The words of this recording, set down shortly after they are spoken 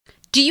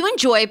Do you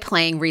enjoy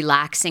playing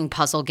relaxing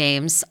puzzle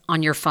games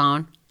on your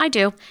phone? I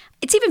do.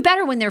 It's even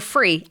better when they're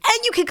free,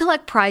 and you can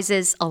collect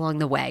prizes along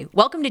the way.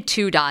 Welcome to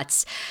Two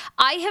Dots.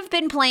 I have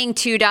been playing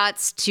Two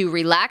Dots to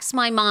relax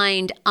my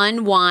mind,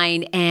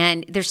 unwind,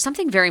 and there's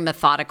something very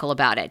methodical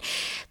about it.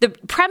 The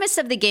premise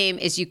of the game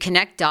is you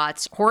connect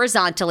dots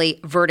horizontally,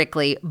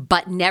 vertically,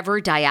 but never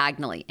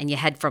diagonally, and you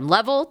head from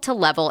level to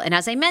level. And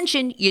as I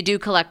mentioned, you do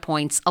collect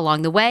points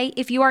along the way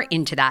if you are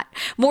into that.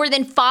 More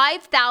than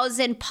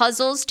 5,000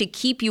 puzzles to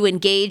keep you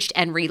engaged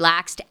and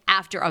relaxed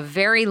after a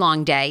very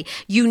long day.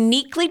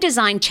 Uniquely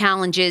designed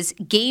challenges,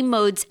 game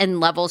modes, and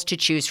levels to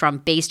choose from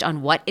based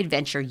on what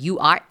adventure you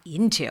are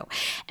into.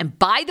 And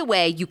by the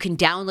way, you can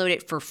download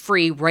it for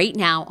free right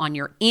now on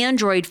your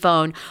Android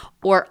phone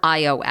or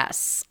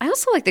iOS. I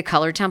also like the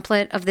color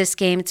template of this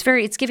game.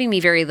 It's giving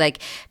me very like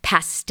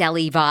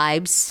pastel-y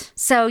vibes.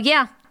 So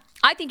yeah,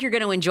 I think you're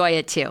going to enjoy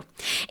it too.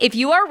 If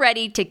you are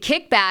ready to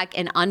kick back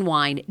and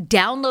unwind,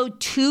 download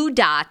Two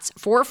Dots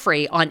for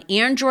free on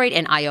Android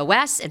and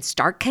iOS and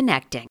start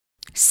connecting.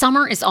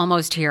 Summer is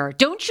almost here.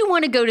 Don't you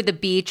want to go to the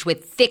beach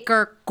with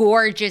thicker,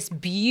 gorgeous,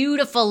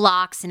 beautiful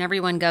locks and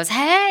everyone goes,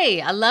 "Hey,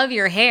 I love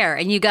your hair."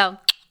 And you go,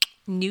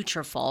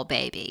 "Nutrafol,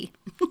 baby."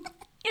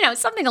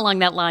 Something along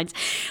that lines.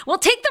 Well,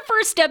 take the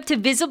first step to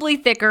visibly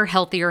thicker,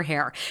 healthier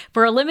hair.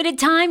 For a limited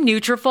time,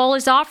 Nutrafol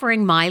is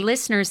offering my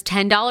listeners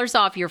 $10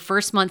 off your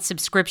first month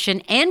subscription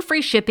and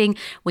free shipping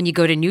when you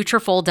go to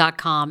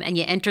Nutrafol.com and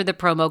you enter the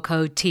promo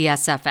code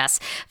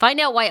TSFS. Find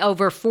out why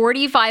over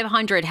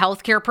 4,500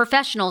 healthcare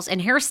professionals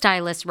and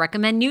hairstylists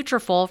recommend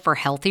Nutrafol for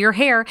healthier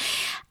hair.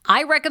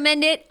 I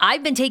recommend it.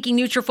 I've been taking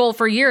Nutrafol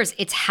for years.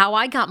 It's how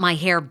I got my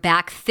hair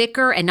back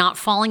thicker and not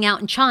falling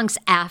out in chunks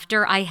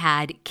after I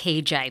had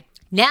KJ.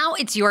 Now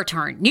it's your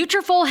turn.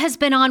 Nutrafol has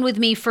been on with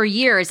me for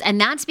years, and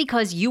that's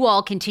because you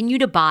all continue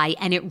to buy,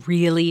 and it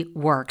really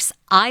works.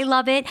 I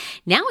love it.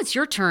 Now it's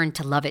your turn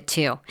to love it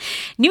too.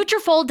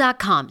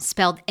 Nutrafol.com,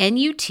 spelled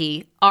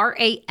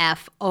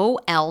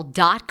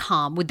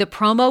Nutrafol.com with the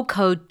promo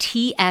code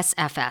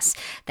TSFS.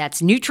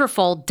 That's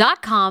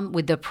Nutrafol.com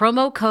with the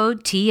promo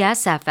code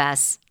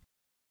TSFS.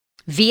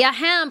 Via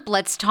Hemp,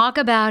 let's talk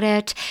about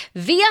it.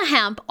 Via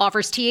Hemp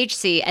offers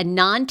THC and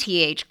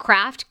non-TH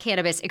craft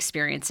cannabis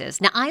experiences.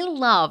 Now, I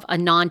love a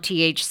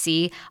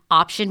non-THC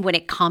option when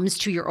it comes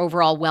to your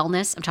overall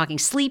wellness. I'm talking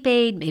sleep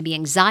aid, maybe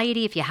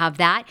anxiety if you have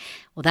that.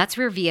 Well, that's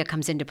where Via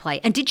comes into play.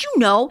 And did you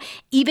know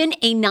even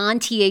a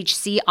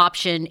non-THC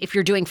option, if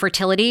you're doing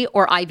fertility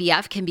or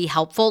IVF, can be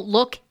helpful?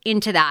 Look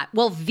into that.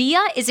 Well, Via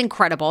is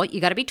incredible.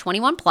 You got to be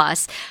 21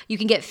 plus. You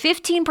can get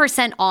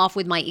 15% off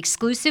with my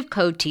exclusive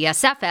code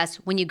TSFS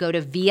when you go to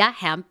Via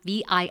Hemp,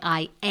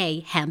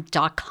 VIIA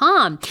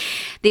hemp.com.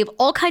 They have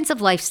all kinds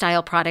of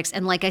lifestyle products.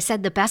 And like I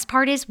said, the best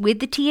part is with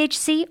the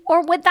THC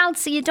or without,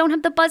 so you don't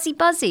have the buzzy.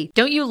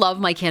 Don't you love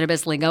my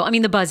cannabis lingo? I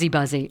mean, the buzzy.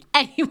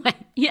 Anyway,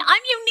 I'm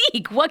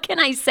unique. What can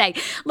I say?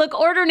 Look,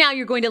 order now.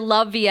 You're going to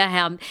love Via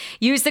Hemp.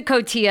 Use the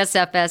code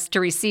TSFS to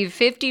receive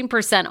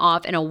 15%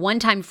 off and a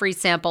one-time free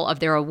sample of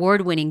their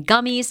award-winning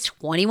gummies,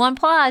 21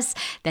 plus.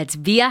 That's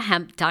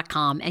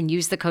viahemp.com and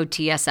use the code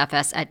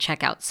TSFS at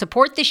checkout.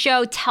 Support the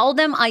show. Tell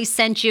them I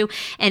sent you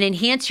and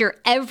enhance your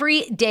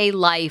everyday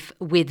life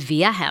with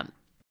Via Hemp.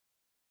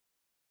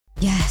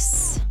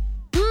 Yes.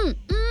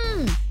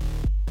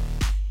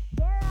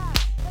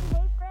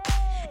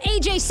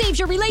 AJ saves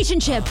your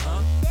relationship.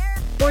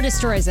 Or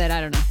destroys it.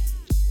 I don't know.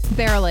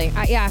 Barely.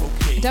 Yeah.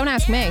 Don't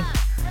ask me.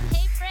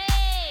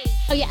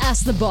 Oh, yeah.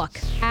 Ask the book.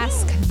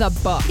 Ask the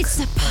book. It's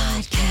a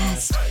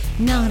podcast,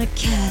 not a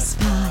cast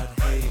pod.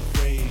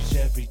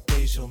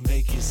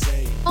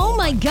 Oh,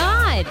 my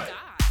God.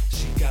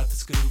 She got the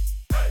scoop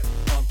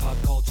on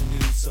pop culture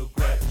news, so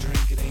grab a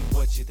drink. It ain't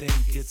what you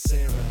think. It's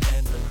Sarah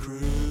and the crew.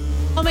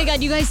 Oh my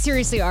God, you guys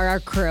seriously are our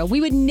crew.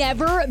 We would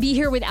never be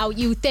here without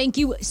you. Thank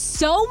you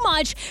so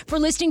much for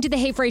listening to the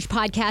Hey Frase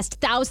podcast.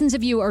 Thousands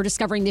of you are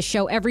discovering this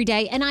show every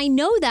day. And I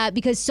know that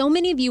because so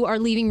many of you are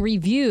leaving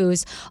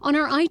reviews on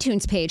our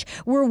iTunes page.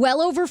 We're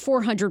well over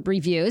 400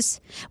 reviews.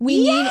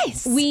 We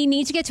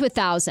need to get to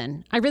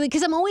 1,000.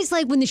 Because I'm always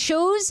like, when the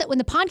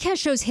podcast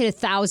shows hit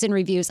 1,000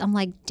 reviews, I'm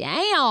like,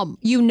 damn.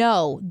 You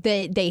know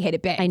that they hit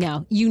it big. I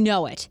know. You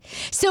know it.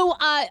 So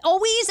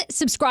always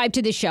subscribe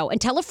to the show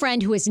and tell a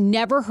friend who has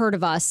never heard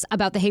of us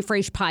about the Hey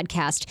Frase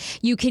podcast.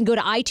 You can go to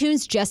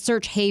iTunes, just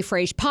search Hey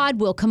Frase Pod.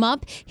 We'll come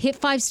up, hit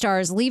 5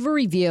 stars, leave a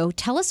review.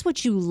 Tell us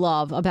what you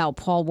love about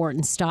Paul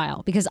Wharton's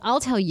style, because I'll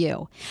tell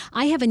you,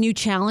 I have a new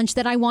challenge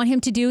that I want him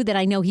to do that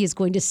I know he is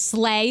going to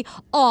slay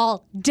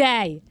all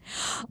day.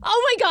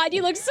 Oh my God,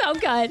 you look so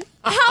good.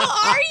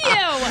 How are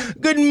you?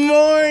 Good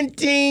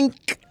morning.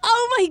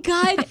 Oh my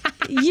God.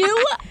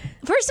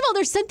 First of all,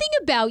 there's something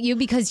about you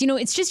because,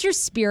 it's just your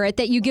spirit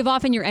that you give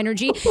off and your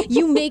energy.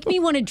 You make me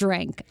want to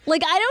drink.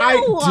 Like, I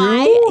don't know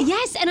why. Do?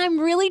 Yes, and I'm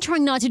really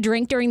trying not to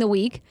drink during the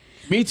week.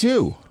 Me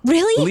too.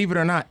 Really? Believe it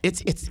or not.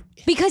 It's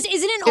because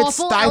isn't it it's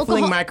awful?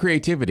 stifling my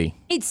creativity.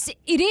 It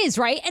is,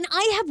 right? And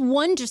I have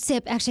one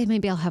sip. Actually,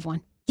 maybe I'll have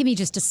one. Give me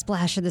just a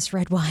splash of this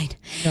red wine.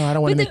 No, I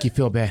don't want to make you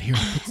feel bad. Here.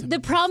 The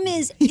problem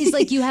is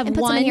like you have and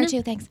put one. some in here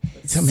too, thanks.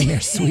 Some in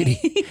there, sweetie.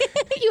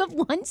 You have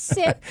one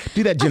sip.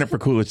 Do that Jennifer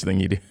Coolidge thing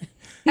you do.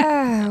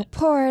 Oh,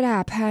 pour it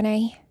up,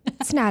 honey.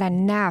 It's not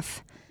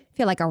enough.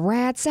 Feel like a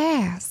rat's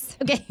ass.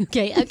 Okay.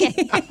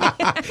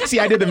 See,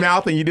 I did the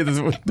mouth and you did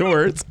the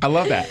words. I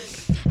love that.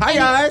 Hi,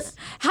 guys.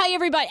 Hi,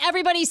 everybody.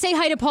 Everybody say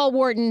hi to Paul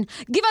Wharton.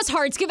 Give us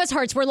hearts.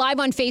 We're live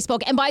on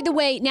Facebook. And by the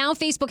way, now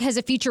Facebook has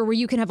a feature where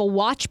you can have a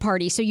watch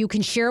party so you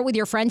can share it with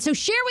your friends. So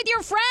share with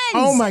your friends.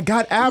 Oh, my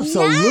God.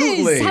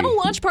 Absolutely. Yes. Have a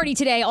watch party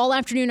today all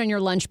afternoon on your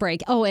lunch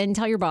break. Oh, and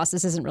tell your boss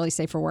this isn't really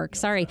safe for work.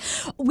 Sorry.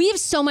 We have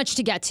so much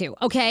to get to,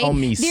 okay?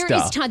 There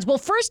is tons. Well,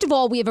 first of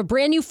all, we have a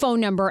brand new phone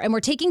number, and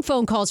we're taking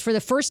phone calls for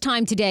the first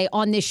time today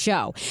on this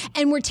show.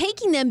 And we're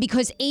taking them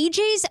because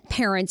AJ's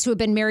parents, who have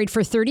been married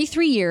for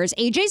 33 years,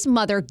 AJ's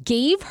mother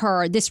gave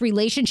her this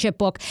relationship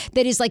book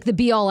that is like the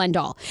be-all,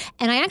 end-all.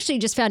 And I actually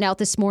just found out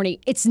this morning,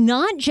 it's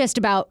not just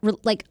about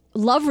like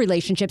love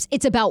relationships,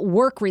 it's about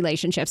work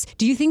relationships.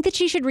 Do you think that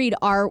she should read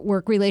our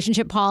work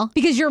relationship, Paul?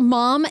 Because your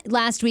mom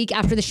last week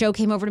after the show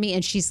came over to me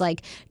and she's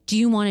like, do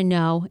you want to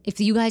know if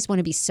you guys want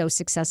to be so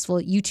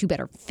successful, you two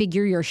better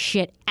figure your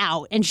shit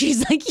out. And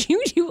she's like,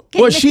 you do.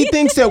 Well, she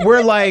thinks that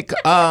we're like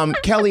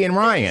Kelly and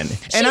Ryan.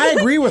 And I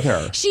agree with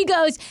her. She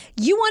goes,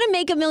 you want to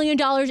make $1 million?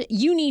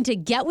 You need to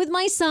get with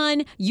my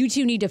son. You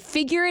two need to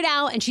figure it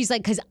out. And she's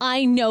like, because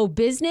I know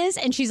business.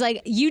 And she's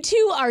like, you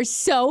two are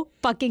so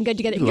fucking good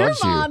together. Your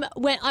mom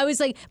went, I was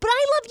like, but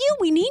I love you.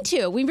 We need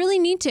to. We really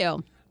need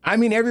to. I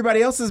mean,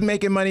 everybody else is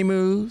making money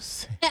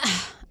moves.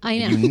 I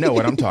know. You know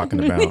what I'm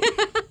talking about.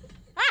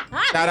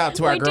 Shout out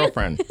to our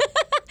girlfriend.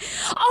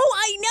 Oh,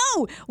 I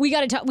know. We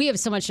got to talk. We have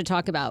so much to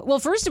talk about. Well,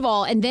 first of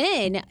all, and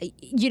then,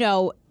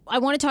 I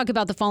want to talk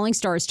about the Falling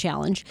Stars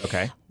Challenge.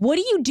 Okay. What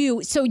do you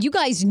do? So you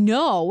guys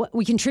know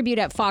we contribute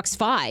at Fox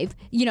 5,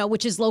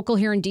 which is local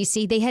here in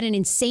D.C. They had an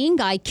insane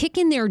guy kick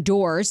in their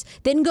doors,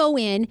 then go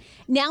in.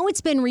 Now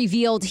it's been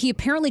revealed he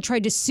apparently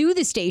tried to sue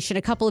the station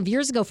a couple of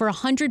years ago for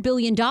 $100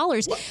 billion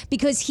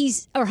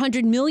because or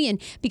 $100 million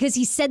because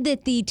he said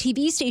that the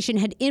TV station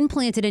had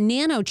implanted a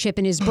nano chip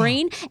in his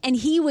brain and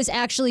he was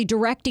actually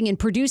directing and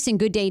producing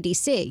Good Day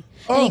DC.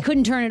 And he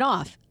couldn't turn it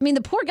off. I mean,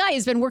 the poor guy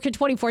has been working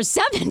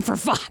 24/7 for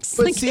Fox.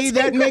 But see,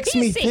 that makes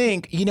me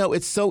think,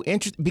 it's so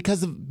interesting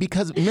because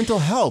of mental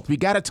health. We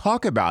got to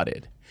talk about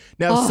it.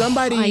 Now, if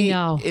somebody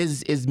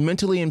is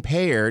mentally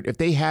impaired, if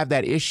they have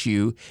that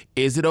issue,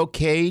 is it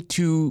okay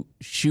to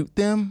shoot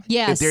them?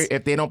 Yes.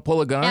 If they don't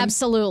pull a gun?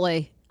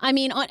 Absolutely. I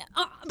mean,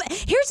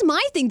 here's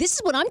my thing. This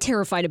is what I'm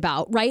terrified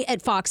about, right,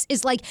 at Fox,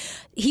 is like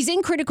he's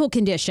in critical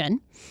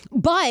condition,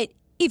 but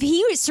if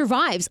he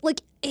survives,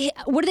 like,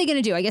 what are they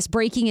going to do? I guess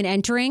breaking and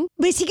entering?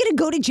 But is he going to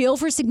go to jail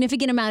for a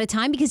significant amount of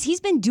time? Because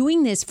he's been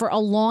doing this for a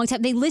long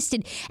time. They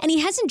listed, and he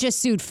hasn't just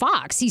sued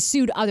Fox. He's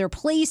sued other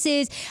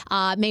places.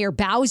 Mayor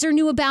Bowser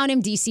knew about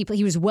him. DC,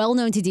 he was well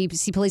known to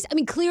DC police. I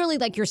mean, clearly,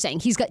 like you're saying,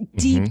 he's got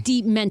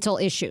deep mental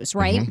issues,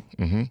 right?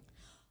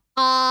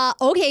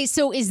 Okay,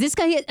 so is this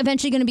guy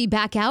eventually going to be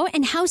back out?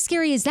 And how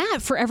scary is that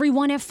for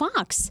everyone at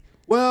Fox?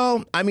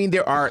 Well, I mean,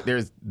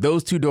 there's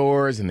those two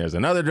doors, and there's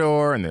another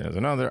door, and there's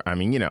another. I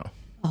mean,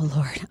 Oh,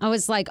 Lord. I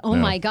was like, oh,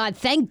 my God,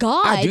 thank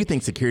God. I do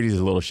think security is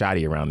a little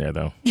shoddy around there,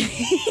 though.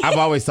 I've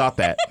always thought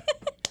that.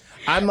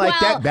 I'm like,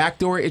 that back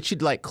door, it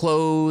should like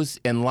close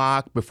and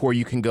lock before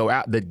you can go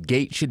out. The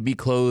gate should be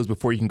closed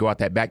before you can go out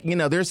that back.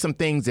 There's some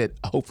things that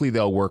hopefully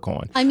they'll work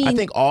on. I mean, I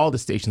think all the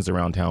stations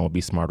around town will be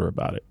smarter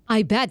about it.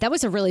 I bet. That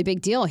was a really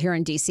big deal here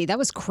in D.C. That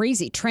was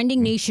crazy.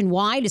 Trending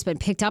nationwide. It's been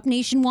picked up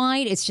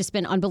nationwide. It's just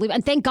been unbelievable.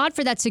 And thank God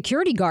for that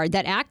security guard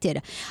that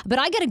acted. But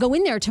I got to go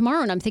in there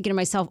tomorrow and I'm thinking to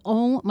myself,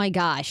 oh my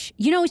gosh.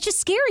 It's just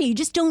scary. You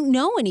just don't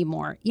know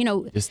anymore.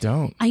 Just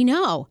don't. I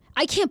know.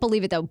 I can't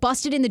believe it, though.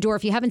 Busted in the door.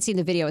 If you haven't seen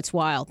the video, it's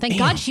wild. Thank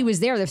God she was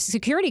there, the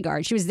security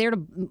guard. She was there to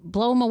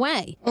blow him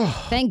away.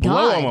 Thank God.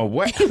 Blow him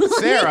away?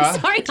 Sarah.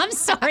 I'm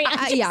sorry.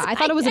 I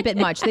thought it was a bit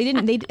much. Did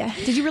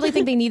you really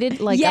think they needed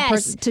a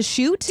person to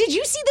shoot? Did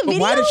you see the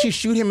video? Why did she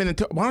shoot him in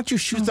the why don't you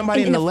shoot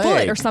somebody in the leg?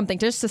 Foot or something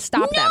just to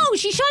stop them? No,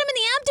 she shot him in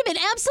the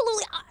abdomen.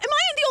 Absolutely. Am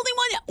I the only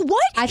one?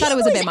 What? I thought it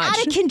was a bit much.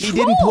 Out of control. He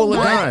didn't pull a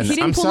gun. He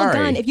didn't pull a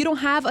gun. If you don't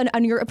have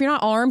if you're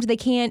not armed, they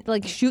can't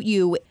shoot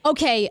you.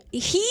 Okay,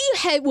 he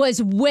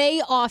was way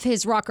off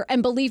his rocker,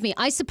 and believe me,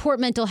 I support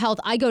mental health.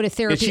 I go to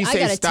therapy. Did she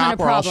say I got a ton of stop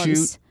or I'll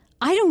problems. shoot?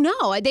 I don't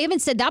know. They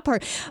haven't said that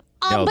part.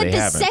 No, but they the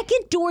haven't.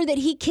 second door that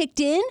he kicked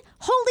in,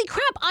 holy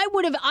crap! I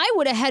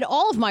would have had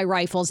all of my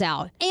rifles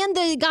out, and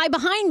the guy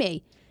behind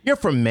me. You're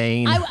from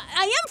Maine. I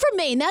am from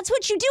Maine. That's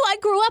what you do. I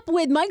grew up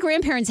with my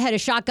grandparents had a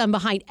shotgun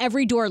behind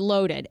every door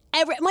loaded.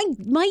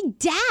 My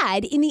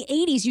dad in the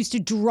 80s used to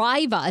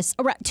drive us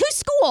around to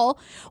school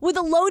with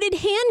a loaded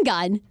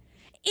handgun.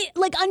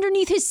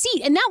 Underneath his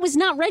seat, and that was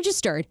not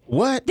registered.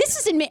 What? This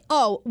is in Maine.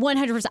 Oh,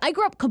 100%. I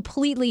grew up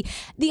completely.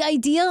 The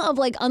idea of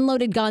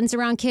unloaded guns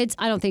around kids,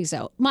 I don't think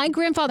so. My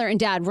grandfather and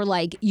dad were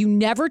like, you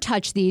never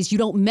touch these. You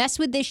don't mess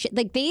with this shit.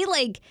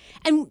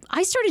 And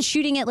I started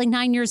shooting at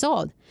 9 years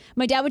old.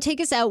 My dad would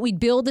take us out. We'd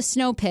build a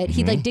snow pit.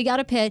 He'd dig out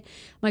a pit.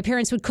 My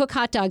parents would cook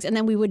hot dogs, and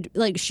then we would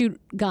shoot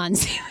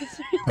guns.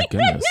 My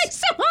goodness.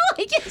 So all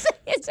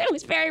It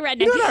was very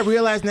redneck. You know what I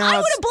realize now? I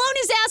would have blown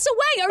his ass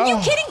away. Are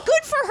you kidding?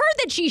 Good for her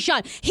that she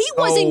shot. He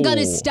wasn't going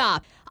to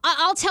stop.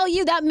 I'll tell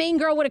you, that main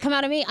girl would have come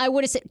out of me. I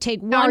would have said,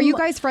 take one. Now, are you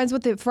guys friends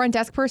with the front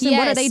desk person? Yes,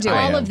 what are they doing?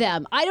 all of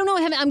them. I don't know.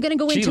 I'm going to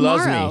go in She tomorrow.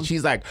 loves me.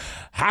 She's like,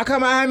 how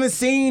come I haven't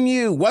seen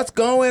you? What's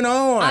going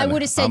on? I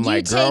would have said, I'm you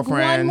like, take one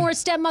girlfriend. more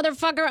step,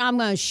 motherfucker. I'm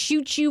going to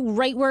shoot you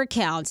right where it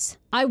counts.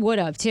 I would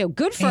have, too.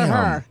 Good for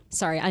her.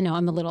 Sorry, I know.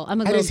 I'm a little I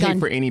just hate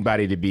for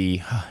anybody to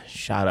be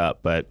shot up,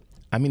 but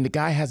I mean, the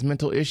guy has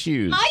mental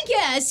issues. I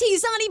guess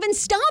he's not even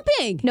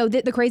stopping. No,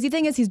 the crazy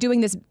thing is he's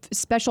doing this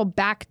special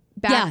back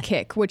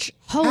kick, which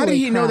How did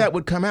he know that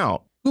would come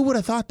out? Who would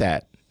have thought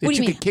that? That What do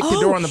you you mean? could kick the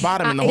door on the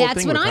bottom and the whole That's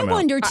thing what would I come out.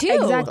 wonder, too.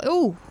 exactly.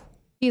 Oh,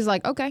 he's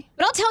like, okay.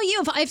 But I'll tell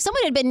you, if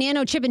someone had been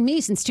nano-chipping me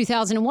since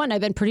 2001,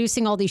 I've been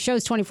producing all these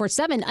shows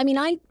 24/7. I mean,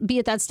 I'd be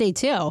at that state,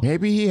 too.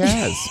 Maybe he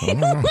has. I don't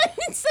know.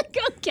 It's like,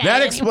 okay.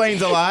 That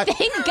explains a lot.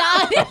 Thank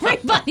God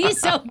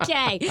everybody's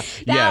okay.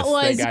 That Yes,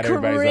 was thank God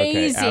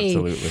everybody's crazy. okay.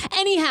 Absolutely.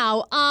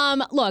 Anyhow,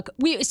 look,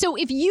 so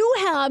if you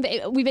have,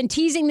 we've been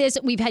teasing this,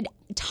 we've had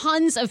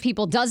tons of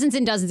people, dozens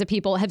and dozens of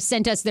people have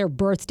sent us their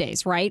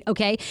birthdays, right?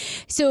 Okay.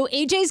 So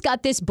AJ's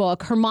got this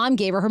book her mom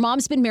gave her. Her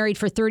mom's been married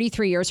for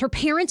 33 years. Her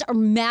parents are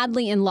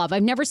madly in love.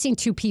 I've never seen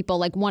two people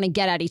like want to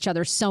get at each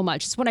other so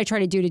much. It's what I try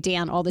to do to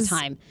Dan all the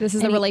time. This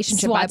is And the he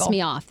relationship swats Bible.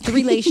 me off. The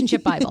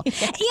relationship Bible.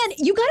 And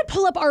you got to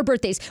pull up our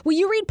birthdays. Will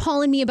you read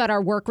Paul and me about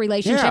our work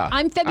relationship? Yeah,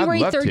 I'm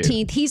February I'd love to.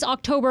 13th. He's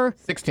October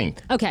 16th.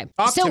 Okay.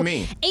 Talk so to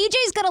me.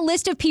 AJ's got a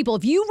list of people.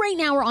 If you right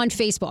now are on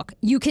Facebook,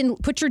 you can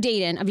put your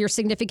date in of your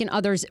significant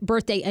other's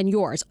birthday and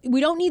yours. We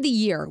don't need the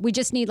year. We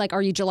just need like,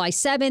 are you July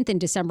 7th and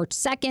December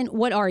 2nd?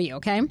 What are you?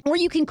 Okay. Or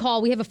you can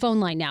call. We have a phone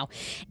line now.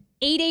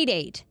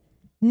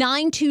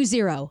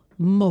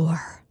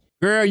 888-920-MORE.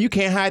 Girl, you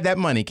can't hide that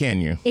money,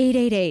 can you?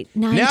 888-920.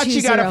 Now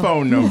she got a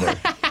phone number.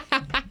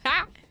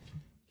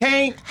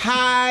 Can't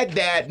hide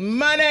that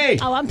money.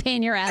 Oh, I'm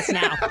paying your ass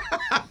now.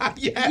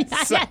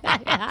 Yes.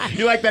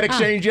 You like that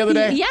exchange the other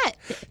day? Yeah.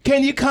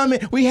 Can you come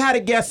in? We had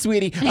a guest,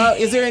 sweetie.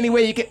 Is there any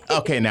way you can?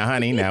 Okay, now,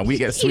 honey, now we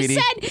get sweetie.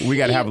 said- We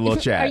got to have a little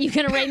chat. Are you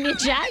going to write me a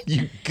check?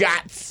 You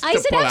got to I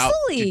said pull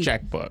absolutely. out your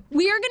checkbook.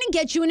 We are going to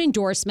get you an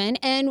endorsement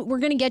and we're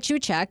going to get you a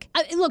check.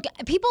 Look,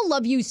 people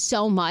love you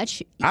so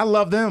much. I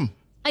love them.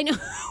 I know.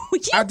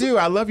 I do.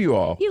 I love you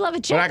all. You love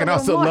a check But I can a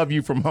little also more. love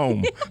you from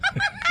home.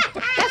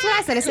 That's what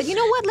I said. I said, you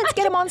know what? Let's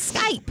get him on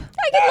Skype.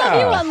 I can love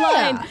you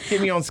online.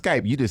 Get me on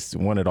Skype. You just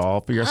want it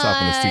all for yourself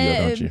in the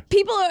studio, don't you?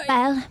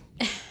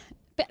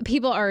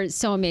 People are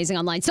so amazing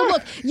online. So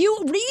look, you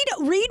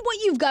read what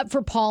you've got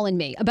for Paul and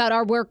me about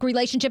our work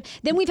relationship.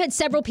 Then we've had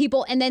several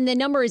people, and then the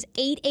number is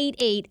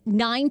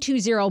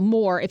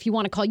 888-920-MORE if you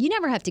want to call. You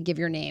never have to give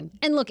your name.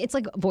 And look, it's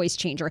like a voice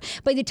changer.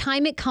 By the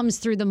time it comes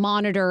through the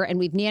monitor and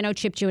we've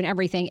nano-chipped you and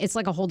everything, it's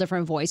like a whole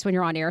different voice when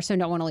you're on air, so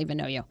no one will even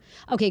know you.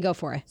 Okay, go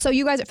for it. So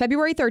you guys are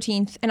February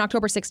 13th and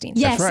October 16th.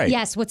 Yes, right.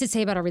 yes. What's it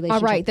say about our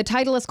relationship? All right. The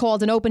title is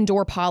called An Open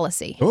Door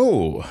Policy.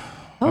 Oh.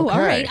 Oh,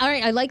 okay. all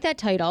right. I like that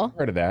title.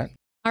 Heard of that.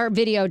 Our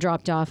video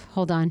dropped off.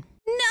 Hold on.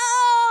 No,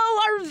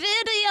 our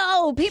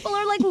video. People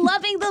are like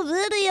loving the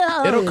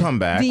video. It'll come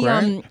back,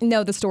 right?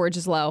 No, the storage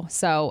is low.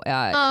 So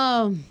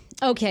Oh,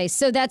 okay.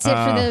 So that's it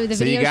for the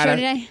So video show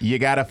today? You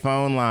got a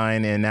phone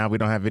line, and now we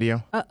don't have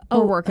video?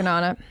 we're working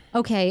on it.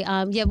 Okay.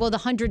 Yeah, well, the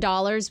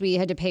 $100 we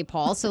had to pay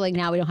Paul. So like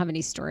now we don't have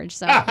any storage.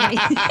 So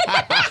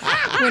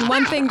When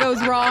one thing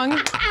goes wrong,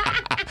 well,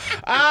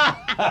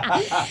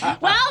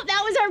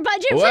 that was our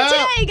budget Well, for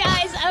today,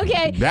 guys.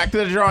 Okay. Back to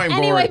the drawing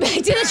board. Anyway, back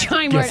to the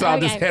drawing board. Guess I'll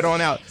Okay. just head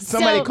on out.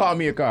 Somebody So- call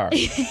me a car.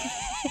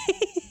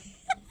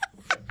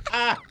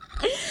 All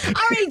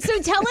right. So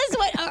tell us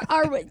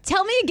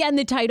tell me again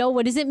the title.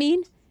 What does it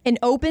mean? An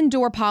Open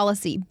Door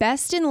Policy.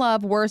 Best in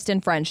love, worst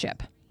in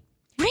friendship.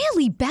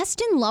 Really?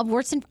 Best in love,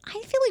 worst in... I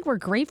feel like we're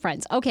great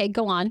friends. Okay,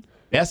 go on.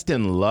 Best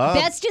in love?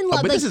 Best in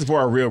love, But this like- is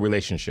for a real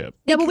relationship.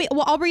 Yeah, but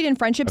I'll read in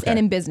friendships and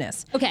in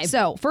business. Okay.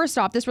 So, first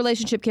off, this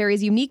relationship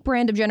carries a unique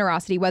brand of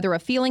generosity, whether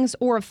of feelings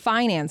or of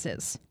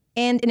finances,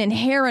 and an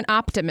inherent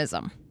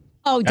optimism.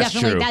 Oh, That's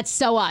definitely. true. That's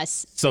so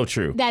us. So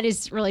true. That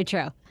is really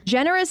true.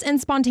 Generous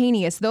and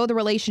spontaneous, though the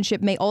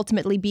relationship may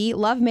ultimately be,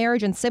 love,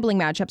 marriage, and sibling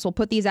matchups will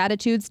put these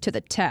attitudes to the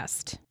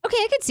test. Okay,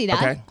 I could see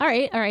that. Okay. All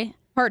right.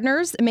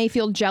 Partners may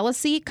feel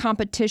jealousy,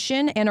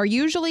 competition, and are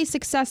usually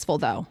successful,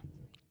 though.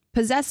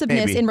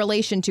 Possessiveness Maybe. in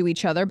relation to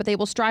each other, but they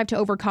will strive to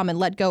overcome and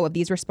let go of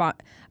these responses.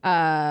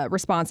 I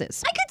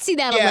could see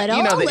that a Yeah, little.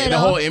 you know, a the little.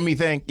 whole Emmy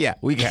thing. Yeah,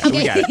 we got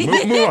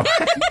it. Move on.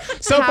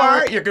 So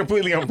far, you're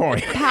completely on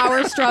point.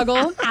 Power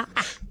struggle.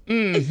 Yep.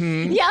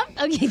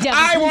 Okay, definitely.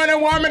 I want a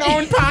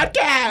woman-owned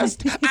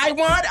podcast. I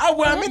want a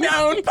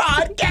woman-owned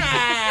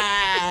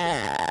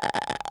podcast.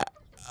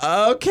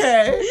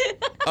 Okay.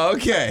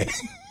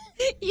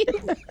 You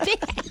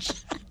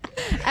bitch.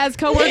 As Pink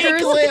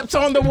coworkers, lips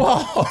on the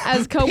wall.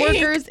 as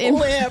coworkers in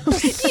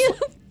lips. You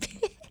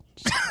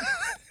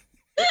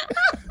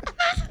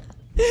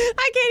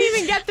I can't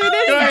even get through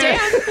this. Go ahead.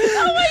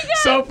 Oh my God.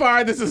 So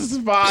far, this is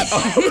spot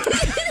on.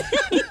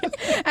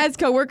 As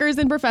coworkers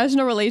in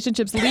professional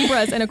relationships,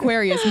 Libras and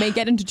Aquarius may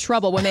get into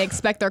trouble when they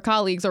expect their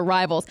colleagues or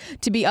rivals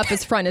to be up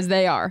as front as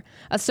they are.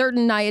 A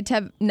certain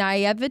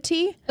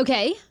naivety.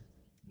 Okay.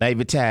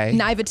 Naivete,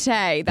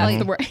 that's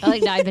the word. I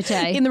like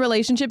naivete. In the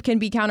relationship can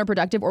be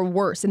counterproductive or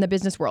worse in the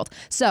business world.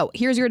 So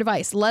here's your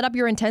advice. Let up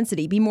your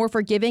intensity. Be more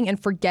forgiving and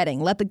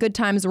forgetting. Let the good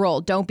times roll.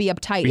 Don't be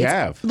uptight.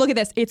 Look at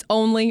this. It's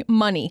only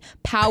money.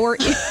 Power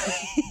is...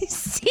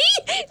 See?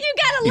 You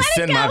gotta let it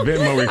Send go. my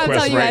Venmo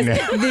request right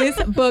now. This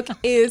book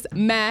is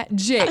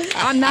magic.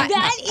 I'm not...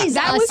 That is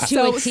that us was to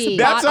so a T.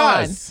 That's spot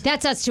on. us.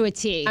 That's us to a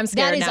T. I'm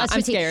scared That is now. us to I'm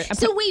a T. scared.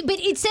 So wait, but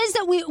it says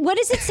that what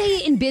does it say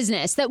in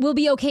business? That we'll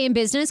be okay in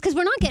business? Because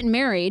we're not getting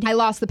married. I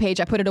lost the page.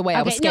 I put it away.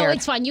 I was scared. No,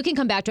 it's fine. You can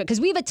come back to it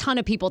because we have a ton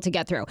of people to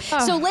get through.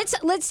 So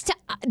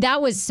that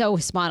was so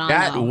spot on.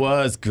 That though.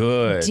 was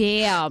good.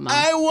 Damn.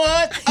 I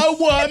want a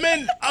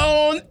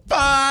woman-owned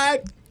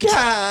podcast.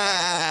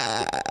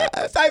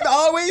 I've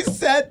always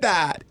said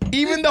that.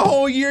 Even the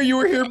whole year you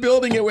were here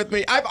building it with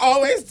me, I've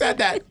always said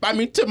that. I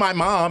mean, to my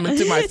mom and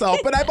to myself,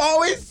 but I've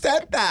always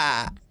said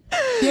that.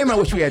 Damn, I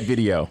wish we had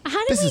video.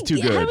 This is too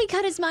good. How do we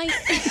cut his mic?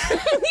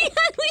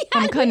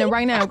 I'm cutting it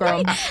right now,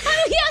 girl.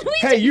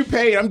 Hey, you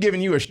paid. I'm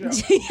giving you a show.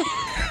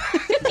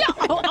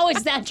 Oh,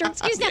 is that true?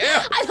 Excuse me.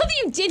 Yeah. I thought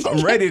you didn't. I'm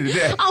ready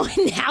today. Oh,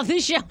 now the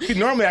show. See,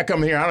 normally I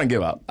come here, I don't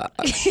give up.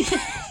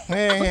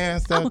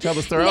 So tell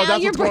the story. Now Oh,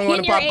 that's you're what's going on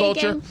in bringing your pop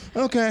culture.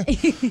 Okay.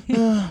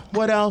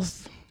 What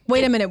else?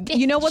 Wait a minute.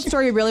 You know what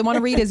story you really want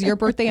to read is your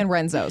birthday and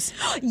Renzo's.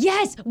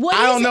 Yes.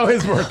 I don't know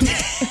his birthday.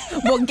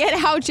 Well, get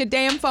out your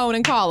damn phone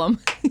and call him.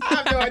 I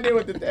have no idea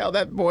what the hell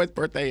that boy's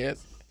birthday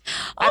is.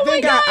 Oh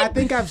my God. I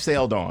think I've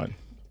sailed on.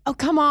 Oh,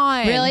 come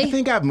on. Really? I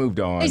think I've moved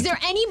on. Is there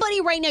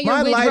anybody right now you're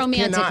My with life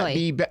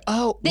romantically?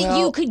 cannot be that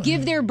you could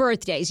give their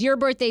birthdays, your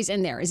birthdays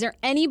in there. Is there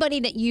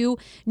anybody that you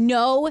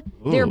know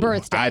their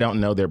birthday? I don't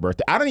know their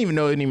birthday. I don't even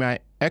know any of my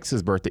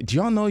ex's birthday. Do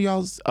y'all know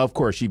y'all's? Of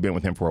course, you've been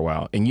with him for a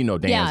while. And you know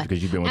Dan's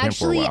because you've been with him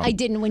for a while. Actually, I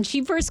didn't. When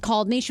she first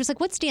called me, she was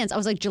like, what's Dan's? I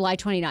was like, July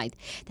 29th.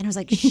 Then I was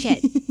like,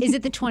 shit, is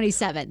it the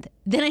 27th?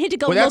 Then I had to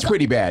go Well, that's look.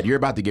 pretty bad. You're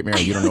about to get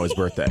married. You don't know his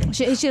birthday.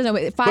 She doesn't know.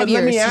 5 But years.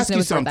 let me she ask doesn't know you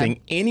his birthday. something.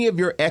 Any of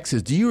your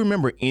exes, do you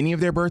remember any of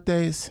their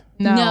birthdays?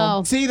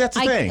 No. See, that's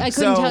the thing. I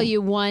couldn't So, tell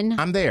you one.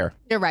 I'm there.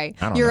 You're right.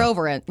 I don't You're know.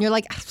 over it. You're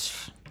like,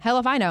 hell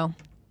if I know.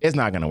 It's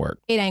not going to work.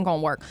 It ain't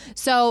gonna work.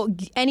 So,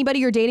 anybody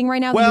you're dating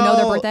right now, do you know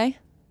their birthday?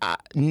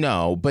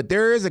 No, but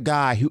there is a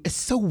guy who is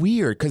so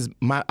weird because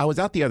I was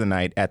out the other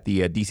night at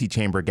the DC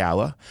Chamber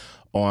Gala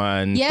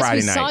on Yes,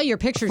 Friday we night. saw your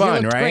pictures. Fun,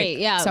 you looked right? great.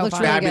 Yeah, So it looked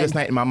fun. really Fabulous good.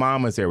 night, and my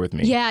mom was there with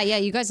me. Yeah,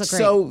 you guys look great.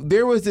 So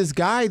there was this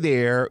guy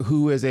there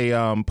who is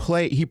a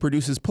he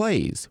produces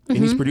plays. And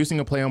he's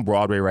producing a play on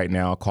Broadway right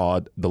now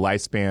called The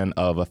Lifespan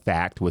of a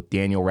Fact with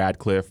Daniel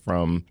Radcliffe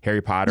from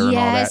Harry Potter and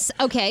all that. Yes,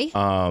 okay.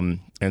 And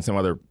some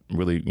other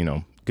really,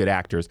 good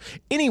actors.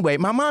 Anyway,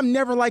 my mom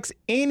never likes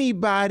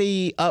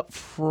anybody up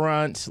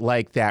front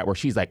like that where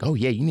she's like, oh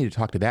yeah, you need to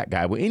talk to that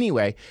guy. Well,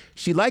 anyway,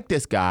 she liked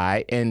this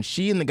guy and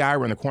she and the guy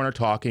were in the corner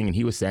talking and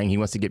he was saying he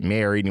wants to get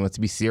married and he wants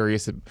to be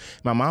serious.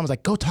 My mom was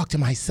like, go talk to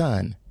my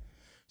son.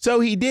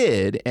 So he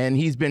did, and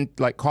he's been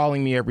like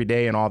calling me every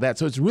day and all that.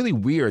 So it's really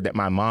weird that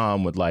my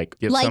mom would like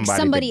give like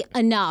somebody to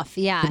enough,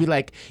 yeah. be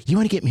like, you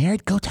want to get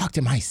married? Go talk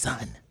to my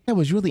son. That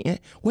was really,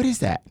 what is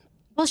that?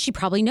 Well, she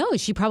probably knows.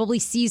 She probably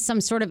sees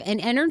some sort of an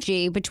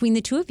energy between the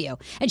two of you,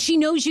 and she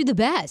knows you the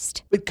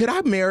best. But could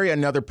I marry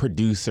another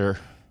producer?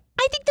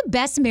 I think the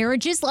best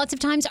marriages, lots of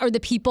times, are the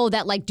people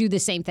that like do the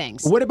same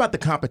things. What about the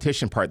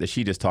competition part that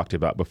she just talked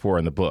about before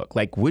in the book?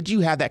 Like, would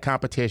you have that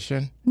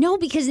competition? No,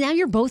 because now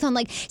you're both on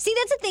see,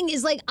 that's the thing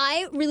is like,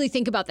 I really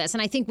think about this.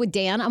 And I think with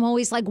Dan, I'm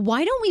always like,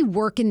 why don't we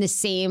work in the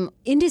same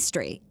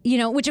industry?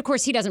 Which of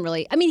course he doesn't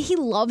really, he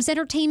loves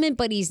entertainment,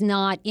 but he's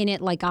not in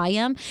it like I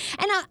am.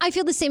 And I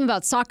feel the same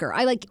about soccer.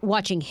 I like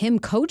watching him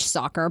coach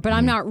soccer, but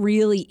I'm not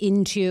really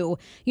into,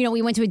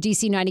 we went to a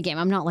DC United game.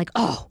 I'm not like,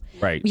 oh,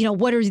 right.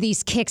 What are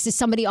these kicks? Is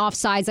somebody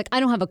offsides? Like, I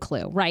don't have a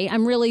clue, right?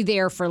 I'm really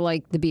there for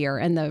like the beer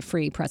and the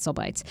free pretzel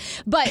bites.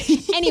 But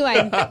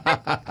anyway, but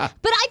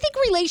I think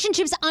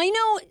relationships, I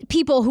know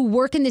people who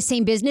work in the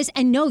same business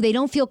and no, they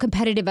don't feel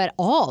competitive at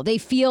all. They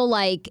feel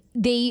like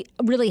they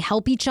really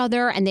help each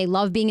other and they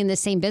love being in the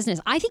same business.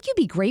 I think you'd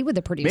be great with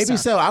a producer. Maybe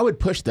so. I would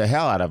push the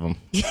hell out of him.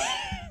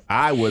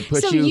 I would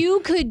push so you. you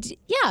could,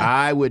 yeah.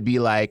 I would be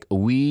like,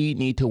 we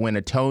need to win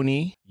a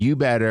Tony. You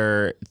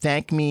better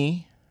thank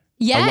me.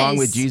 Yes. Along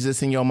with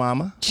Jesus and your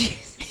mama.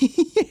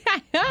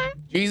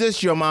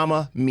 Jesus, your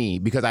mama, me,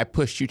 because I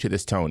pushed you to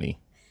this Tony.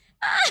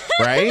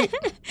 Right?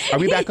 Are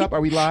we back up?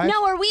 Are we live?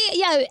 No, are we?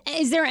 Yeah.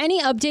 Is there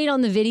any update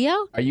on the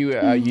video? Are you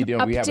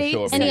doing? We have a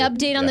show over Any here.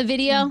 update on the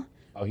video?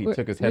 Oh, he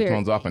took his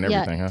headphones off and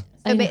everything, huh?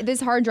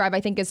 This hard drive,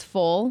 I think, is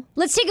full.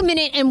 Let's take a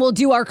minute and we'll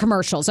do our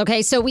commercials,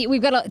 okay? So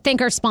we've got to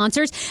thank our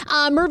sponsors.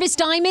 Mervis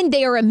Diamond,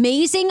 they are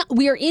amazing.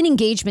 We are in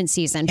engagement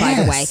season, by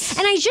the way.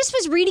 And I just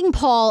was reading,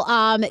 Paul,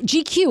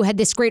 GQ had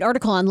this great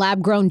article on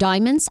lab-grown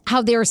diamonds,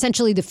 how they're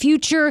essentially the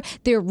future.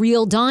 They're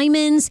real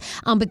diamonds,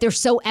 but they're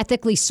so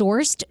ethically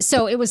sourced.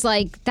 So it was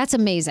like, that's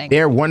amazing.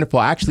 They're wonderful.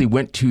 I actually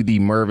went to the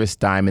Mervis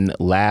Diamond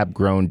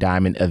lab-grown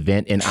diamond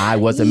event, and I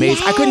was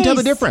amazed. I couldn't tell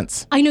the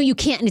difference. I know you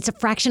can't, and it's a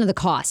fraction of the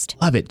cost.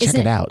 Love it. Check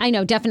it out. I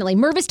know, definitely.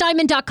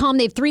 MervisDiamond.com.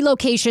 They have 3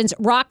 locations,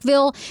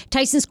 Rockville,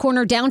 Tyson's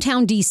Corner,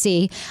 downtown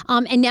D.C.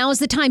 And now is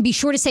the time. Be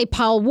sure to say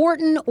Paul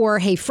Wharton or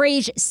Hey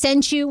Frage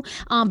sent you.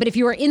 But if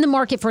you are in the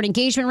market for an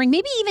engagement ring,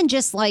 maybe even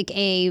just like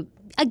a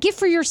gift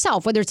for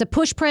yourself, whether it's a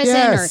push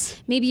present or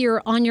maybe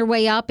you're on your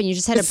way up and you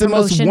just had a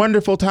promotion. It's the most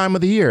wonderful time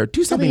of the year.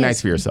 Do something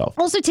nice for yourself.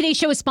 Also, today's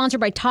show is sponsored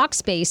by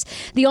Talkspace,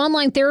 the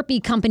online therapy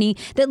company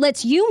that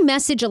lets you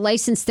message a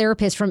licensed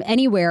therapist from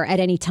anywhere at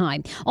any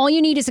time. All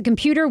you need is a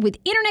computer with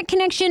internet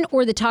connection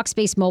or the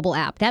Talkspace mobile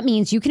app. That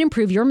means you can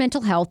improve your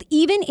mental health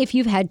even if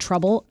you've had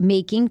trouble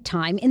making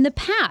time in the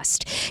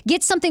past.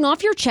 Get something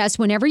off your chest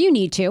whenever you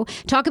need to.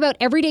 Talk about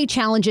everyday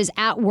challenges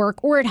at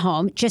work or at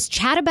home. Just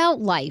chat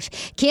about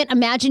life. Can't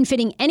imagine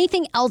fitting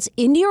anything else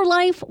into your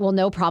life? Well,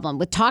 no problem.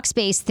 With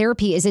Talkspace,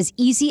 therapy is as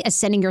easy as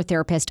sending your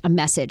therapist a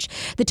message.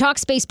 The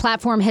Talkspace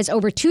platform has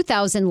over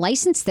 2,000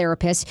 licensed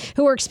therapists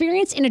who are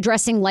experienced in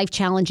addressing life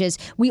challenges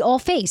we all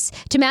face.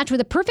 To match with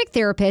a perfect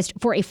therapist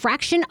for a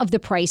fraction of the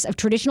price of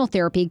traditional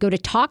therapy, go to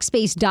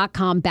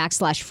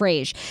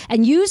Talkspace.com/Frage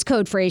and use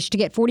code Frage to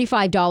get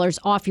 $45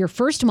 off your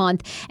first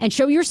month and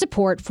show your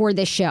support for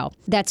this show.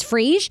 That's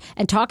Frage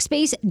and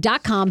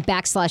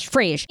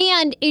Talkspace.com/Frage.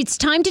 And it's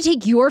time to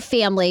take your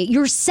family,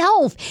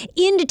 yourself,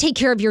 in to take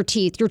care of your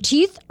teeth. Your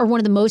teeth are one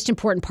of the most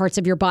important parts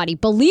of your body.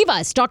 Believe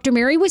us, Dr.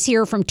 Mary was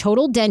here from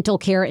Total Dental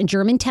Care in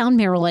Germantown,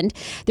 Maryland.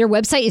 Their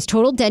website is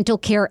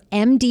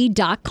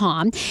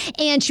totaldentalcaremd.com.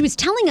 And she was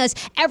telling us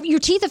your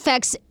teeth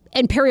affects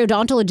and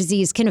periodontal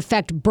disease can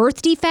affect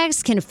birth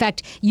defects, can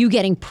affect you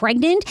getting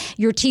pregnant.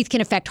 Your teeth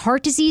can affect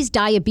heart disease,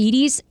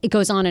 diabetes. It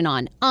goes on and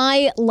on.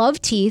 I love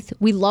teeth.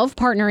 We love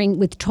partnering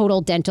with Total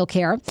Dental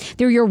Care.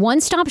 They're your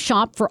one-stop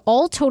shop for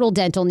all total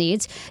dental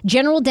needs,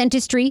 general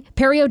dentistry,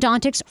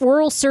 periodontics,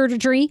 oral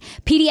surgery,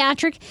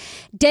 pediatric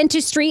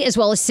dentistry, as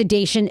well as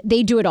sedation.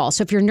 They do it all.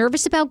 So if you're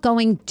nervous about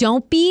going,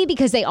 don't be,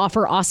 because they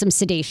offer awesome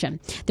sedation.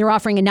 They're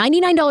offering a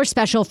 $99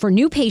 special for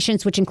new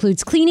patients, which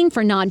includes cleaning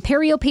for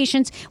non-perio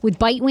patients with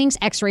bite wings,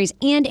 x-rays,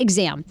 and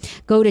exam.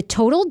 Go to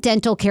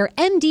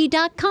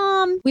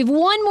TotalDentalCareMD.com. We have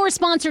one more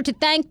sponsor to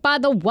thank, by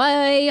the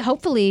way.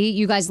 Hopefully,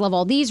 you guys love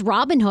all these.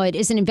 Robinhood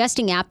is an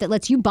investing app that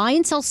lets you buy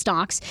and sell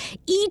stocks,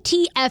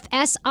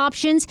 ETFs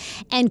options,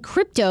 and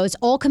cryptos,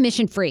 all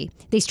commission-free.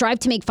 They strive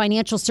to make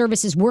financial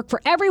services work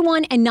for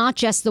everyone and not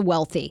just the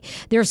wealthy.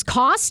 There's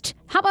cost.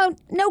 How about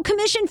no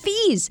commission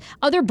fees?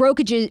 Other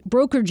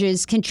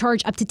brokerages can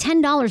charge up to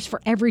 $10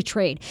 for every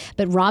trade.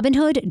 But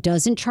Robinhood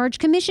doesn't charge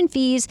commission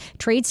fees,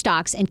 trade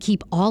stocks, and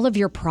keep all of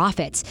your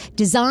profits.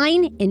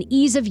 Design and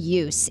ease of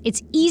use.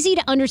 It's easy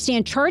to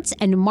understand charts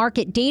and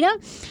market data.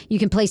 You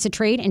can place a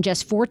trade in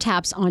just 4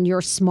 taps on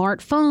your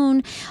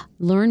smartphone.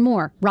 Learn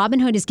more.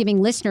 Robinhood is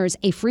giving listeners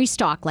a free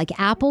stock like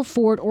Apple,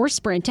 Ford, or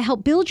Sprint to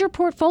help build your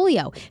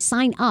portfolio.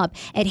 Sign up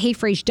at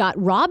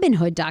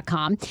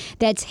heyfrage.robinhood.com.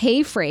 That's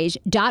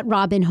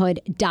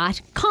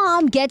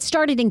heyfrage.robinhood.com. Get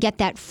started and get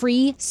that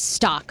free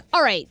stock.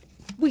 All right,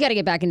 we got to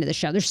get back into the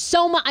show. There's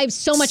so much. I have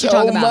so much to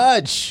talk about. So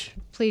much.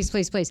 Please.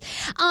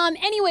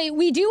 Anyway,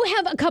 we do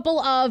have a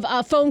couple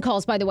of phone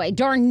calls, by the way.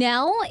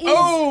 Darnell is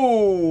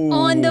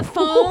on the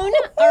phone.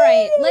 All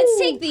right, let's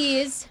take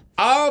these.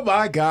 Oh,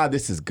 my God.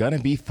 This is going to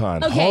be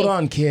fun. Okay. Hold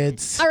on,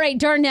 kids. All right,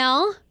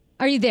 Darnell,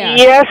 are you there?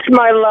 Yes,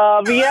 my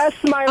love. Yes,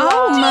 my love.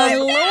 Oh, my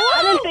Lord.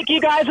 I didn't think you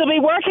guys would be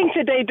working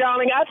today,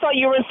 darling. I thought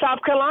you were in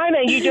South Carolina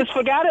and you just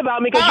forgot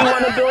about me because you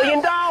won $1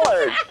 billion.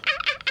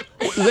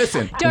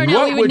 Listen,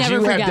 Darnell, we what would would never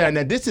you have forget. done?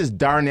 Now, this is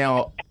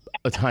Darnell.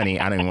 Honey,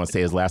 I didn't even want to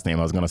say his last name.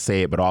 I was going to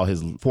say it, but all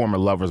his former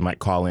lovers might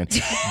call in.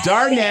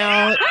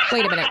 Darnell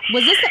Wait a minute.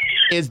 Was this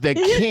is the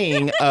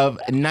king of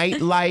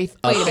nightlife,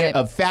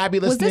 of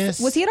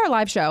fabulousness. was he at our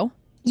live show?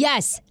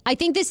 Yes, I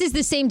think this is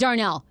the same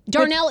Darnell.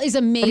 Darnell is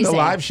amazing. The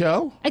live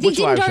show? I think Which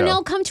didn't live Darnell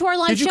show? come to our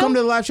live show? Did you come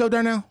to the live show,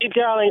 Darnell?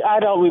 Darling, I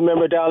don't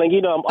remember, darling.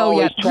 You know, I'm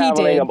always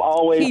traveling. he did. I'm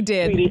always. He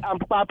did. Sweetie,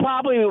 I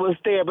probably was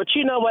there, but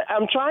you know what?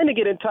 I'm trying to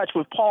get in touch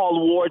with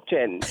Paul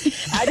Wharton.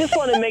 I just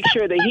want to make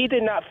sure that he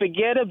did not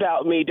forget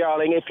about me,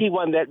 darling, if he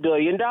won that $1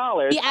 billion.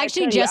 He actually I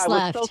tell you, just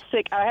left. I was so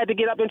sick, I had to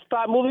get up and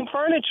start moving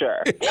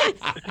furniture.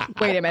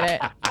 Wait a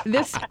minute.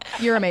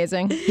 You're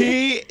amazing.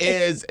 He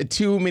is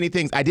too many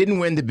things. I didn't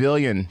win the $1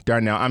 billion,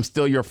 Darnell. I'm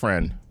still your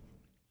friend.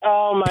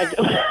 Oh, my God.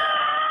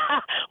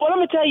 Well, let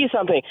me tell you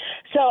something.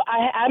 So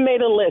I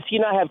made a list. You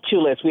know, I have 2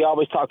 lists. We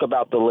always talk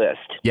about the list.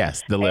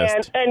 Yes, the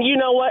list. And you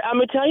know what? I'm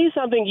gonna tell you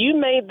something. You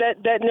made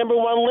that number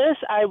 1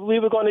 list. We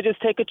were going to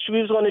just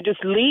we was going to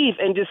just leave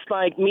and just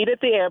like meet at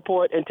the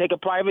airport and take a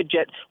private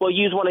jet. Well,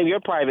 use one of your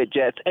private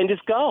jets and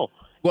just go.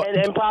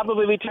 and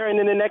probably return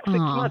in the next 6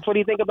 months. What do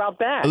you think about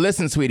that?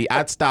 Listen, sweetie,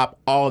 I'd stop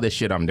all this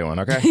shit I'm doing,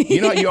 okay?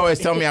 You know, you always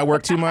tell me I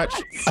work too much?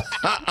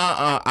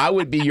 I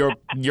would be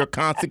your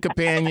constant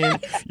companion,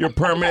 your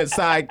permanent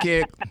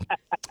sidekick.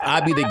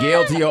 I'd be the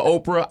Gail to your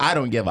Oprah. I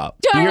don't give up.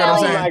 You hear what I'm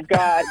saying? Oh, my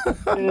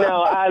God.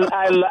 No,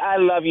 I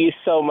love you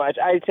so much.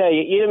 I tell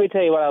you, let me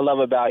tell you what I love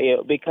about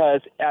you,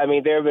 because, I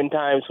mean, there have been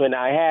times when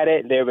I had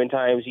it. There have been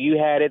times you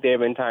had it. There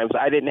have been times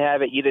I didn't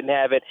have it, you didn't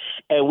have it,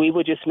 and we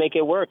would just make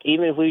it work.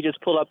 Even if we just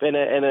pull up in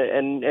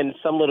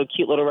some little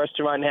cute little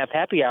restaurant and have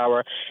happy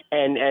hour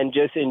and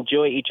just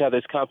enjoy each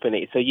other's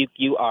company. So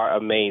you are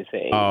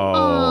amazing.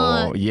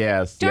 Oh,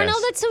 yes. Darnell,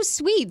 yes. that's so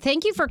sweet.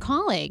 Thank you for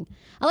calling.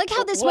 I like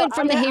how this went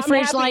from the Hey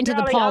Frage line to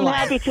the Paul line. I'm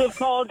happy to have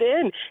called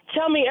in.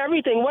 Tell me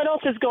everything. What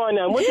else is going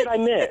on? What did I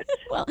miss?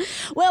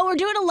 Well, we're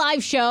doing a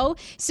live show,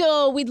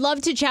 so we'd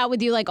love to chat with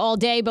you like all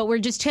day, but we're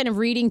just kind of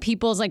reading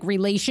people's like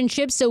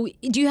relationships. So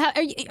do you have?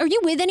 Are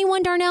you with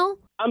anyone, Darnell?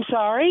 I'm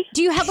sorry?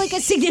 Do you have like a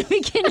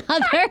significant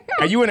other?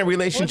 Are you in a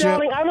relationship? Well,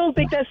 darling, I don't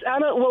think that's.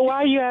 Well, why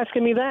are you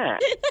asking me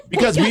that?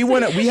 Because we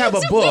have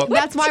a book.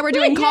 That's why we're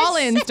doing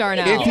call-ins,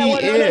 Darnell. If he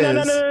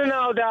is.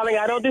 No, darling.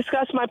 I don't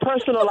discuss my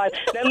personal life.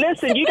 Now,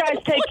 listen, you guys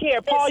take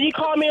care. Paul, you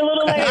call me a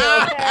little later,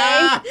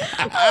 okay?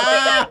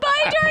 Bye,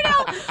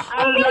 Darnell.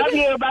 I love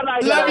you. Bye-bye.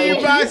 Love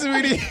you, bye,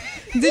 sweetie.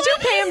 Did you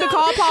pay him to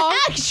call, Paul?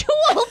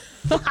 Actual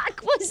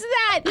fuck was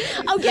that?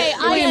 Okay,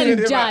 I Let am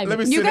me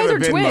done. You guys are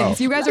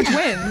twins. You guys are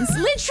twins.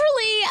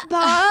 Literally,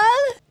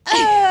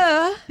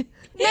 Paul?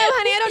 No,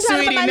 honey, I don't talk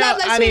Sweetie, about my no, love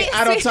life, honey, sweetie.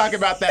 I don't talk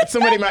about that.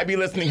 Somebody might be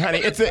listening,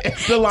 honey.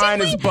 The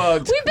line is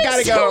bugged. we've been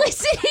Gotta go.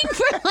 soliciting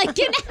for like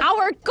an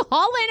hour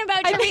calling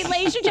about your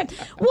relationship.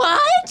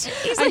 What?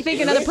 I think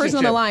another person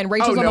on the line.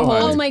 Rachel's on the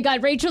hold. Oh my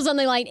God, Rachel's on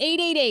the line.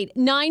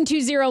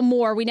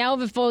 888-920-MORE. We now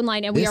have a phone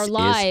line and we This are is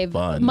live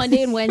fun.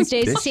 Monday and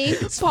Wednesdays. This See?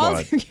 is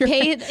Paul's fun.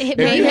 Pay If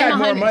you him had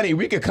more 100. money,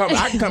 we could come.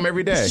 I can come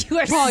every day. You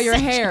are Paul, your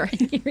hair.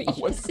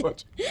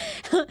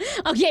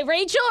 Okay,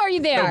 Rachel, are you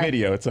there? No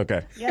video. It's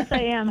okay. Yes,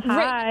 I am.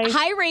 Hi.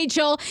 Hi,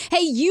 Rachel.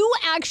 Hey, you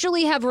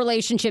actually have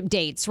relationship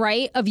dates,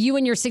 right? Of you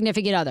and your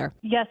significant other.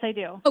 Yes, I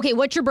do. Okay,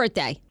 what's your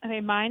birthday? Okay,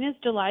 mine is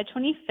July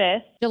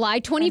 25th. July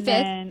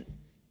 25th.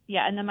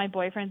 And then my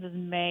boyfriend's is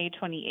May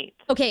 28th.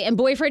 Okay, and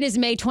boyfriend is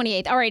May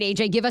 28th. All right,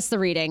 AJ, give us the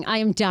reading. I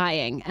am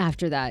dying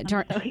after that.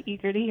 I'm so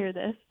eager to hear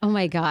this. Oh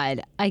my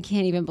God, I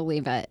can't even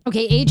believe it.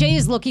 Okay, AJ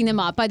is looking them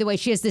up. By the way,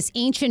 she has this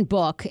ancient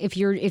book. If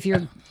you're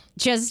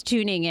just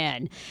tuning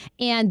in,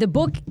 and the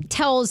book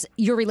tells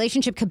your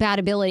relationship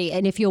compatibility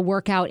and if you'll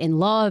work out in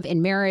love,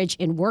 in marriage,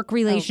 in work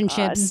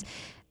relationships.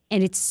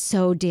 And it's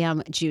so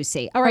damn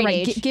juicy. All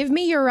right, give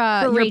me your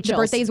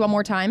birthdays one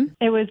more time.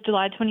 It was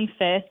July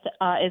 25th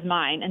is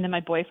mine, and then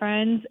my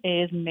boyfriend's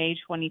is May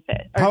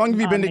 25th. How long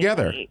have you been May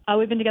together? 28th.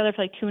 We've been together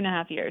for like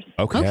 2.5 years.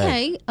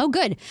 Okay. Oh,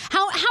 good.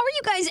 How are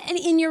you guys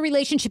in your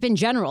relationship in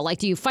general? Like,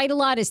 do you fight a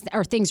lot?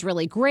 Are things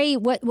really great?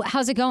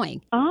 How's it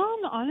going?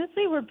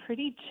 Honestly, we're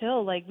pretty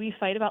chill. Like, we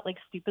fight about like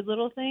stupid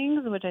little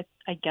things, which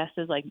I guess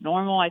is like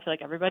normal. I feel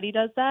like everybody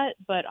does that.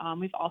 But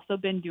we've also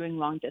been doing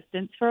long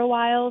distance for a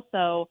while.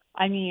 So,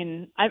 I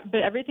mean,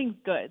 but everything's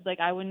good.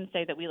 Like, I wouldn't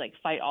say that we like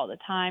fight all the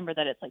time or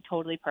that it's like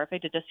totally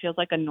perfect. It just feels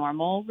like a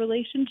normal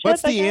relationship.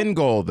 What's the end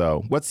goal,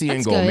 though? What's the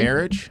end goal? Good.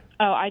 Marriage?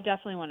 Oh, I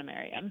definitely want to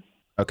marry him.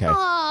 Okay.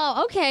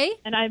 Oh, okay.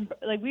 And I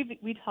like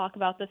we talk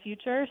about the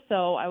future,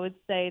 so I would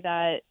say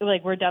that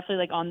like we're definitely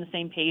like on the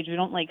same page. We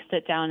don't like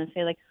sit down and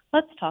say like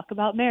let's talk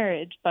about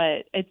marriage,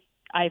 but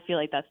I feel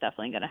like that's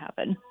definitely going to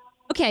happen.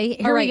 Okay,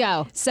 here we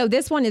go. So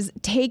this one is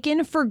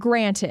taken for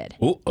granted.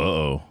 Ooh,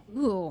 uh-oh.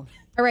 Ooh.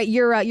 All right,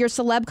 your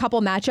celeb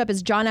couple matchup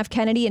is John F.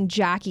 Kennedy and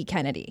Jackie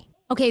Kennedy.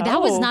 Okay,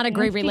 that was not a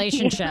great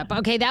relationship.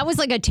 Okay, that was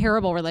like a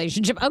terrible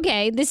relationship.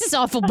 Okay, this is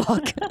awful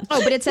book.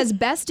 Oh, but it says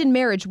best in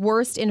marriage,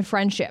 worst in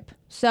friendship.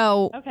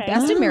 So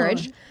best in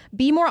marriage,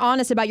 be more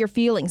honest about your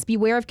feelings.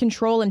 Beware of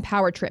control and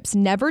power trips.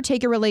 Never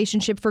take a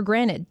relationship for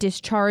granted.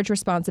 Discharge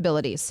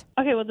responsibilities.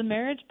 Okay, well, the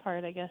marriage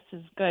part, I guess,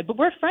 is good. But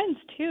we're friends,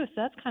 too, so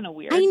that's kind of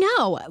weird. I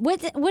know.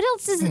 What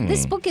else is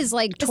this book is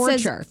like torture. It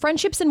says,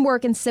 friendships and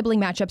work and sibling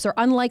matchups are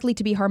unlikely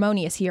to be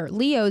harmonious here.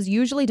 Leos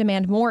usually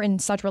demand more in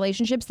such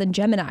relationships than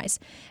Geminis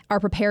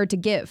are prepared to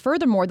give.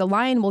 Furthermore, the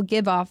lion will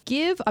give up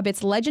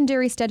its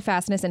legendary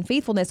steadfastness and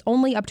faithfulness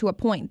only up to a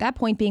point. That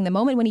point being the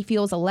moment when he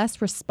feels a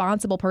less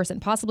responsible person,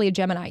 possibly a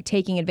Gemini,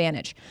 taking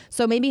advantage.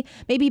 So maybe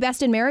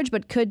best in marriage,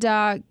 but could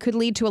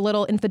lead to a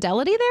little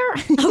infidelity there.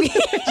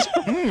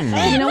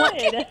 You know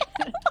what?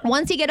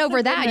 Once you get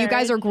over that, you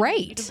guys are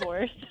great.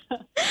 Divorce.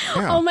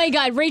 Yeah. Oh my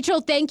God,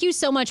 Rachel! Thank you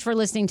so much for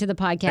listening to the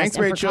podcast. Thanks,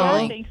 and Rachel. For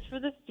calling. Thanks for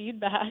the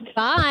feedback.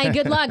 Bye.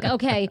 Good luck.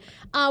 Okay,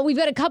 we've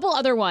got a couple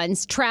other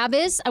ones.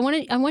 Travis, I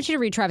want you to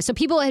read Travis. So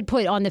people had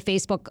put on the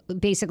Facebook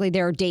basically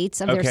their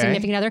dates of their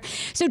significant other.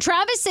 So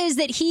Travis says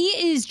that he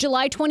is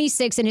July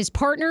 26th and his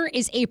partner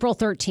is April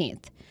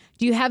 13th.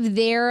 Do you have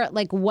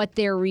what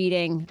their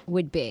reading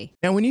would be?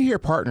 Now, when you hear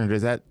partner,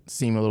 does that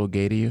seem a little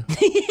gay to you?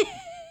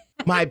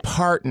 My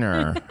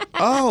partner.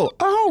 Oh,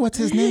 what's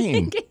his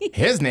name?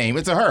 His name.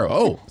 It's a her.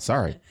 Oh,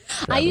 sorry.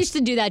 Travis. I used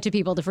to do that to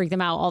people to freak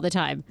them out all the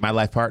time. My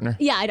life partner?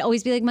 Yeah, I'd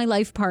always be like, my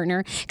life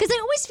partner. Because I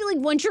always feel like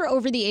once you're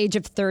over the age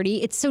of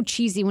 30, it's so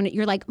cheesy when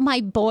you're like,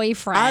 my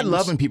boyfriend. I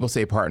love when people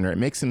say partner. It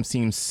makes them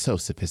seem so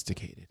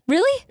sophisticated.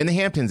 Really? In the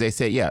Hamptons, they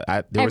say, there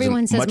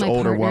Everyone was says a much my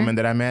older partner. woman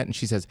that I met, and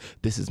she says,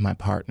 this is my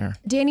partner.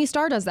 Danny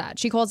Starr does that.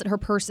 She calls it her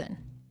person.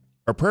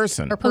 Her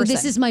person. Her Oh, person.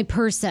 this is my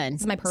person.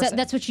 This is my So person.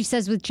 that's what she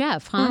says with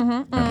Jeff,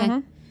 huh?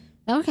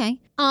 Okay.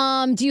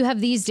 Do you have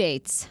these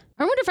dates?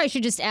 I wonder if I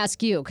should just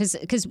ask you, because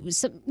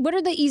what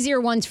are the easier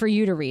ones for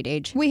you to read,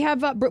 Age? We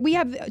have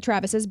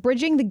Travis's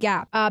Bridging the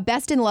Gap.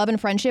 Best in love and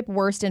friendship,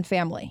 worst in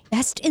family.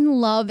 Best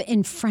in love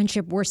and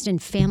friendship, worst in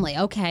family.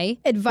 Okay.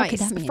 What could Advice.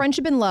 that mean?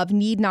 Friendship and love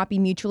need not be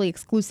mutually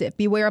exclusive.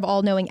 Beware of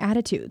all-knowing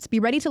attitudes. Be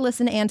ready to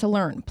listen and to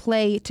learn.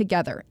 Play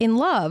together. In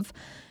love,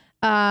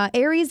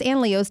 Aries and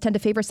Leos tend to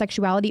favor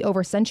sexuality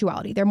over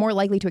sensuality. They're more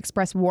likely to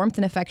express warmth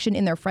and affection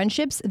in their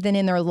friendships than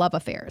in their love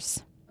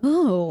affairs.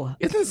 Oh.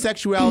 Isn't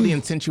sexuality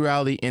and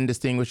sensuality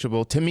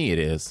indistinguishable? To me, it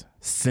is.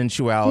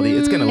 Sensuality,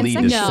 it's going to lead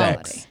to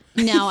sex.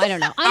 No, I don't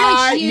know.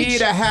 I need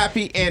a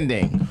happy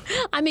ending.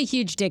 I'm a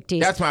huge dick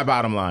tease. That's my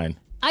bottom line.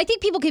 I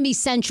think people can be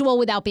sensual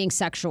without being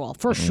sexual,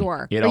 for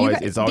sure.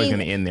 It's always going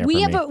to end there we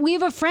for have me. we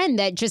have a friend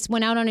that just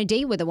went out on a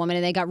date with a woman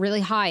and they got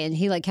really high and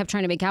he kept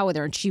trying to make out with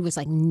her and she was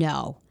like,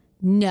 no.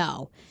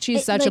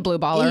 She's such a blue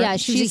baller. Yeah,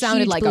 she a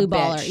sounded huge like blue a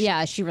baller. bitch.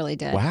 Yeah, she really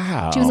did.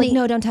 Wow. She was like,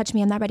 no, don't touch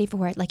me. I'm not ready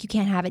for it. Like, you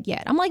can't have it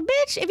yet. I'm like,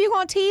 bitch, if you're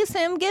going to tease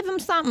him, give him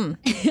something.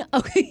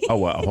 Okay. Oh,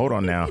 well, hold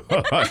on now.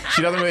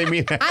 She doesn't really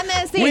mean that. I'm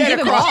not saying give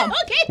him all.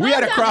 We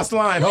had to cross the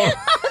line. Hold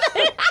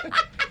on.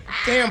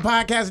 Damn,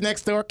 podcast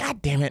next door.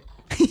 God damn it.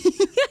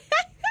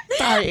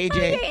 Sorry, AJ.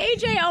 Okay,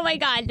 AJ, oh my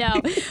God,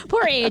 no.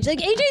 Poor AJ. Like,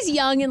 AJ's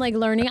young and like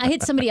learning. I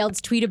had somebody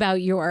else tweet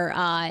about your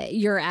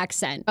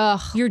accent.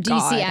 Your DC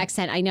God.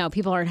 accent. I know.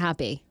 People aren't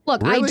happy.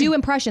 Look, Really? I do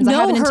impressions. I No,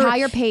 have an her-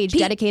 entire page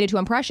dedicated to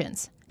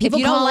impressions. People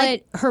if you don't call like,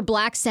 it her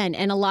black scent,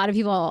 and a lot of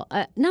people,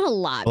 not a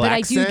lot, but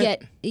I do Black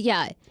get,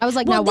 yeah. I was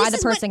like, Well, now why this the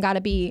is what- person got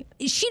to be?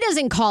 She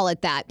doesn't call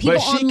it that. People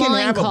But she online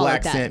can have a call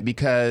black it that. scent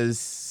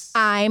because,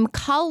 I'm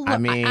color. I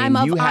mean,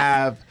 you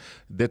have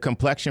the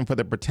complexion for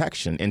the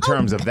protection in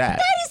terms of that.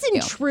 That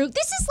isn't true.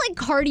 This is like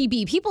Cardi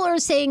B. People are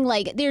saying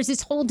like there's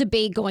this whole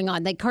debate going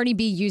on. Like Cardi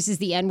B uses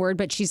the N-word,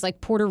 but she's like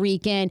Puerto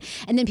Rican.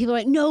 And then people are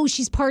like, no,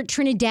 she's part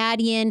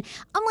Trinidadian.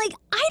 I'm like,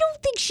 I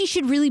don't think she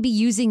should really be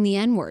using the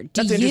N-word.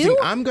 Do That's you? interesting.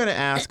 I'm going to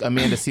ask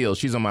Amanda Seales.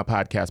 She's on my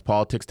podcast,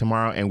 Politics,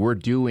 tomorrow, and we're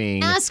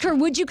doing Ask her,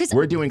 would you? Because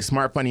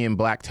Smart, Funny, and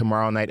Black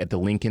tomorrow night at the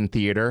Lincoln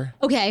Theater.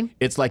 okay.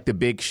 It's like the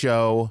big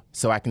show,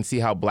 so I can see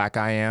how black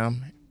I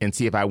am and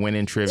see if I win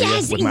in trivia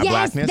with my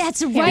blackness.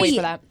 That's Can't right. wait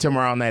for that.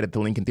 Tomorrow night at the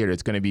Lincoln Theater.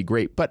 It's going to be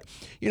great. But,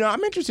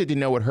 I'm interested to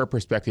know what her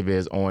perspective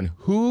is on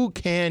who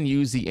can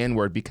use the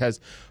N-word because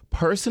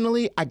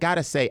personally, I got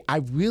to say, I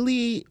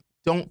really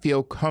don't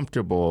feel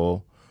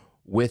comfortable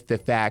with the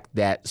fact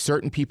that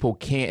certain people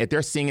can't, if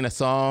they're singing a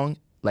song,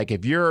 like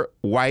if you're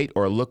white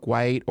or look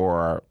white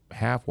or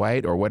half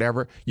white or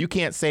whatever, you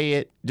can't say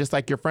it just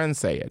like your friends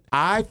say it.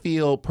 I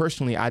feel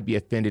personally I'd be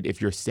offended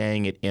if you're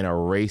saying it in a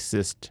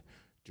racist,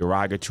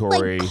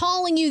 derogatory. Like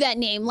calling you that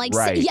name. Like,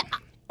 Right. yeah.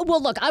 Well,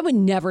 look, I would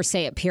never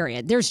say it,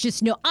 period. There's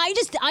just no, I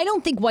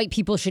don't think white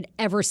people should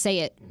ever say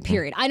it,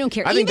 period. I don't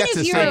care. I think Even that's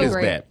if the you're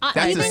safest bet. That's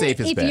the even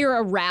safest if bet. you're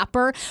a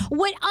rapper,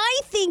 what I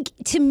think,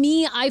 to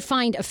me, I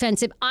find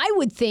offensive, I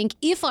would think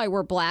if I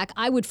were black,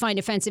 I would find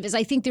offensive is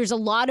I think there's a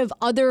lot of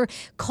other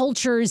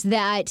cultures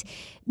that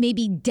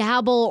maybe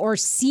dabble or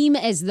seem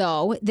as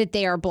though that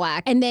they are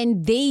black. And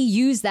then they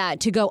use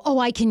that to go, oh,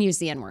 I can use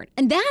the N-word.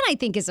 And that I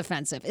think is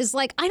offensive. Is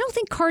like, I don't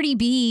think Cardi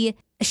B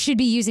should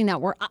be using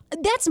that word.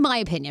 That's my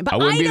opinion. But I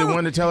wouldn't be the don't-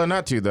 one to tell her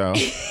not to, though.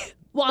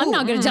 Well, I'm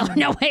not going to tell her.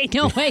 No way.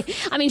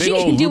 I mean, Big she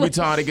can old do what.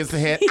 Louboutin against the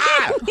head.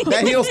 Ah,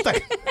 that heel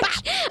stuck.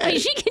 I mean,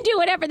 she can do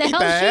whatever the hell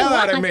the she hell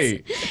wants. out of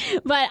me.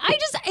 But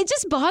it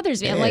just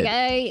bothers me. I'm like,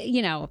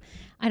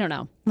 I don't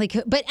know. Like,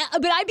 but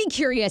I'd be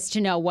curious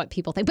to know what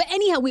people think. But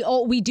anyhow,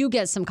 we do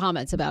get some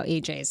comments about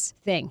AJ's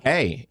thing.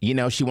 Hey,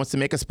 she wants to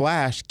make a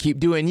splash. Keep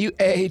doing you,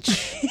 H.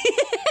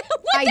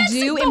 I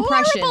do horrible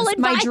impressions.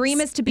 My advice.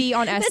 dream is to be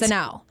on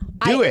SNL.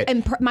 Do it.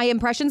 My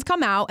impressions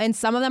come out, and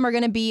some of them are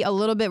going to be a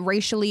little bit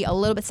racially, a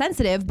little bit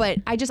sensitive. But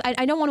I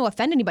don't want to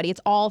offend anybody. It's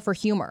all for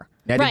humor.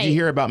 Now, Right. did you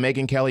hear about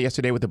Megyn Kelly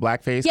yesterday with the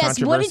blackface Yes,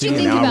 controversy? what did you and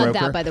think Al about Roker?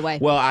 that, by the way?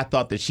 Well, I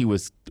thought that she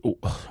was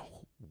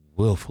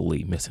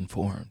willfully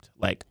misinformed.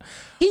 Like,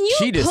 Can you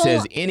she just pull-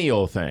 says any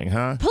old thing,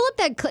 huh? Pull up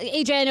that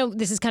AJ. I know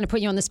this is kind of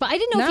putting you on the spot. I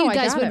didn't know No, if I you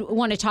guys got would it.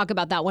 want to talk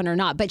about that one or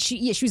not. But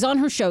she was on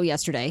her show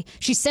yesterday.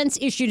 She since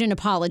issued an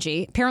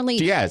apology. Apparently,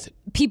 She has.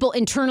 people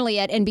internally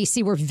at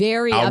NBC were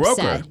very Al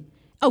upset. Roker.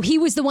 Oh, he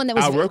was the one that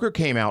was. Al Roker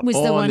came out was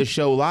the on one- the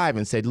show live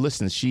and said,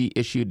 listen, she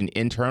issued an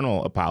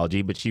internal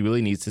apology, but she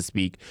really needs to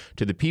speak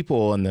to the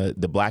people and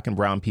the black and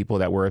brown people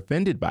that were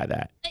offended by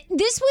that.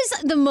 This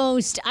was the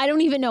most. I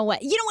don't even know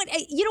what. You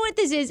know what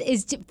this is.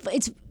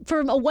 It's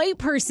from a white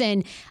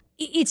person.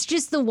 It's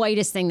just the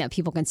whitest thing that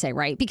people can say,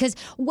 right? Because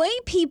white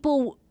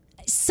people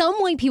some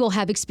white people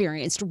have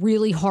experienced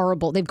really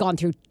horrible, they've gone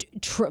through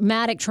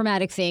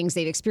traumatic things.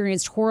 They've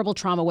experienced horrible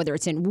trauma, whether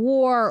it's in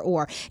war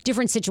or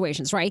different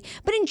situations, right?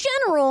 But in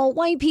general,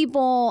 white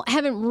people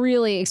haven't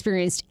really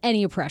experienced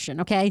any oppression,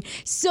 okay?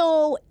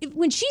 So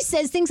when she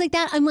says things like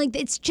that, I'm like,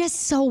 it's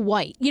just so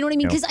white. You know what I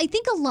mean? Because I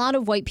think a lot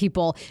of white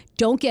people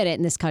don't get it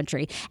in this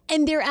country.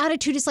 And their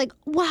attitude is like,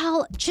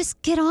 well,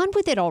 just get on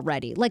with it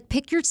already. Like,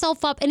 pick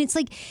yourself up. And it's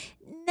like,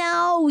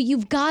 no,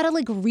 you've got to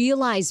like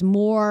realize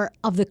more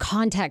of the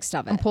context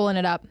of it. I'm pulling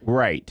it up.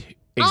 Right.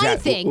 Exactly. I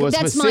think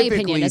that's my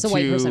opinion as a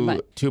white person.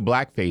 But to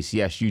blackface,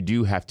 yes, you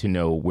do have to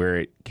know where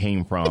it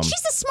came from. But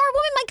she's a smart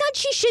woman. My God,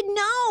 she should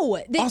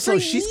know. Also,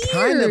 she's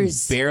kind of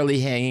barely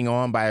hanging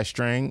on by a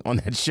string on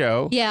that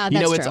show. Yeah,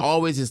 that's true. It's true.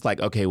 always just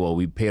like, okay, well,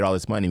 we paid all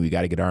this money. We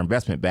got to get our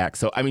investment back.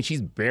 So, I mean,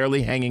 she's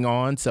barely hanging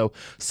on. So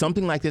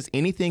something like this,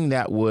 anything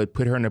that would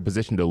put her in a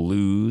position to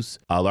lose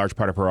a large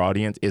part of her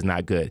audience is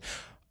not good.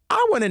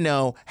 I want to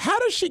know, how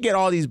does she get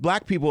all these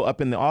black people up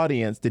in the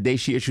audience the day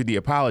she issued the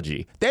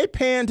apology? They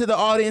panned to the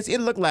audience. It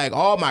looked like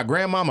all my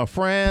grandmama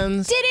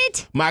friends. Did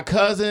it? My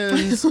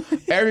cousins,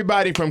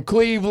 everybody from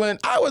Cleveland.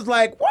 I was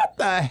like, what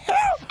the hell?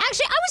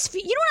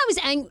 Actually, you know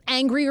what I was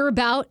angrier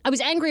about? I was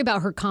angry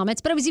about her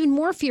comments, but I was even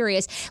more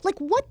furious. Like,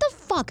 what the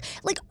fuck?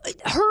 Like,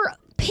 her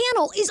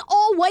panel is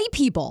all white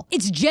people.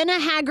 It's Jenna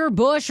Hager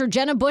Bush or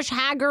Jenna Bush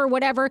Hager or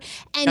whatever.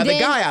 And now, then, the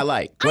guy I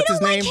like. What's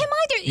his name? I don't like him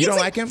either. You don't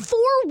like him? 4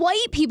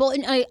 white people.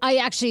 And I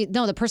actually,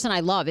 no, the person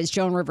I love is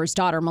Joan Rivers'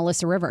 daughter,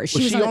 Melissa Rivers.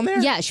 Was she on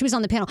there? Yeah, she was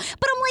on the panel.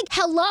 But I'm like,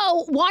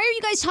 hello, why are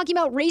you guys talking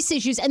about race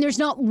issues and there's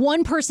not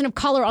one person of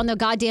color on the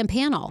goddamn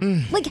panel?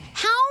 Like,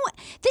 how?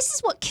 This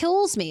is what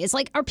kills me. It's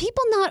like, are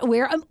people not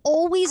aware? I'm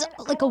always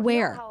like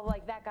aware.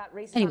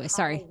 Anyway,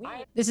 sorry.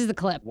 This is the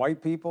clip.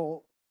 White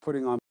people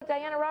putting on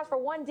Diana Ross for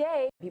one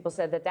day. People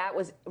said that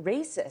was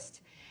racist.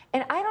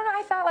 And I don't know,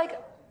 I thought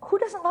like, who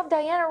doesn't love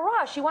Diana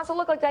Ross? She wants to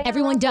look like Diana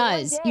Everyone Ross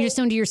does. You just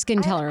don't do your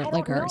skin color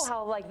like hers. I don't know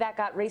how like that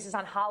got racist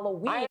on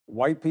Halloween.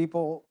 white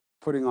people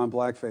putting on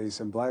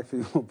blackface and black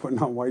people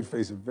putting on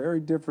whiteface are very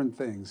different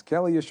things.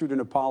 Kelly issued an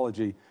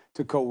apology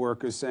to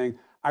co-workers saying,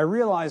 I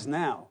realize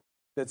now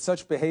that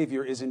such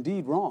behavior is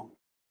indeed wrong.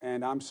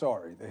 And I'm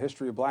sorry. The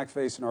history of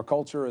blackface in our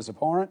culture is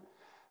abhorrent.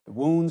 The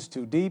wound's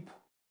too deep.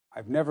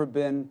 I've never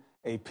been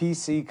a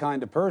PC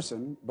kind of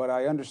person, but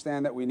I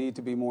understand that we need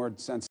to be more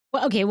sensitive.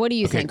 Well, okay, what do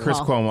you think, Chris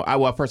Paul? Cuomo.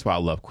 Well, first of all,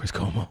 I love Chris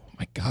Cuomo.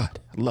 My God,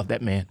 I love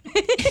that man.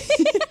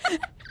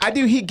 I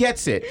do. He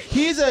gets it.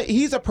 He's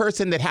a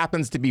person that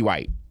happens to be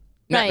white,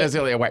 not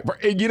necessarily a white.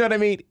 You know what I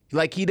mean?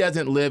 Like, he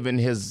doesn't live in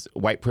his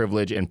white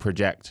privilege and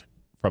project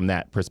from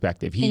that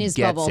perspective. He gets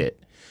bubble.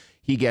 it.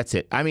 He gets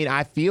it. I mean,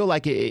 I feel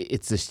like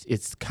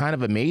it's kind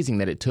of amazing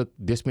that it took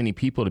this many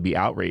people to be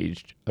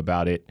outraged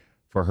about it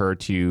for her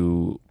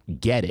to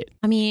get it.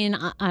 I mean,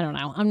 I don't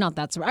know. I'm not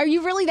that surprised. Are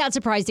you really that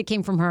surprised it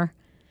came from her?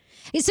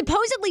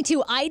 Supposedly,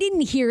 too, I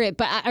didn't hear it,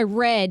 but I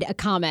read a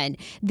comment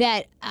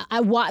that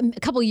a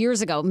couple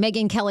years ago,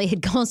 Megyn Kelly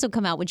had also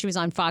come out when she was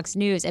on Fox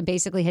News and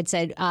basically had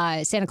said,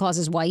 Santa Claus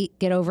is white,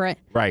 get over it.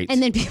 Right.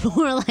 And then people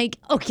were like,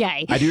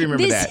 okay. I do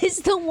remember that. This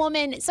is the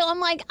woman. So I'm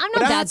like, I'm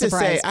not that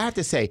surprised. I have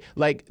to say,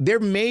 like, there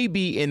may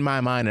be in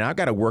my mind, and I've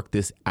got to work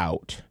this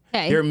out.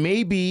 Okay. There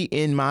may be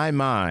in my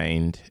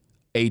mind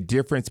a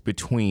difference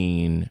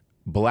between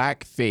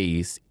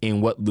blackface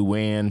and what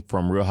Luann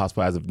from Real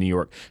Housewives of New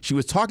York. She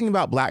was talking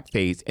about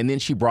blackface, and then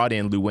she brought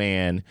in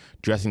Luann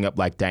dressing up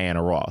like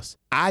Diana Ross.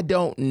 I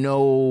don't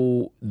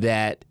know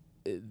that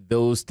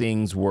those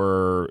things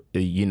were,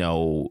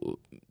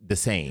 the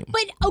same.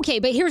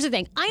 But here's the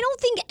thing. I don't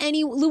think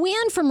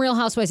Luann from Real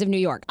Housewives of New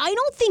York, I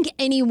don't think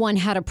anyone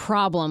had a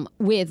problem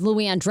with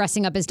Luann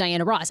dressing up as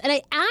Diana Ross. And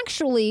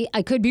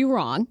I could be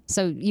wrong,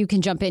 so you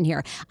can jump in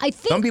here. I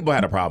think some people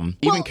had a problem.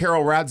 Even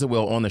Carol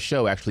Radziwill on the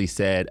show actually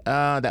said,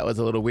 that was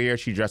a little weird.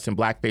 She dressed in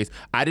blackface.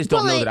 I just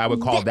don't know that I would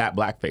call that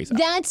blackface.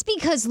 That's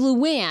because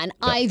Luann,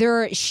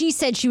 either she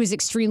said she was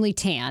extremely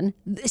tan.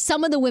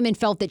 Some of the women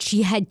felt that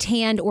she had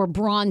tanned or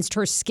bronzed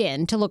her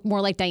skin to look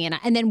more like Diana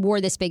and then wore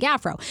this big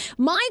afro.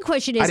 My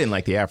question is, I didn't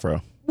like the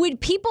afro. Would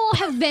people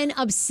have been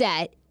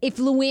upset if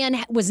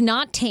Luann was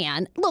not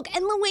tan? Look,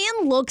 and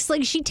Luann looks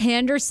like she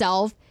tanned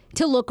herself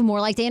to look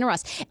more like Diana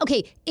Ross.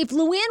 Okay, if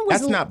Luann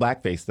was... That's not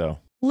blackface, though.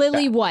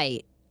 Lily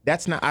White.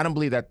 That's not. I don't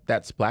believe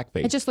that's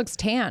blackface. It just looks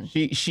tan.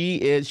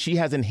 She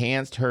has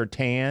enhanced her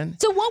tan.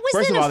 So what was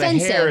First of all,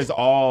 offensive? the hair is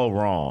all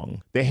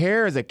wrong. The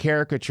hair is a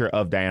caricature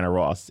of Diana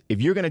Ross. If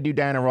you're gonna do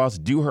Diana Ross,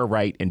 do her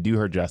right and do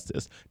her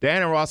justice.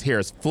 Diana Ross'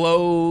 hair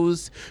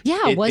flows. Yeah,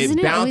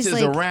 it bounces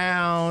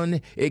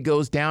around. It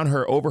goes down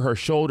over her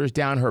shoulders,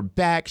 down her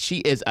back.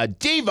 She is a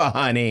diva,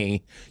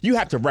 honey. You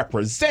have to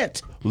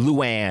represent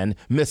Luann,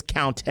 Miss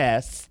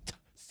Countess.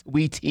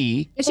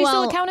 Sweetie. Is she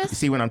still a countess?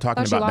 See, when I'm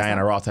talking about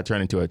Diana Ross, I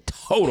turn into a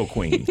total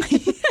queen.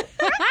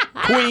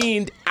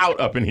 Queened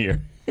out up in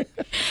here.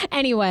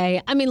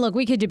 Anyway, I mean, look,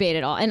 we could debate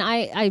it all. And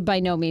I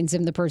by no means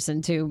am the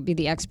person to be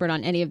the expert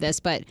on any of this.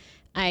 But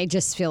I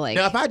just feel like.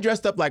 Now, if I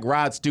dressed up like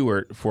Rod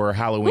Stewart for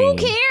Halloween.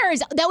 Who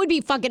cares? That would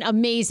be fucking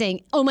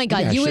amazing. Oh my God,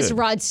 Yeah, you as should.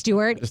 Rod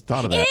Stewart. Just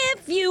thought of that.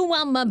 If you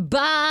want my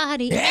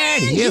body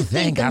And you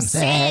think I'm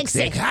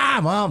sexy,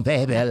 come on,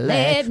 baby,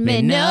 let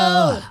me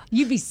know.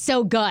 You'd be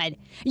so good.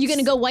 You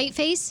gonna go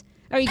whiteface?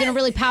 Are you gonna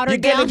really powder You're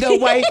it down? gonna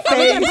go white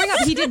face. Bring up,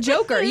 he did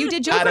Joker. You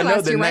did Joker I don't know,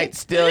 last the year, night's right?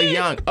 still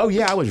young. Oh,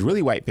 yeah, I was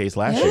really white faced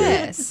last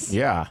Yes.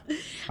 year. Yeah,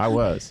 I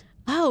was.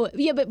 Oh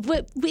yeah, but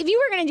if you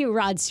were gonna do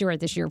Rod Stewart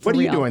this year, for What are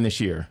real. you doing this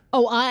year?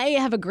 Oh, I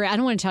have a great. I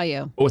don't want to tell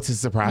you. Oh, it's a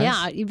surprise?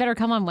 Yeah, you better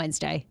come on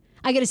Wednesday.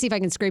 I got to see if I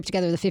can scrape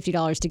together the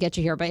 $50 to get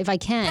you here. But if I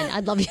can,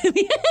 I'd love you to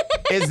be.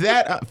 Is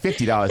that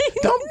 $50?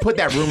 Don't put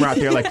that rumor out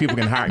there like people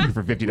can hire you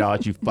for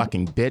 $50, you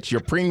fucking bitch. Your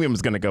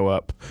premium's going to go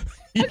up.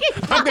 Okay,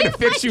 I'm going to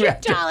fix you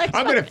after. $500.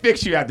 I'm going to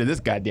fix you after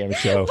this goddamn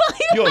show.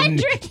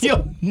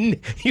 You'll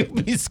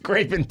be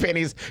scraping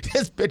pennies.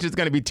 This bitch is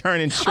going to be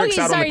turning tricks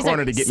out on the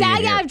corner to get me in SAG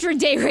here. after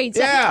day rates.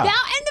 Yeah. Now,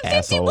 and the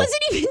 50 Asshole.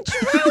 wasn't even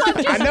true. I'm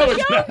just I know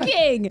it's not.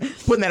 joking.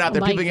 Putting that out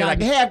there, Oh my people get like,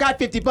 God. "Hey, I've got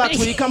 $50.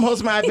 Will you come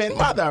host my event?"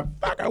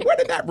 Motherfucker, where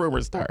did that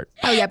rumor start?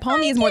 Oh yeah, Paul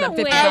needs more than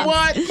can't 50 wait. I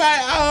bucks. want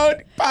my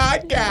own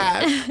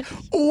podcast.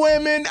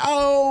 Women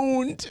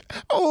owned.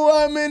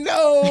 Women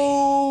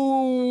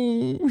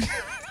owned.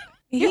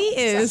 He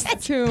is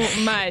too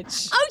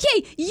much.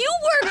 Okay, you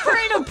work for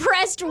an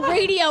oppressed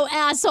radio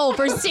asshole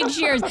for 6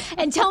 years,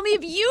 and tell me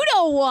if you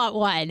don't want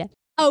one.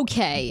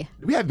 Okay.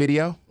 Do we have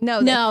video?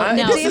 No.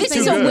 this This is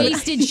is too a good.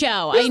 wasted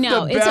show. This I is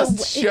know. the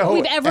best show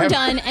we've ever ever.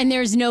 done, and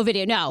there's no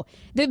video. No,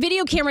 the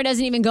video camera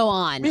doesn't even go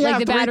on. We like have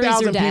the batteries are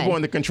 3,000 dead. people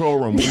in the control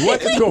room.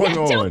 What is going I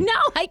don't on?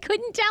 know. I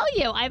couldn't tell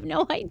you. I have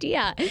no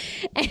idea.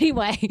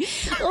 Anyway,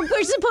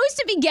 we're supposed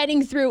to be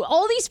getting through.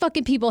 All these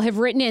fucking people have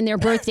written in their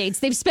birth dates.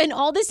 They've spent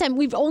all this time.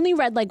 We've only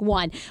read like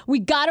one. We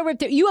got to rip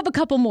through. You have a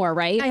couple more,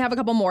 right? I have a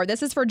couple more.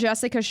 This is for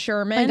Jessica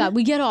Sherman. Oh my God,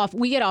 we get off.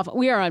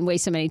 We are on way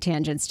so many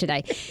tangents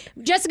today.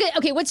 Jessica,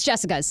 okay, what's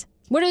Jessica's?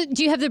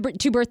 Do you have the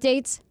two birth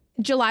dates?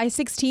 July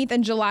 16th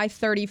and July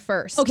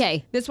 31st.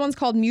 Okay. This one's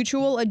called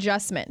Mutual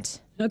Adjustment.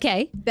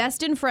 Okay.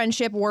 Best in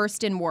friendship,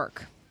 worst in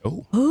work.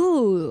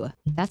 Ooh,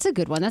 that's a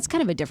good one. That's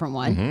kind of a different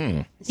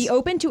one. Be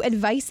open to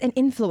advice and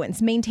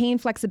influence. Maintain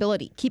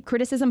flexibility. Keep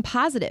criticism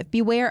positive.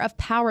 Beware of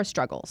power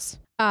struggles.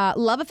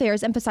 Love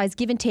affairs emphasize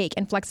give and take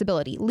and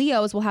flexibility.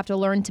 Leos will have to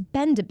learn to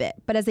bend a bit,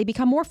 but as they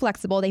become more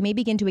flexible, they may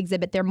begin to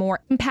exhibit their more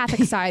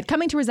empathic side,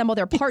 coming to resemble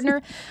their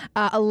partner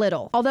a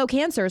little. Although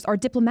Cancers are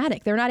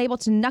diplomatic, they're not able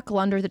to knuckle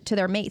under to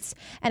their mates,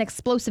 and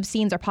explosive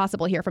scenes are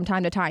possible here from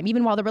time to time,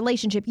 even while the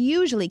relationship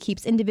usually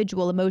keeps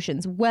individual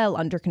emotions well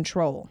under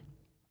control.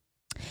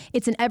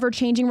 It's an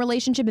ever-changing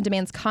relationship and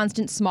demands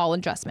constant small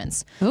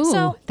adjustments. Ooh,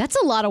 So that's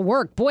a lot of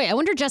work. Boy, I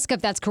wonder, Jessica,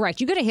 if that's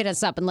correct. You got to hit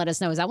us up and let us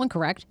know. Is that one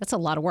correct? That's a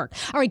lot of work.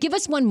 All right, give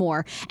us one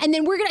more. And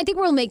then I think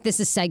we'll make this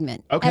a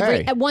segment.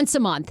 Okay. Once a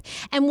month.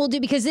 And we'll do,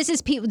 because this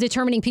is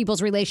determining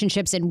people's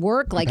relationships in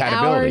work, like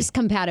Compatibility. ours,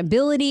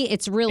 compatibility.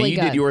 It's really And you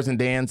good. did yours and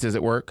Dan's. Does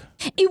it work?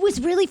 It was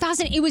really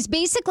fascinating. It was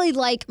basically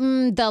like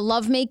the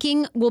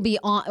lovemaking will be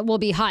hot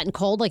and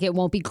cold. Like it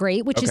won't be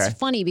great, which is Okay.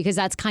 funny because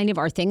that's kind of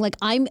our thing. Like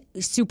I'm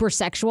super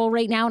sexual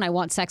right now and I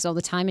want sex all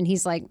the time. And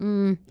he's like,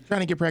 Trying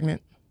to get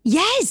pregnant?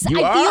 yes,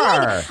 You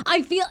are.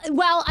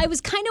 Well, I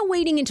was kind of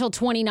waiting until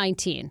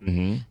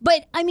 2019.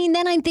 But I mean,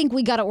 then I think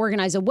we got to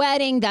organize a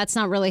wedding. That's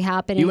not really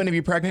happening. You want to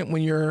be pregnant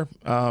when you're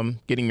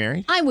getting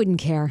married? I wouldn't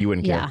care. You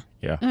wouldn't care?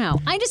 Yeah. No,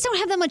 I just don't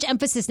have that much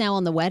emphasis now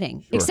on the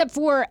wedding, except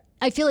for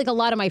I feel like a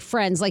lot of my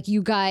friends, like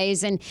you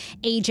guys and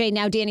AJ,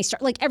 now Danny Star,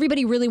 like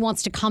everybody really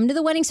wants to come to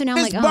the wedding. So now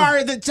I'm This like, bar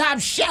is the top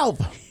shelf.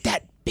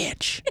 That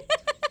bitch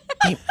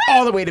came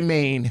all the way to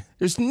Maine.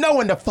 There's no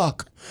one to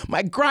fuck.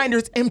 My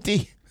grinder's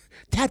empty.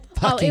 That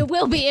fucking. it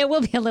will be a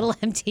little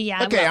empty.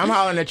 Yeah. Okay, I'm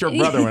hollering at your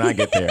brother when I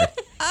get there.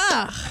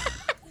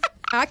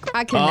 I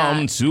cannot.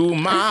 Come to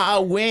my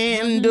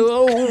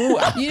window.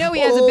 You know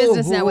he has a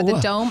business now with the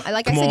dome.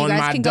 Like I Come said, you on, guys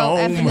my can go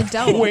F in the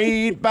dome.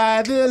 Wait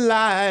by the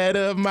light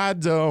of my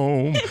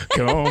dome.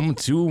 Come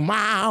to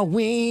my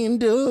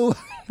window.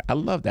 I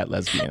love that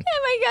lesbian.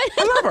 Oh my God.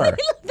 I love her. I love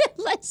that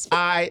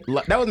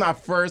lesbian. That was my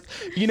first.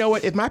 You know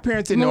what? If my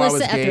parents didn't know I was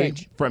Melissa gay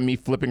Etheridge. from me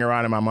flipping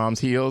around in my mom's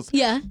heels,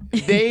 Yeah.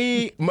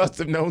 they must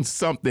have known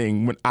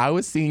something when I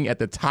was singing at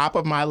the top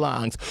of my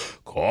lungs.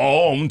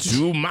 Come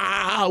to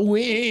my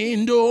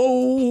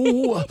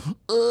window.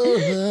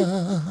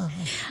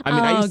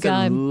 I used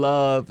to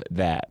love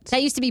that.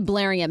 That used to be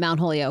blaring at Mount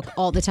Holyoke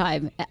all the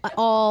time,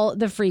 all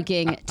the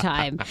freaking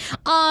time.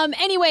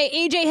 Anyway,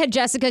 AJ had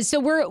Jessica, so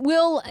we're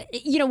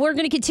going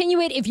to continue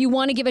it. If you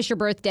want to give us your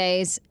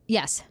birthdays,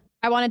 yes.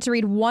 I wanted to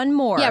read one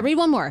more. Yeah, read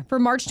one more. For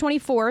March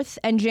 24th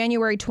and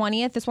January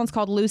 20th. This one's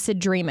called Lucid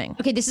Dreaming.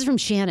 Okay, this is from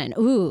Shannon.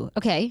 Ooh,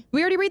 okay.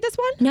 We already read this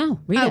one? No,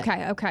 read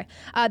it. Okay.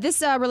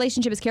 This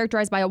relationship is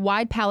characterized by a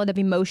wide palette of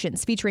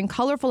emotions, featuring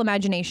colorful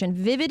imagination,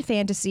 vivid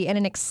fantasy, and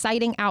an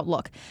exciting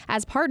outlook.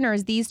 As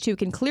partners, these two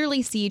can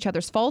clearly see each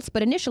other's faults,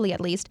 but initially,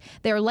 at least,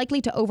 they are likely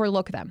to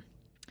overlook them.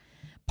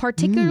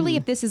 Particularly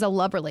if this is a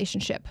love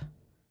relationship.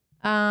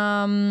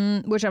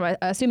 which I'm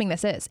assuming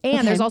this is.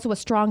 And there's also a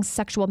strong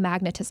sexual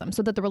magnetism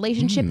so that the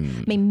relationship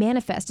may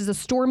manifest as a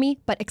stormy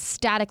but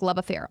ecstatic love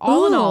affair.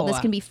 All in all, this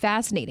can be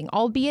fascinating,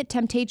 albeit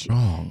temptation.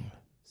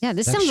 Yeah,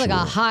 this sounds like a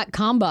hot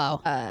combo.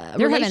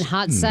 They're having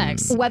hot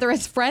sex. Whether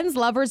it's friends,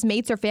 lovers,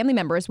 mates, or family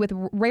members with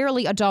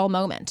rarely a dull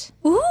moment.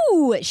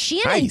 Ooh,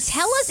 Shannon,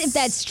 tell us if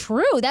that's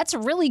true. That's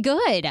really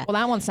good. Well,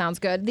 that one sounds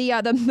good. The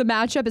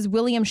matchup is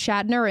William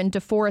Shatner and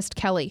DeForest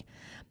Kelley.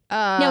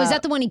 Now, is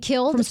that the one he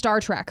killed? From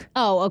Star Trek.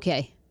 Oh,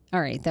 okay.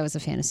 All right, that was a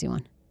fantasy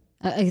one.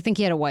 I think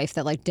he had a wife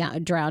that like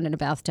drowned in a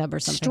bathtub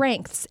or something.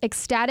 Strengths: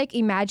 ecstatic,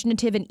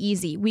 imaginative, and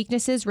easy.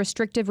 Weaknesses: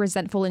 restrictive,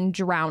 resentful, and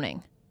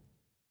drowning.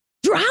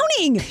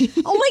 Drowning!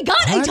 Oh my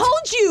God, I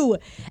told you!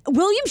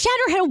 William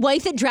Shatner had a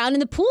wife that drowned in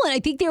the pool, and I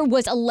think there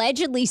was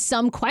allegedly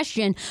some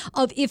question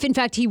of if, in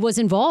fact, he was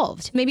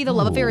involved. Maybe the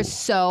love affair is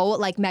so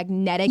like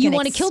magnetic you and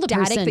want to kill the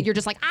person that you're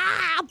just like,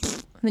 and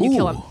then you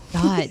kill him.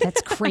 God,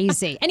 that's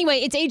crazy. Anyway,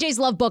 it's AJ's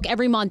Love Book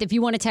every month. If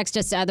you want to text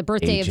us the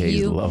birthday AJ's of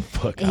you. Love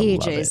Book.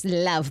 AJ's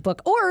Love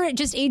Book. Or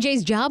just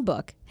AJ's Job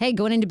Book. Hey,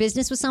 going into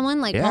business with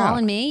someone like Paul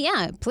and me?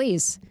 Yeah,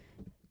 please.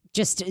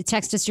 Just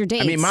text us your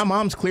dates. I mean, my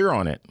mom's clear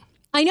on it.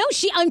 I know.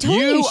 I'm telling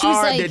you, she's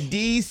are like...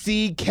 the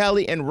DC,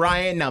 Kelly, and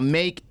Ryan. Now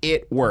make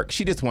it work.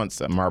 She just wants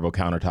some marble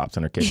countertops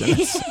in her kitchen.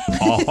 That's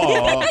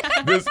all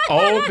this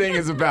whole thing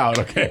is about,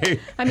 okay?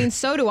 I mean,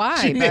 so do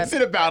I. She makes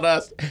it about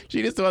us.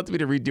 She just wants me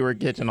to redo her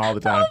kitchen all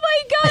the time. Oh,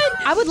 my God.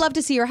 I would love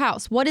to see your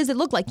house. What does it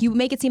look like? You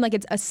make it seem like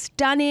it's a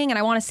stunning, and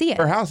I want to see it.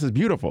 Her house is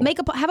beautiful.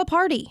 Have a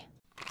party.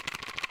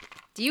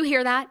 Do you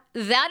hear that?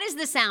 That is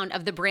the sound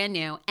of the brand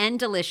new and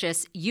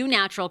delicious Eu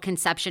Natural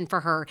Conception for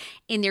Her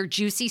in their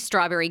juicy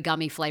strawberry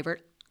gummy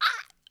flavored.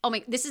 Oh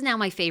my, this is now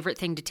my favorite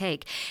thing to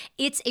take.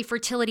 It's a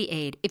fertility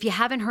aid. If you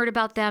haven't heard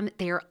about them,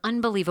 they are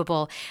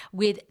unbelievable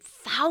with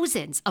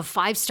thousands of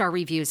 5-star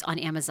reviews on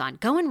Amazon.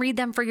 Go and read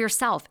them for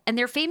yourself. And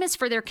they're famous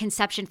for their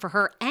Conception for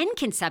Her and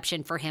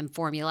Conception for Him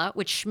formula,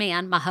 which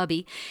Schman, my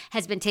hubby,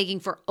 has been taking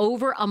for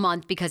over a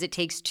month because it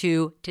takes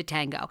two to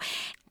tango.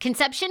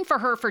 Conception for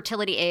Her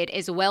fertility aid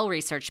is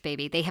well-researched,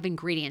 baby. They have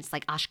ingredients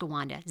like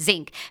ashwagandha,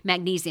 zinc,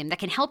 magnesium that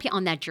can help you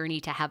on that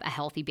journey to have a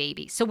healthy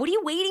baby. So what are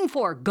you waiting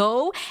for?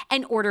 Go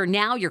and order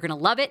now. You're going to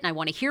love it, and I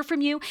want to hear from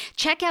you.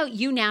 Check out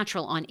Eu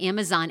Natural on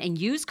Amazon and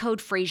use code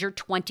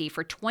Fraser20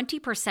 for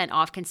 20%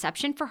 off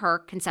Conception for Her,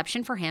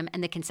 Conception for Him,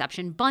 and the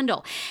Conception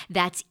Bundle.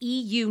 That's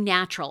EU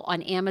Natural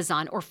on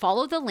Amazon, or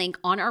follow the link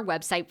on our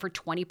website for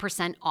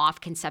 20%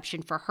 off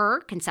Conception for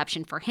Her,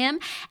 Conception for Him,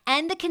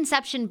 and the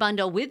Conception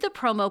Bundle with the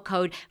promo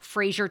code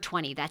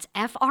Fraser20. That's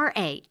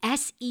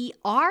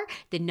FRASER,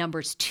 the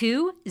numbers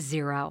 20.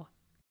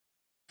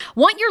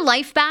 Want your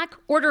life back?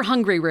 Order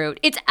Hungry Root.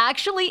 It's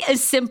actually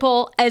as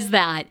simple as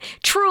that.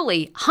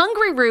 Truly,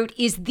 Hungry Root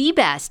is the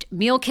best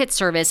meal kit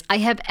service I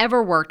have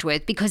ever worked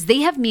with because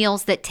they have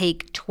meals that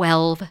take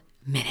 12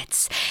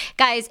 minutes.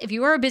 Guys, if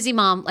you are a busy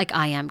mom like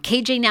I am,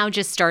 KJ now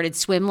just started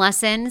swim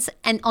lessons.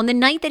 And on the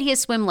night that he has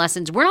swim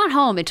lessons, we're not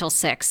home until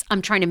 6.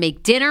 I'm trying to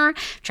make dinner,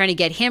 trying to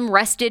get him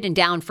rested and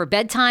down for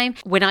bedtime.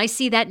 When I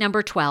see that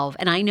number 12,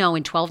 and I know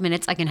in 12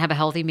 minutes I can have a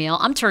healthy meal,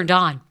 I'm turned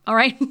on. All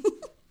right?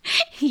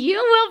 You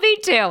will be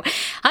too.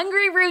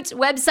 Hungry Root's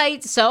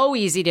website, so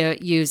easy to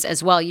use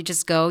as well. You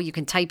just go, you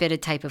can type in a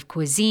type of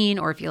cuisine,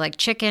 or if you like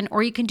chicken,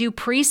 or you can do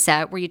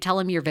preset where you tell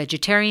them you're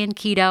vegetarian,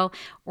 keto,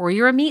 or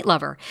you're a meat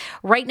lover.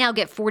 Right now,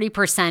 get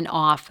 40%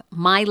 off.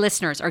 My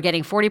listeners are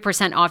getting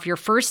 40% off your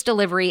first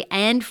delivery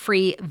and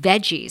free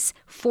veggies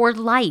for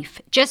life.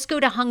 Just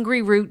go to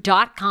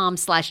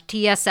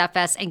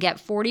hungryroot.com/TSFS and get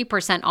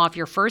 40% off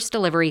your first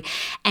delivery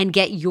and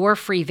get your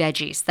free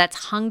veggies.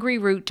 That's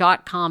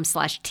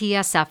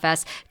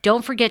hungryroot.com/TSFS.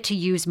 Don't forget to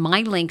use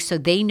my link so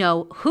they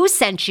know who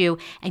sent you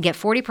and get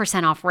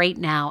 40% off right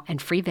now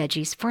and free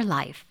veggies for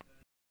life.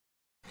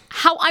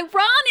 How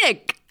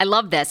ironic. I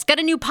love this. Got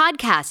a new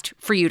podcast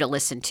for you to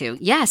listen to.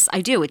 Yes,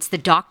 I do. It's the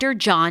Dr.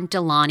 John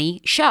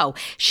Delaney Show.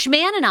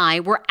 Schman and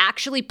I were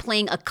actually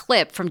playing a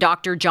clip from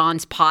Dr.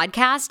 John's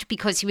podcast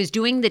because he was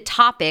doing the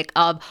topic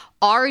of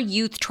are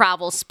youth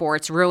travel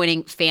sports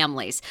ruining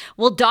families?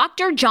 Well,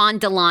 Dr. John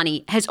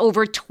Delaney has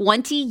over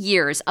 20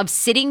 years of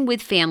sitting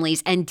with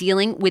families and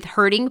dealing with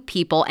hurting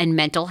people and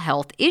mental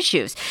health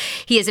issues.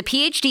 He has a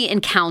PhD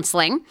in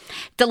counseling.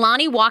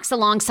 Delaney walks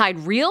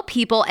alongside real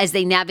people as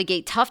they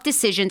navigate tough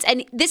decisions.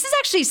 And this is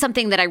actually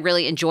something that I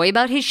really enjoy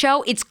about his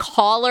show. It's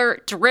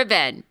caller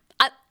driven.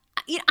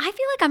 I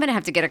feel like I'm going to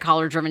have to get a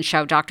caller-driven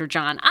show, Dr.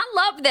 John. I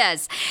love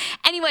this.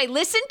 Anyway,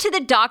 listen to the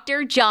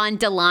Dr. John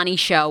Delaney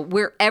Show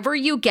wherever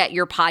you get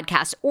your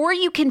podcast, or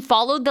you can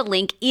follow the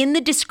link in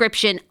the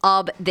description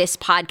of this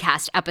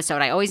podcast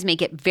episode. I always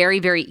make it very,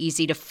 very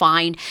easy to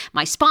find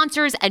my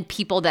sponsors and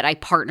people that I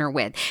partner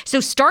with.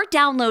 So start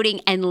downloading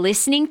and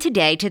listening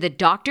today to the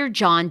Dr.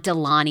 John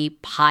Delaney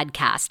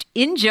podcast.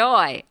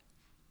 Enjoy.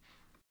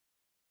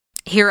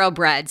 Hero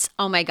Breads.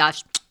 Oh my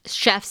gosh.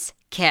 Chef's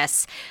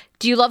kiss.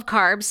 Do you love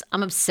carbs?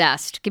 I'm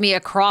obsessed. Give me a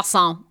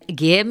croissant.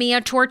 Give me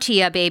a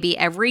tortilla, baby,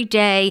 every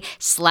day,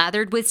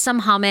 slathered with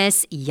some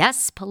hummus.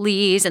 Yes,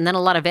 please. And then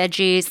a lot of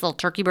veggies, a little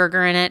turkey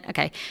burger in it.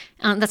 Okay.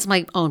 That's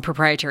my own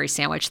proprietary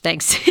sandwich.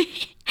 Thanks.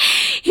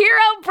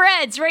 Hero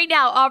Breads right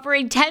now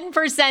offering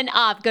 10%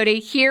 off. Go to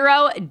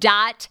hero.co.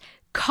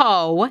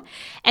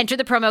 Enter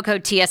the promo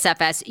code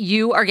TSFS.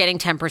 You are getting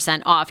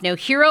 10% off. Now,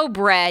 Hero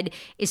Bread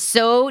is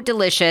so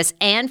delicious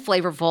and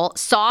flavorful,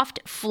 soft,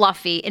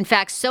 fluffy. In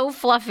fact, so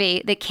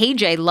fluffy that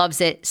KJ loves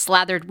it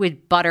slathered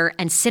with butter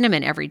and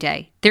cinnamon every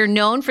day. They're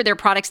known for their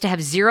products to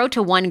have 0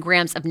 to 1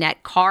 grams of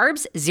net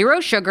carbs,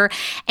 0 sugar,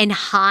 and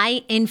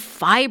high in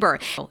fiber.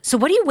 So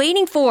what are you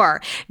waiting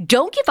for?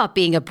 Don't give up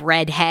being a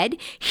breadhead.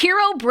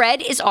 Hero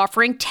Bread is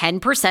offering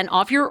 10%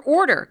 off your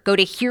order. Go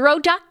to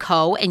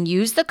hero.co and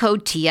use the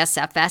code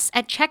TSFS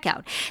at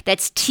checkout.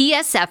 That's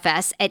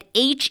TSFS at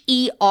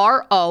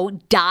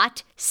HERO.CO.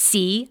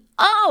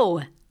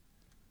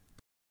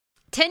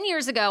 10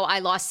 years ago, I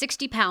lost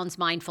 60 pounds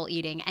mindful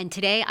eating, and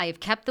today I have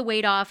kept the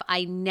weight off.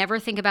 I never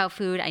think about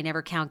food. I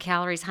never count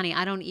calories. Honey,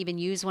 I don't even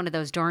use one of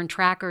those darn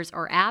trackers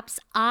or apps.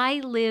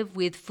 I live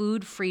with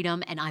food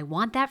freedom, and I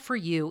want that for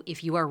you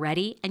if you are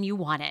ready and you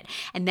want it.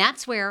 And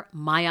that's where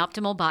My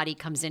Optimal Body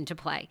comes into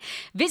play.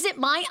 Visit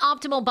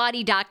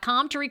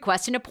myoptimalbody.com to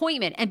request an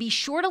appointment, and be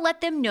sure to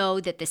let them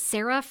know that the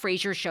Sarah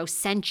Fraser Show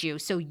sent you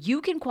so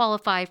you can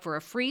qualify for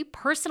a free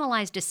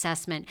personalized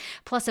assessment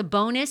plus a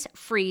bonus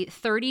free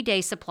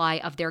 30-day supply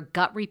of their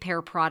gut repair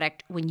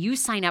product when you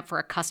sign up for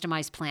a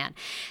customized plan.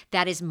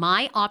 That is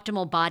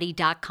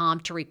myoptimalbody.com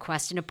to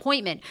request an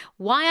appointment.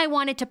 Why I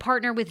wanted to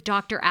partner with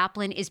Dr.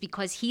 Applin is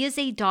because he is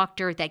a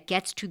doctor that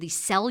gets to the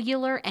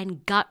cellular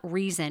and gut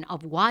reason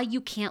of why you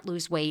can't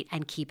lose weight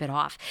and keep it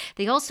off.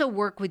 They also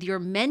work with your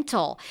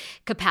mental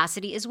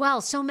capacity as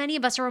well. So many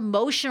of us are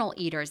emotional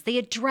eaters. They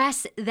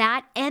address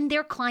that, and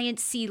their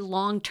clients see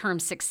long-term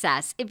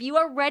success. If you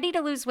are ready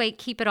to lose weight,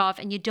 keep it off,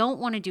 and you don't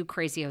want to do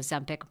crazy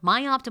Ozempic,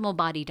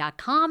 myoptimalbody.com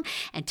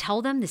and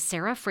tell them the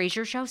Sarah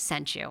Fraser Show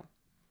sent you.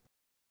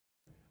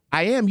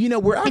 I am. You know,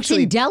 we're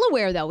actually... It's in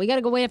Delaware, though. We got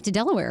to go way up to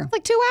Delaware.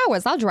 Like 2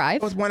 hours. I'll drive.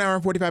 It was 1 hour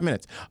and 45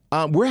 minutes.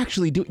 We're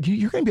actually doing...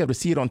 You're going to be able to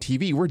see it on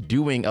TV. We're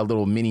doing a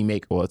little mini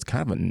make... Well, it's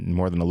kind of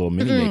more than a little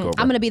mini makeover.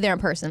 I'm going to be there in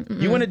person.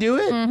 You want to do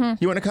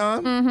it? You want to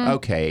come?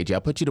 Okay, AJ,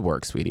 I'll put you to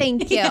work, sweetie.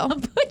 Thank you.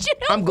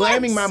 I'm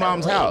glamming my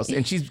mom's house,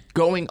 and she's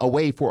going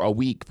away for a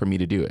week for me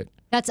to do it.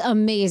 That's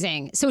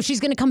amazing. So she's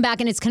going to come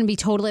back and it's going to be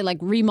totally like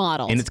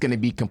remodeled. And it's going to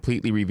be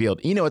completely revealed.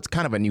 You know, it's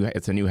kind of a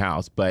new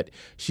house, but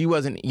she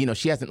wasn't, you know,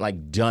 she hasn't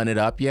like done it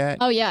up yet.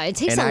 Oh yeah. It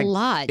takes a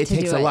lot to do it. It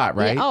takes a lot,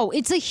 right? Yeah. Oh,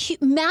 it's a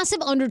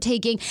massive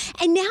undertaking.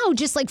 And now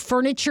just like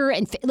furniture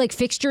and like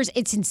fixtures,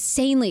 it's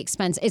insanely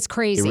expensive. It's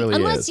crazy. It really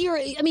Unless is.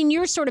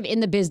 you're sort of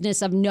in the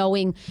business of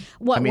knowing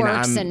what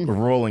works. I'm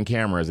rolling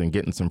cameras and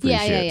getting some free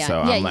shit. Yeah.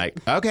 So I'm like,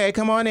 okay,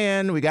 come on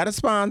in. We got a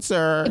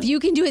sponsor. If you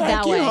can do it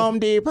that way. Thank you, Home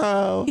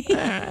Depot.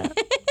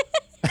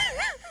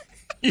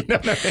 You know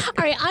what I mean?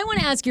 All right, I want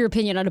to ask your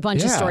opinion on a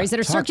bunch of stories that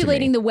are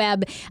circulating the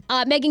web.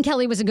 Megyn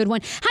Kelly was a good one.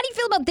 How do you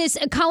feel about this?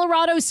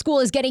 Colorado school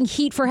is getting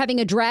heat for having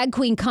a drag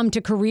queen come to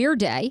career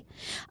day.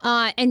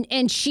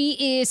 And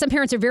some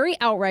parents are very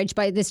outraged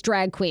by this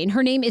drag queen.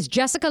 Her name is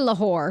Jessica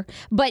Lahore,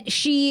 but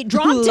she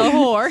dropped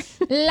Lahore,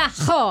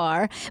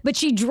 but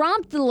she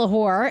dropped the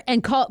Lahore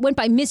and went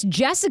by Miss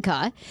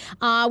Jessica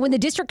when the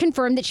district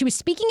confirmed that she was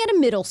speaking at a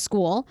middle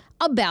school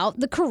about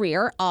the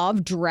career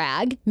of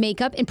drag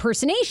makeup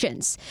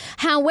impersonations.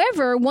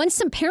 However, once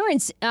some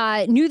parents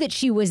knew that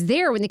she was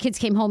there when the kids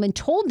came home and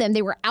told them,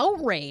 they were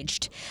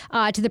outraged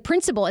to the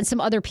principal and some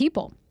other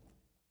people.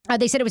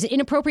 They said it was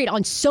inappropriate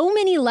on so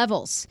many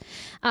levels.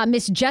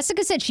 Miss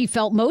Jessica said she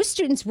felt most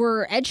students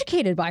were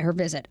educated by her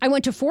visit. I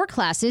went to 4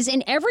 classes.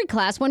 In every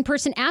class, one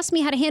person asked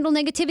me how to handle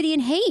negativity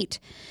and hate.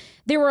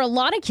 There were a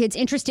lot of kids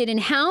interested in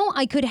how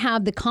I could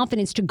have the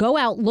confidence to go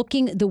out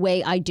looking the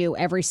way I do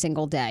every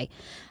single day.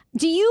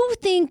 Do you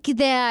think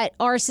that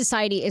our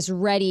society is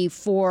ready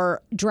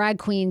for drag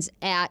queens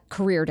at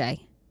career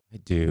day? I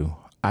do.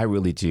 I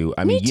really do.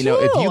 I mean, you know,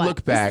 if you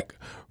look back,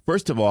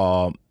 first of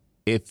all,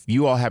 if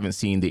you all haven't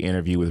seen the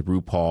interview with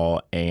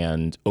RuPaul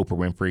and Oprah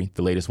Winfrey,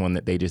 the latest one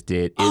that they just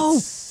did,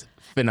 it's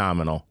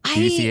phenomenal.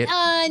 Do you see it?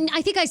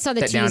 I think I saw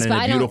the tease, but I don't. Sat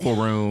down in a beautiful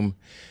room,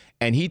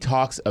 and he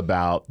talks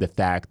about the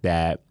fact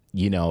that,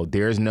 you know,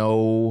 there's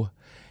no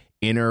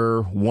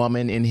inner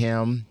woman in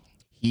him.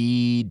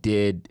 He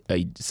did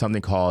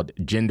something called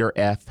Gender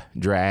F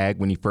drag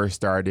when he first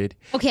started.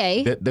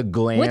 Okay. The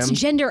glam. What's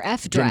Gender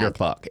F drag? Gender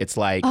fuck. It's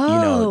like, you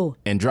know,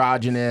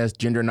 androgynous,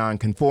 gender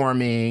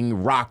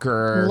non-conforming,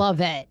 rocker.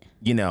 Love it.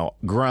 You know,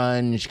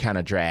 grunge kind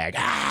of drag.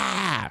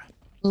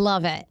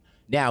 Love it.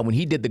 Now, when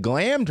he did the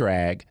glam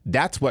drag,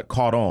 that's what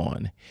caught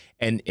on.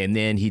 And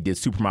then he did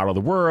Supermodel of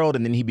the World,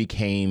 and then he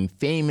became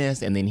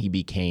famous, and then he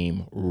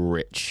became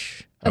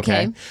rich.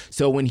 Okay.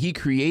 So when he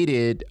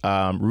created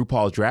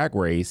RuPaul's Drag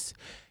Race,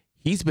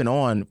 he's been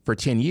on for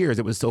 10 years.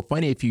 It was so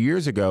funny a few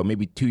years ago,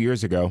 maybe 2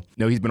 years ago.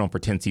 No, he's been on for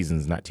 10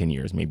 seasons, not 10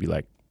 years, maybe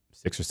like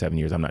 6 or 7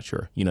 years. I'm not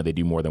sure. You know, they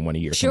do more than one a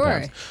year Sure.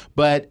 sometimes.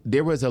 But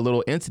there was a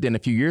little incident a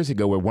few years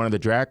ago where one of the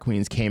drag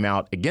queens came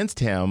out against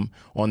him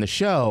on the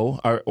show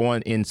or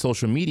in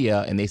social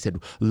media, and they said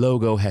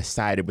Logo has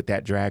sided with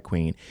that drag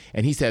queen.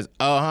 And he says,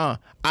 I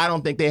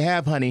don't think they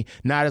have, honey.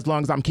 Not as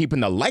long as I'm keeping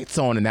the lights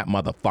on in that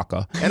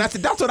motherfucker. And I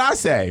said, that's what I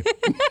say.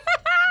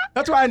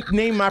 That's why I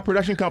named my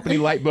production company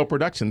Light Bill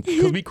Productions,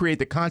 because we create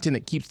the content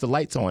that keeps the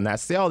lights on. And I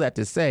say all that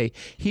to say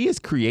he is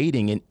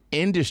creating an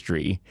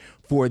industry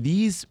for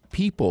these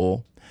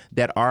people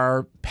that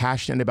are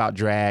passionate about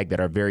drag, that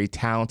are very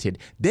talented.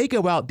 They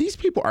go out. These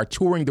people are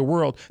touring the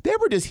world. They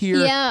were just here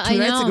 2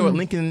 nights ago at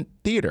Lincoln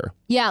Theater.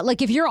 Yeah,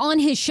 like if you're on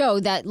his show,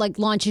 that like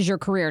launches your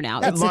career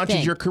now. That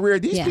launches your career.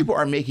 These people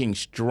are making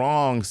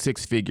strong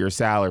 6-figure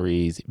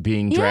salaries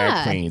being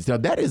drag queens. Now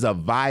that is a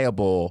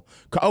viable.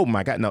 Oh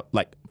my God, no,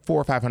 like.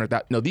 400,000 or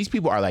 500,000. No, these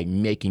people are like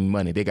making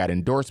money. They got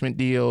endorsement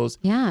deals.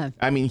 Yeah.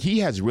 I mean, he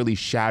has really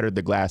shattered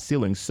the glass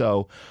ceiling.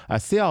 So I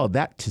say all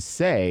that to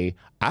say,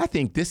 I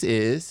think this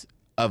is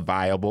a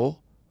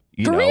viable,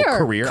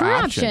 career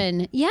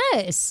option.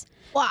 Yes.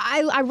 Well,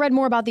 I read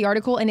more about the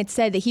article, and it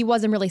said that he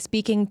wasn't really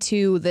speaking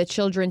to the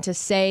children to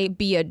say,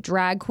 be a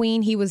drag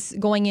queen. He was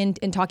going in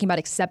and talking about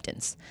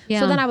acceptance.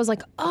 Yeah. So then I was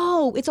like,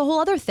 oh, it's a whole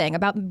other thing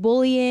about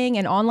bullying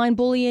and online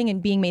bullying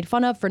and being made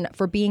fun of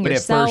for being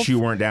yourself. But at first you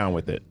weren't down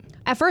with it.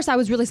 At first I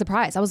was really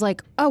surprised. I was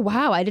like, oh,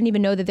 wow, I didn't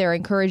even know that they're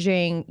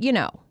encouraging,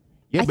 Yeah,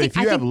 I think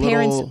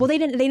parents, well,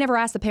 they never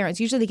ask the parents.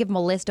 Usually they give them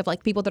a list of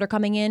like people that are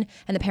coming in,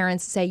 and the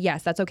parents say,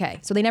 yes, that's okay.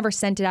 So they never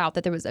sent it out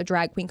that there was a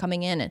drag queen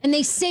coming in. And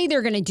they say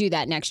they're going to do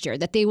that next year,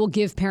 that they will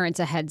give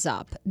parents a heads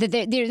up. That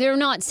they're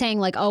not saying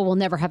like, oh, we'll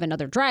never have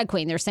another drag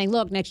queen. They're saying,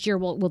 look, next year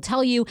we'll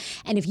tell you.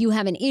 And if you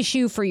have an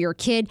issue for your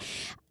kid,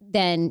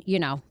 then,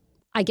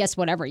 I guess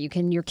whatever,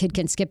 your kid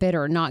can skip it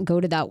or not go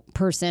to that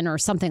person or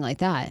something like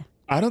that.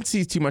 I don't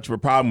see too much of a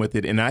problem with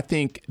it. And I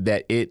think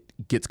that it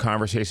gets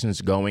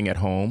conversations going at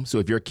home. So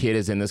if your kid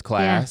is in this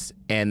class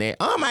and they,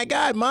 oh my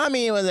God,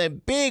 mommy was a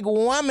big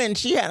woman.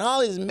 She had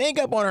all this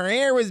makeup on. Her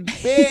hair was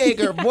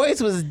big. Her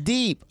voice was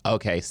deep.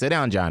 Okay, sit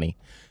down, Johnny.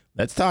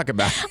 Let's talk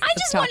about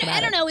it. I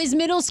don't know, is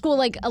middle school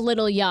like a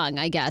little young,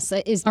 I guess,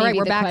 is maybe All right,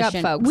 we're the back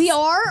question. up, folks. We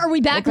are? Are we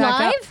back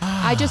live?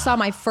 I just saw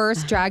my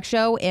first drag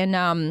show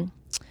in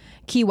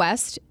Key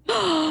West.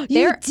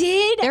 You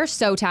did? They're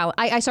so talented.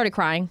 I started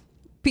crying.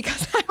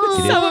 Because I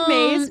was so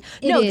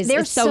amazed.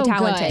 They're so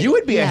talented. Good. You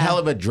would be a hell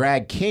of a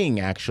drag king,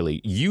 actually.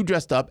 You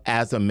dressed up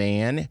as a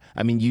man.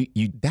 I mean, you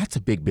that's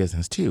a big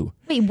business, too.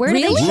 Wait, where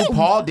did they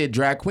RuPaul did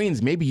drag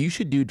queens. Maybe you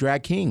should do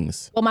drag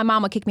kings. Well, my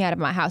mom would kick me out of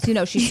my house.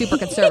 She's super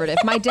conservative.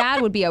 My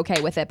dad would be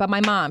okay with it, but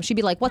my mom, she'd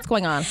be like, what's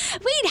going on?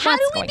 Wait, how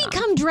do we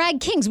become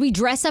drag kings? We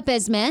dress up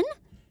as men?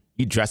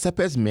 You dress up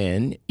as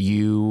men.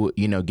 You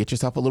get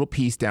yourself a little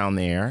piece down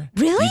there.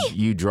 Really?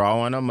 You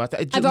draw on a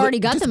mustache. I've already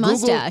got the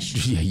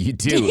mustache. Yeah, you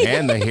do.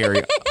 And the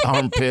hairy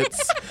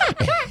armpits.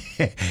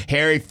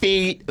 Hairy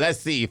feet. Let's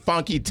see.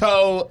 Funky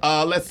toe.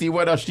 Let's see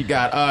what else you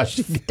got.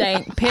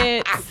 Stank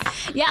pits.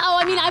 Yeah. Oh,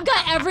 I mean, I've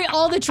got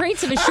all the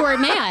traits of a short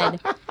man.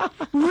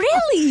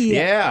 Really?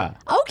 Yeah.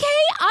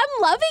 Okay.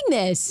 I'm loving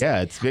this.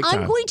 Yeah, it's big time.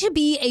 I'm going to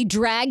be a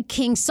drag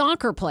king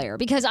soccer player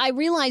because I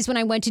realized when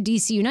I went to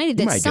DC United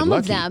that some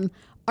of them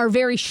are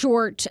very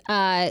short.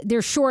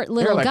 They're short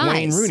little like guys.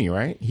 Wayne Rooney,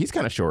 right? He's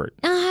kind of short.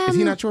 Is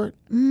he not short?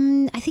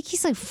 I think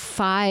he's like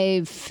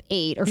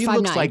 5'8" or 5'9". He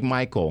looks like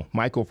Michael.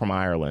 Michael from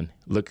Ireland.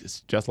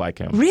 Looks just like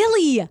him.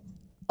 Really?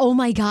 Oh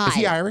my God. Is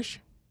he Irish?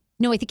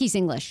 No, I think he's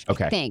English.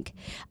 Okay. I think.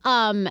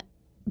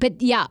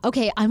 But yeah,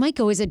 okay, I might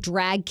go as a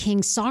drag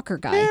king soccer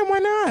guy. Yeah, why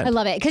not? I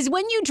love it. Because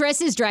when you dress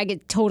as drag,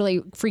 it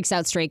totally freaks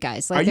out straight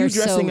guys. Like, are you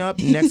dressing up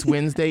next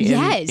Wednesday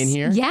in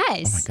here?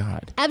 Yes. Oh my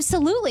God.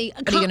 Absolutely.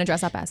 What are you going to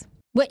dress up as?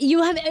 What do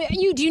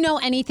you know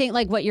anything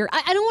like what you're?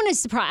 I don't want to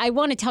surprise. I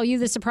want to tell you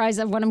the surprise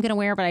of what I'm going to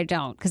wear, but I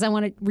don't because I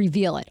want to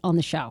reveal it on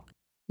the show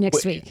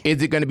next week.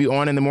 Is it going to be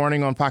on in the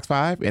morning on Fox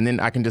 5, and then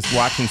I can just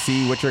watch and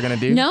see what you're going to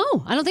do? No,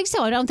 I don't think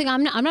so.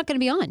 I'm not going to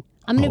be on.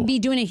 I'm going to be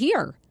doing it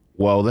here.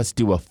 Well, let's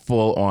do a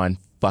full-on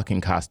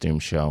fucking costume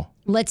show.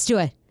 Let's do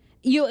it.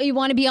 You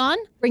want to be on?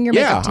 Bring your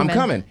makeup team I'm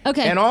coming.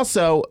 Okay. And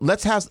also,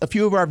 let's have a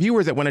few of our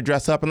viewers that want to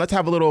dress up, and let's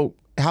have a little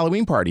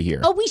Halloween party here.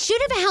 Oh, we should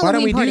have a Halloween Why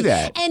don't we party. do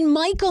that? And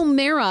Mike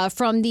O'Mara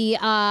from the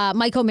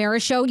Mike O'Mara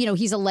show,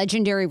 he's a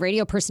legendary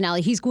radio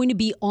personality. He's going to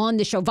be on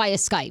the show via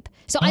Skype.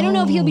 So I don't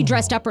know if he'll be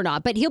dressed up or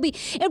not, but it'll be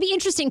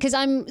interesting because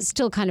I'm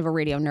still kind of a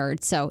radio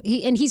nerd. So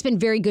he's been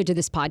very good to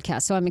this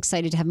podcast. So I'm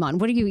excited to have him on.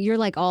 What are you? You're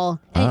like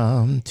all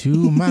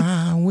to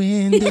my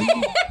window.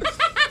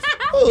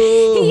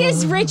 He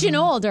is rich and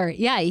older.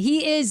 Yeah,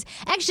 he is.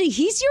 Actually,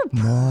 he's your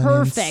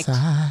perfect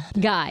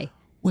guy.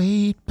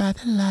 Wait by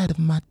the light of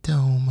my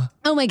dome.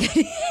 Oh my God.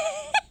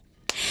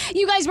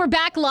 You guys, we're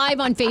back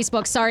live on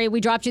Facebook. Sorry, we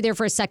dropped you there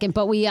for a second,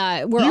 but we're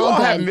all good. You all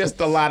have missed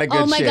a lot of good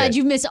shit. Oh my God,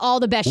 you've missed all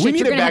the best shit. We need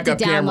You're a gonna have to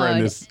backup camera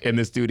download. in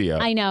the studio.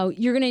 I know.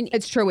 You're going to.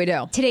 It's true, we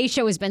do. Today's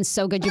show has been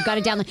so good. You've got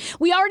to download.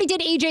 We already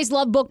did AJ's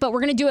Love Book, but we're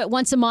going to do it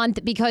once a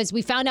month because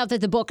we found out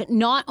that the book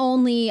not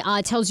only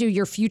tells you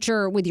your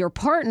future with your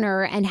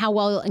partner and how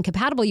well and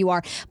compatible you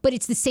are, but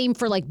it's the same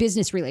for like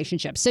business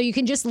relationships. So you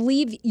can just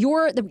leave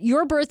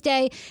your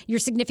birthday, your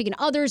significant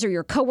others, or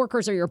your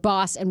coworkers, or your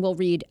boss, and we'll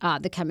read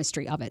the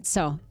chemistry of it.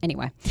 So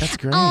anyway, that's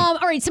great. All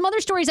right, some other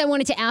stories I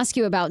wanted to ask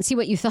you about and see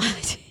what you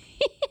thought.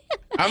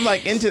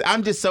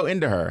 I'm just so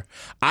into her.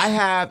 I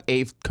have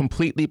a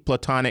completely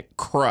platonic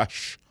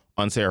crush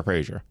on Sarah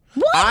Fraser.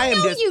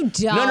 What? You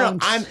don't. No.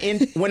 I'm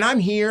in when I'm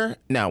here.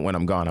 Now, when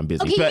I'm gone, I'm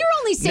busy. Okay, but, you're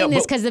only saying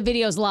this because the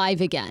video's live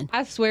again.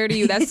 I swear to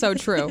you, that's so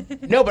true.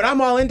 No, but I'm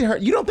all into her.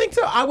 You don't think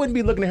so? I wouldn't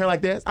be looking at her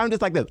like this. I'm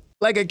just like this,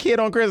 like a kid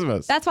on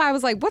Christmas. That's why I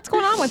was like, what's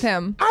going on with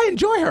him? I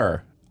enjoy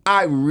her.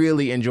 I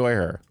really enjoy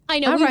her. I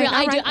know.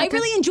 I do. I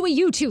really enjoy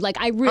you too. Like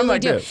I really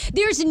like do. this.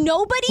 There's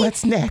nobody.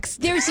 What's next?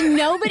 There's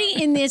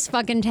nobody in this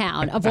fucking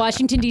town of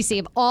Washington D.C.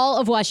 of all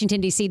of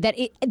Washington D.C. that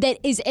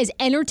is as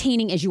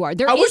entertaining as you are.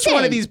 I wish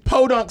one of these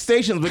podunk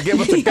stations would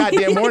give us a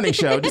goddamn morning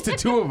show, just the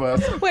two of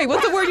us. Wait,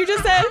 what's the word you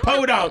just said?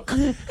 Podunk.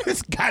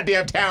 This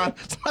goddamn town,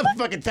 this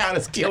motherfucking town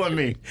is killing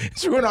me.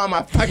 It's ruining all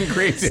my fucking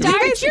creativity.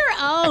 Start your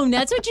own.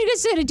 That's what you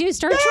guys said to do.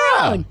 Start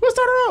your own. We'll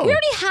start our own. We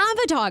already have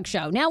a talk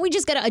show. Now we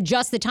just got to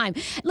adjust the time.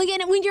 Like,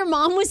 and when your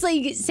mom was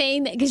like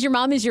saying that, because your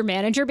mom is your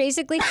manager,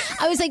 basically,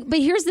 I was like, but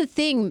here's the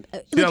thing.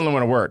 She doesn't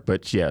want to work,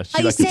 but yeah,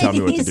 she likes to tell me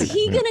what to do. Is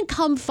he going to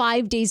come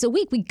 5 days a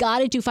week? We got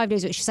to do 5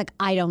 days a week. She's like,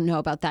 I don't know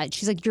about that.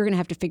 She's like, you're going to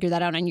have to figure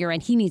that out on your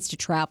end. He needs to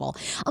travel.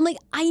 I'm like,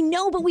 I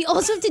know, but we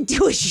also have to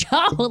do a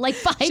show like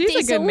 5 days a week.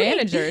 She's a good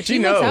manager. She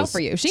knows. looks out for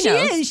you. She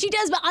knows. She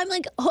does, but I'm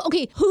like,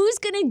 okay, who's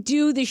going to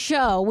do the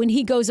show when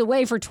he goes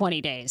away for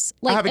 20 days?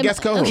 Like, I have a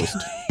guest co-host.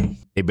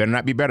 They better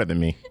not be better than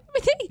me.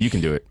 You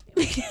can do it.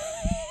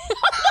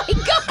 Oh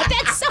my God,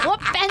 that's so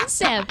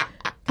offensive.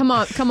 Come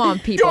on,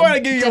 people. You want to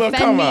give you a little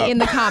Defend come up. me in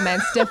the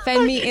comments.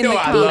 Defend me in the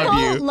I comments. love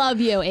you. People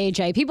love you,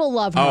 AJ. People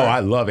love her. Oh,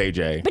 I love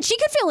AJ. But she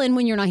could fill in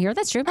when you're not here.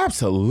 That's true.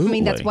 Absolutely. I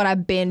mean, that's what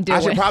I've been doing.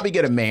 I should probably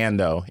get a man,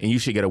 though, and you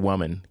should get a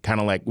woman.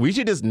 Kind of like, we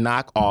should just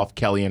knock off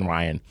Kelly and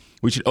Ryan.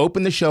 We should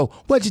open the show.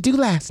 What'd you do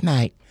last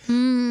night?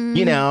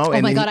 You know?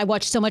 Oh my God, I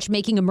watched so much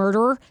Making a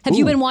Murderer. Have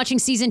you been watching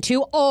season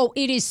 2? Oh,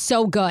 it is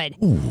so good.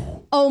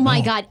 Oh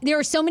my God. There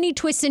are so many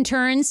twists and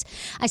turns.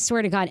 I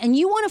swear to God. And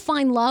you want to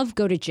find love,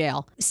 go to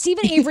jail.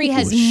 Stephen Avery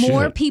has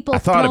more people I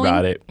thought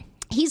about it.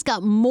 He's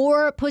got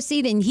more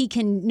pussy than he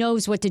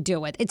knows what to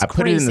do with. It's I put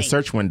crazy. it in the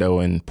search window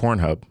in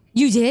Pornhub.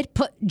 You did?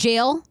 Put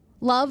jail?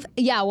 Love?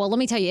 Yeah, well, let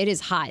me tell you, it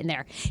is hot in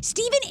there.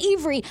 Stephen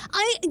Avery,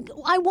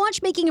 I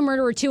watched Making a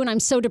Murderer 2, and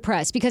I'm so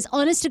depressed because,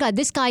 honest to God,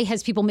 this guy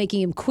has people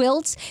making him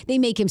quilts. They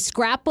make him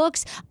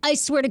scrapbooks. I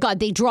swear to God,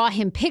 they draw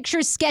him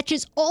pictures,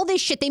 sketches, all this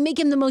shit. They make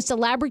him the most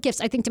elaborate gifts.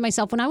 I think to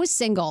myself, when I was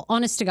single,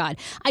 honest to God,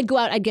 I'd go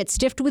out, I'd get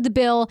stiffed with the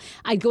bill.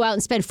 I'd go out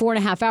and spend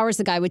 4.5 hours.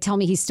 The guy would tell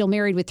me he's still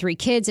married with 3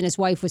 kids, and his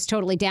wife was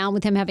totally down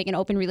with him having an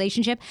open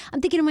relationship. I'm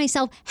thinking to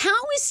myself, how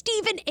is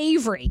Stephen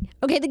Avery,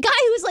 okay, the guy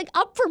who's like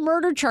up for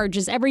murder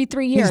charges every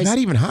 3 years? He's not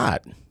even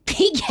hot.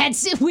 He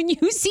gets it. When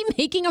you see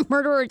Making a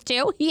Murderer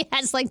 2, he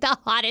has like the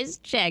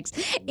hottest chicks.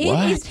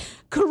 It is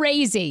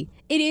crazy.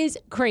 It is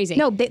crazy.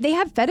 No, they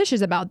have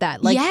fetishes about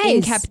that. Like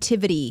in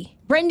captivity.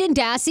 Brendan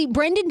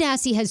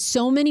Dassey has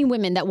so many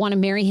women that want to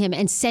marry him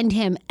and send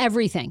him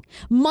everything.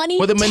 Money,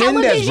 Well, the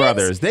Menendez televisions,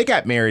 brothers, they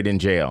got married in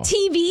jail.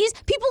 TVs.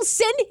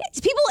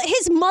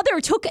 His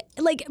mother took,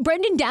 like,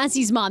 Brendan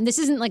Dassey's mom. This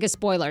isn't like a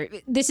spoiler.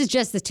 This is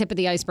just the tip of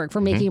the iceberg for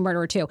Making a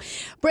Murderer 2.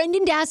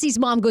 Brendan Dassey's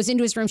mom goes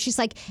into his room. She's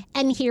like,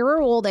 and here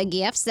are all the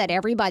gifts that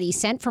everybody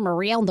sent from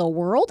around the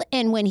world.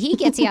 And when he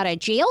gets out of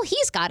jail,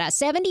 he's got a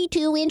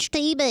 72-inch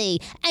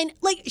TV. And,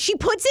 like, she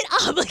puts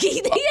it up. Like, he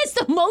has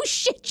the most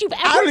shit you've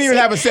ever seen. I don't even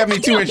have a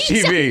 72-inch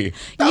TV.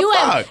 You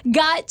have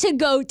got to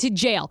go to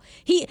jail.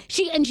 She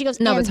goes,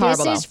 no, it's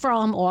horrible, this is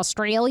from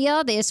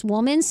Australia. This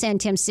woman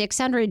sent him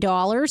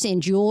 $600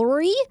 in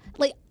jewelry.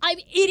 Like,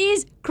 it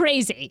is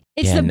crazy.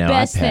 It's the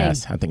best thing.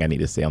 I think I need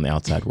to stay on the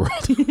outside world.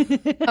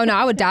 Oh no,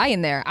 I would die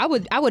in there. I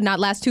would not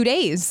last 2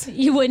 days.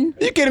 You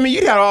wouldn't? You kidding me?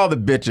 You got all the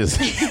bitches.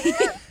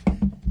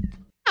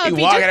 You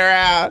walking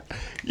around.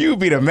 You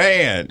be the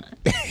man.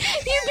 You'd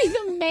be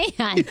the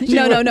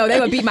man. No. They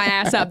would beat my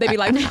ass up. They'd be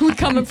like, we're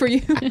coming for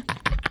you.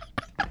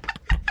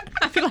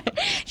 I'd be like,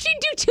 she'd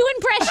do 2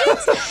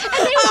 impressions.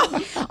 And they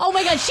would, oh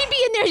my God, she'd be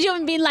in there. She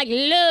would be like,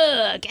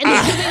 look. And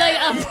then she'd be like,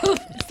 oh.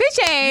 Sit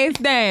your ass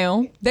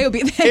down. They would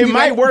be. It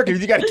might work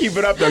if you got to keep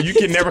it up, though. You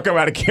can never come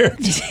out of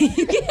character.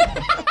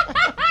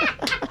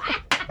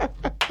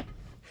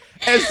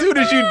 As soon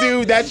as you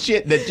do that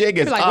shit, the jig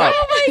is like, up.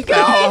 oh my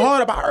God. Oh,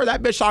 hold up. I heard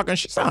that bitch talking.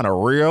 She sounded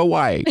real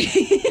white.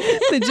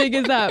 The jig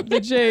is up.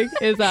 The jig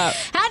is up.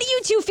 How do you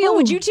you two feel?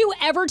 Would you two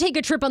ever take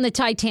a trip on the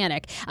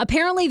Titanic?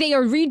 Apparently, they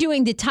are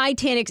redoing the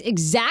Titanic's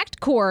exact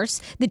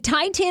course. The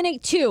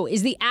Titanic 2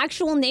 is the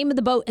actual name of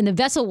the boat, and the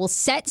vessel will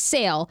set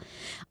sail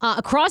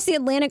across the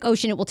Atlantic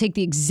Ocean. It will take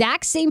the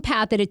exact same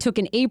path that it took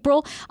in April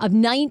of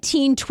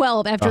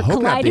 1912 after it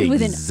collided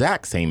with an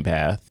exact same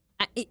path.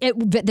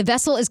 The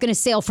vessel is going to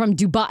sail from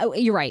Dubai. Oh,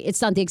 you're right.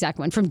 It's not the exact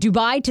one. From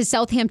Dubai to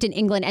Southampton,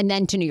 England, and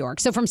then to New York.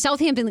 So from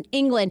Southampton,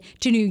 England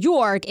to New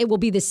York, it will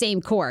be the same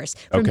course.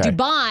 From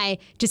Dubai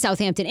to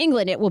Southampton,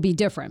 England, it will be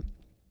different.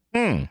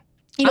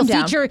 It'll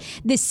feature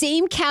the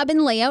same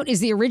cabin layout as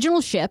the original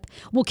ship.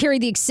 Will carry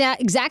the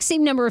exact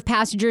same number of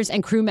passengers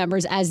and crew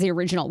members as the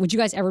original. Would you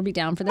guys ever be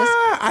down for this?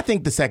 I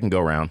think the second go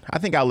round. I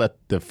think I'll let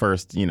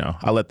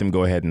I'll let them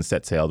go ahead and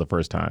set sail the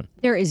first time.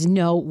 There is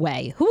no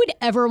way. Who would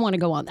ever want to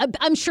go on?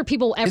 I'm sure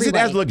people everywhere. Is it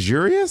as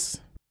luxurious?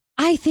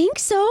 I think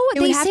so.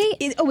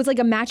 It's like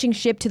a matching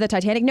ship to the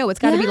Titanic. No, it's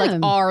got to be like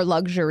our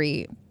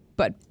luxury,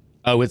 but.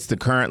 Oh, it's the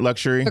current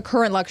luxury? The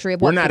current luxury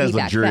of what we're not could as be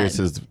luxurious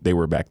as they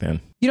were back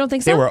then. You don't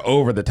think so? They were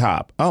over the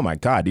top. Oh my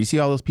God. Do you see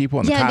all those people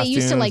in the costumes? Yeah, they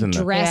used to like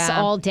dress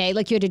all day.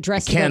 Like you had to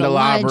dress to go to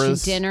lunch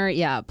and dinner.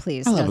 Yeah,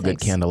 please. I love a good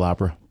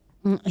candelabra.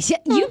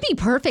 You'd be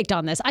perfect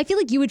on this. I feel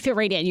like you would fit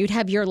right in. You'd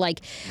have your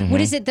what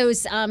is it?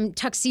 Those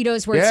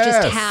tuxedos where it's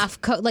just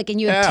half coat,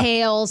 and you have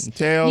tails.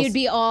 You'd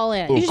be all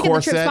in. You should get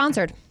the trip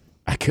sponsored.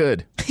 I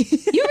could.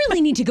 You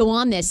really need to go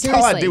on this.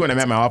 Seriously. That's all I do when I'm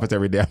at my office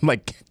every day. I'm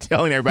like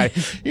telling everybody,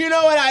 you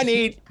know what I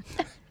need?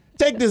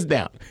 Take this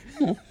down.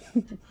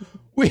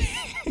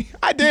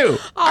 I do.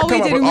 I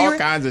come up with all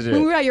kinds of shit.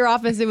 When we were at your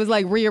office, it was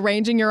like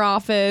rearranging your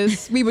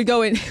office. We would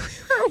go in.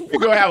 We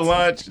go have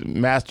lunch,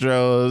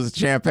 Mastro's,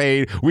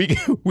 champagne.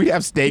 We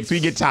have steaks. We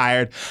get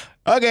tired.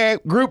 Okay,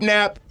 group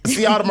nap.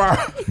 See y'all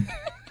tomorrow.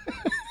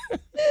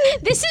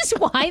 This is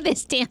why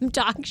this damn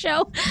talk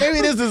show.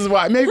 Maybe this is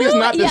why. Maybe it's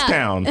not this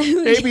town.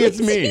 Maybe it's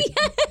me.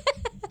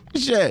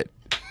 Shit.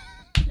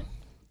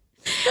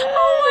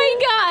 Oh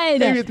my God.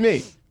 Maybe it's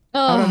me.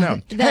 I don't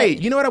know. Hey,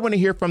 you know what I want to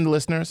hear from the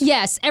listeners?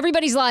 Yes,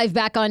 everybody's live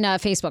back on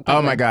Facebook. Oh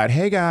my God.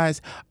 Hey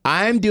guys,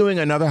 I'm doing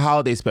another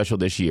holiday special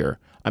this year.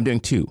 I'm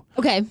doing 2.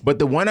 Okay. But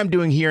the one I'm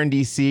doing here in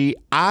DC,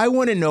 I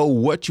want to know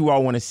what you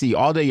all want to see.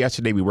 All day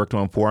yesterday, we worked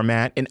on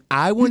format, and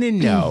I want to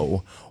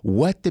know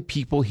what the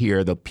people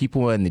here, the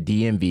people in the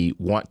DMV,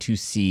 want to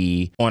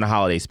see on a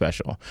holiday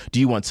special. Do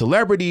you want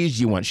celebrities?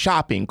 Do you want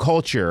shopping,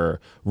 culture,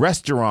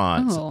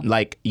 restaurants,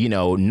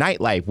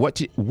 nightlife?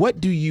 What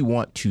do you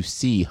want to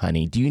see,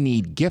 honey? Do you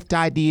need gift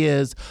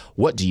ideas?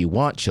 What do you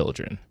want,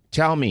 children?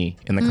 Tell me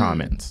in the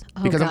comments,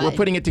 because we're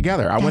putting it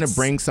together. I want to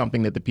bring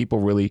something that the people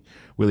really,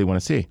 really want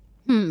to see.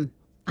 And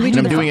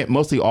I'm doing it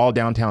mostly all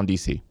downtown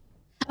DC.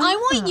 I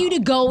want you to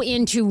go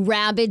into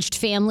ravaged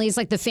families,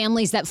 like the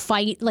families that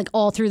fight like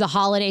all through the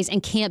holidays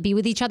and can't be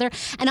with each other.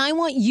 And I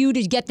want you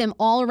to get them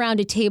all around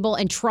a table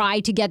and try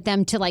to get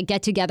them to like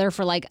get together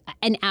for like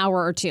an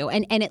hour or two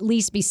and at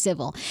least be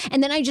civil.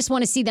 And then I just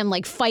want to see them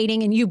like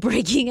fighting and you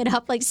breaking it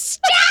up like,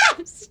 stop.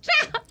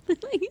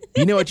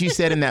 You know what you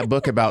said in that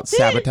book about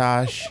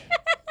sabotage?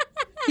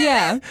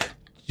 Yeah.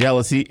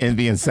 Jealousy,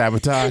 envy, and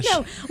sabotage. No,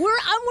 I'm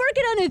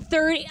working on a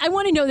third. I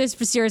want to know this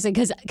for seriously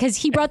because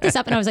he brought this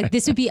up and I was like,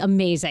 this would be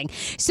amazing.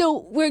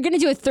 So we're going to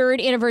do a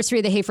 3rd anniversary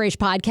of the Hey Frase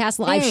podcast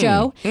live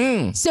show.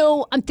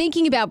 So I'm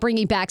thinking about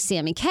bringing back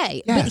Sammy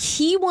K. Yes. But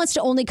he wants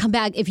to only come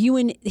back if you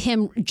and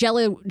him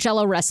Jello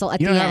wrestle at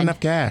the end. You don't have enough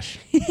cash.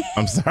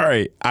 I'm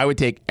sorry. I would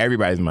take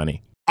everybody's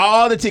money.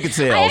 All the ticket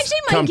sales. I actually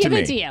might give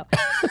it to you.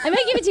 I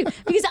might give it to you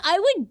because I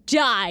would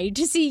die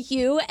to see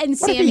you and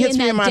Sammy if he hits in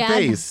me that in my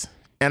face?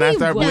 And I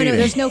start bleeding. No,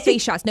 there's no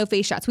face shots. No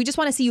face shots. We just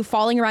want to see you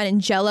falling around in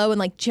Jello and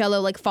like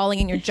Jello like falling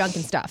in your junk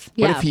and stuff.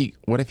 What if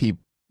he?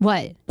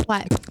 What?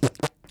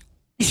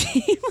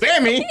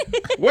 Sammy,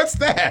 what's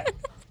that?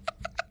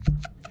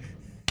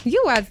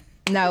 You have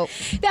no.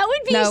 That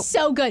would be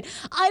so good.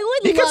 I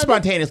would. He could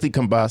spontaneously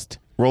combust,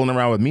 rolling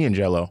around with me and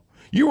Jello.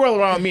 You roll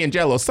around with me and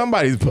Jello,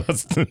 somebody's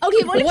busting.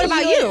 Okay, what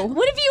about you?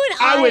 What if you and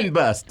I wouldn't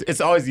bust.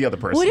 It's always the other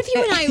person. What if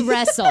you and I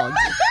wrestled?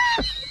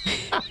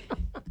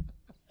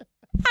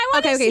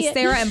 Okay,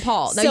 Sarah and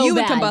Paul. Now you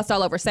would combust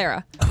all over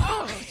Sarah.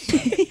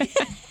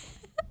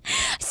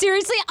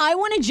 Seriously, I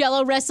want to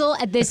Jello wrestle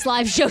at this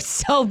live show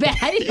so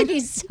bad. It'd be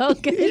so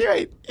good. You're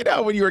right. You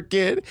know, when you were a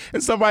kid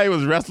and somebody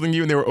was wrestling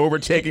you and they were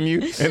overtaking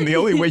you, and the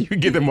only way you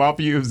could get them off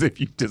you is if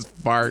you just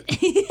fart. Do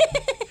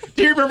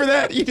you remember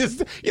that?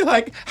 You're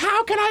like,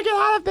 how can I get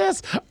out of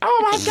this?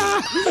 Oh my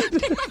God.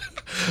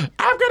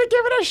 I'm going to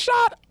give it a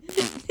shot.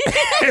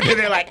 And then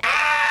they're like,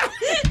 ah.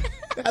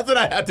 That's what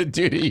I have to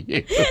do to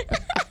you.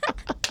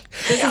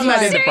 I'm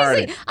not into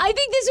party. I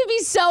think this would be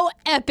so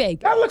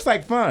epic. That looks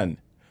like fun.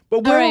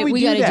 But where would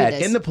we do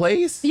that? In the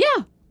place? Yeah.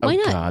 Why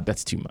not? Oh, God,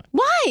 that's too much.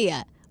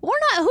 Why? We're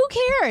not. Who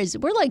cares?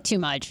 We're like too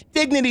much.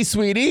 Dignity,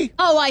 sweetie.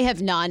 Oh, I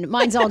have none.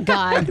 Mine's all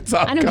gone.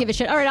 I don't give a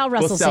shit. All right, I'll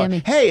wrestle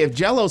Sammy. Hey, if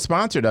Jello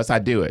sponsored us,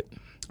 I'd do it.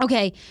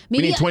 Okay, We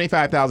maybe need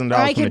 $25,000 or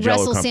I from the could Jell-O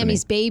wrestle company.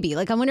 Sammy's baby.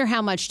 Like, I wonder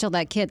how much till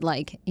that kid,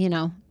 like,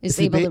 is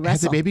able to wrestle.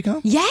 Has the baby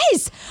come?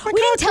 Yes. My we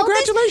God, didn't tell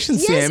congratulations,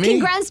 this. Yes, Sammy.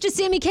 congrats to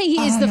Sammy K.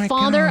 He is Oh, the my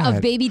father God.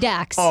 of baby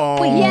Dax.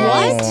 Oh. Wait,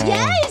 yes, What?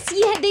 yes.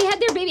 Yeah, they had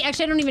their baby.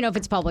 Actually, I don't even know if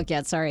it's public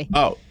yet. Sorry.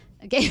 Oh.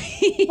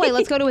 Okay. Wait,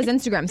 let's go to his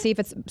Instagram. See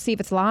if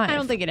it's live. I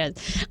don't think it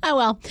is. Oh,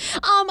 well.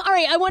 All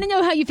right. I want to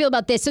know how you feel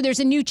about this. So there's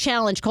a new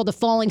challenge called the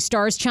Falling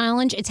Stars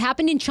Challenge. It's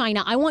happened in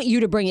China. I want you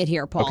to bring it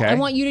here, Paul. Okay. I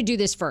want you to do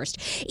this first.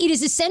 It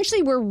is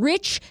essentially where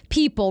rich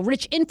people,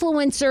 rich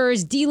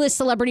influencers, D-list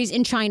celebrities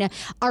in China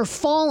are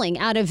falling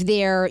out of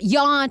their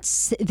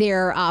yachts,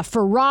 their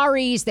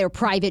Ferraris, their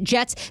private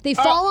jets. They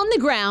fall on the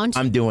ground.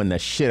 I'm doing the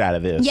shit out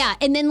of this. Yeah,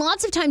 and then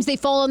lots of times they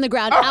fall on the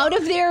ground out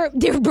of their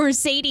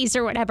Mercedes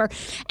or whatever,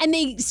 and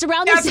they surround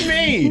That's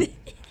themselves. me.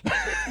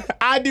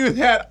 I do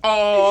that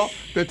all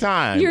the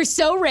time. You're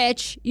so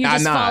rich, you I'm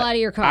just not. fall out of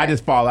your car. I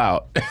just fall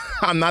out.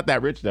 I'm not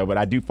that rich though, but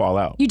I do fall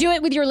out. You do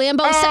it with your Lambo.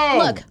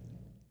 Oh! Look,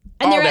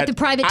 and they're at the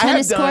private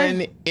tennis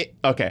court.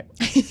 Okay,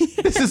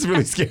 this is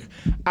really scary.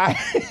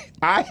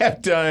 I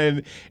have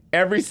done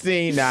every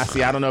scene. Now,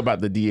 see, I don't know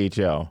about the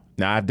DHL.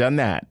 Now, I've done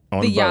that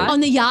on The the yacht? boat. On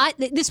the yacht,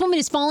 this woman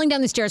is falling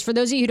down the stairs. For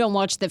those of you who don't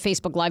watch the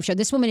Facebook Live show,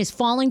 this woman is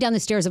falling down the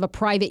stairs of a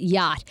private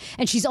yacht,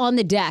 and she's on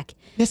the deck.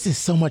 This is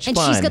so much And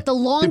fun. she's got the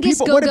longest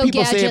what do go-go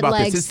people say gadget about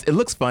legs. this? It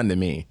looks fun to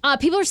me.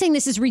 People are saying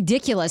this is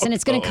ridiculous, and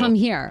it's going to come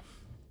here.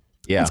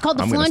 Yeah, It's called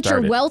the I'm gonna Flaunt Your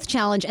start it. Wealth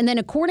Challenge. And then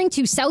according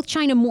to South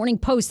China Morning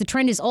Post, the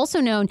trend is also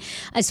known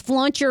as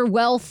Flaunt Your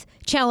Wealth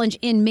Challenge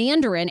in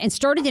Mandarin and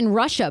started in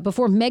Russia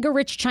before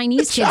mega-rich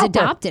Chinese kids Chopper.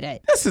 adopted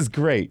it. This is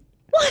great.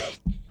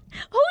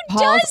 Who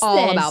Paul's does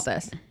all this? about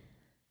this.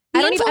 The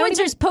I don't even-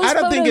 influencers post I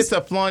don't think photos- it's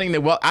a flaunting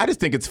the wealth. I just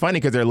think it's funny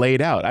because they're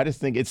laid out. I just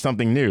think it's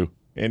something new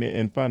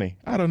and funny.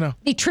 I don't know.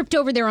 They tripped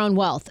over their own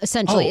wealth,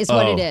 essentially, is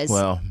what it is.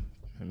 Well,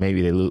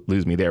 maybe they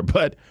lose me there,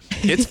 but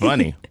it's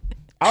funny.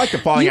 I like the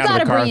falling You out of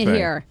gotta the car bring it thing.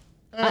 here.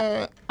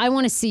 I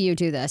want to see you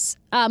do this.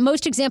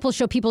 Most examples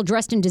show people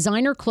dressed in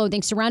designer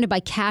clothing surrounded by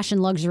cash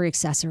and luxury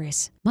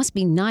accessories. Must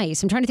be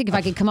nice. I'm trying to think if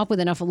I could come up with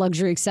enough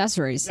luxury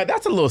accessories. Yeah,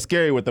 that's a little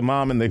scary with the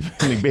mom and the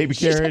baby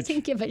She carriage.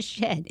 doesn't give a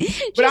shit.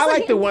 But I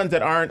like the ones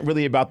that aren't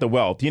really about the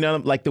wealth. You know,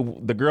 like the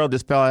girl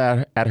just fell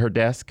out at her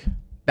desk.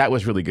 That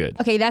was really good.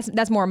 Okay,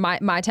 that's more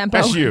my tempo.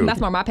 That's you. That's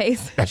more my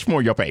pace. That's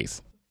more your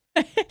face.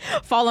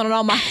 Falling on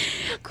all my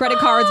credit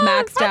cards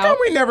maxed How out. come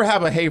we never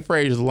have a Hey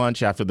Phrase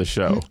lunch after the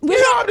show? You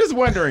know, I'm just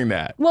wondering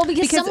that. Well,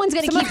 because someone's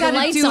going to keep the gotta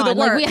lights do the on.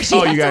 Like, we work.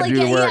 actually Oh, have you gotta to, do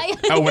like, the work.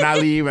 Yeah, Oh, when I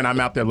leave and I'm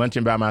out there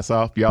lunching by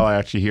myself, y'all are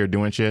actually here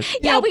doing shit.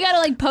 yeah, we got to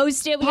like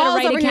post it. We got to Paul's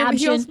write over a here. He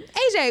caption. goes,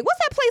 AJ, what's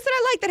that place that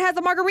I like that has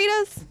the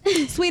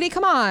margaritas? Sweetie,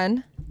 come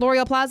on.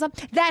 L'Oreal Plaza?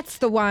 That's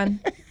the one.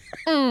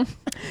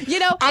 You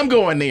know, I'm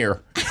going there.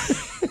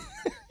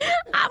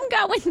 I'm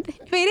going.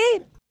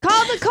 sweetie,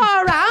 call the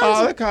car around.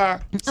 Oh, the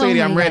car. Sweetie,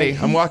 my I'm ready.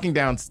 God. I'm walking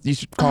down. You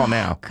should call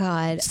now.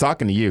 God. It's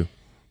talking to you.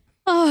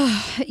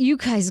 You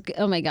guys,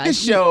 oh my God.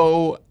 This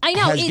show I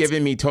know, has it's-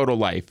 given me total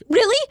life.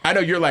 Really? I know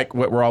you're like,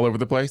 what, we're all over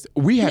the place.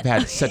 We have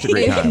had such a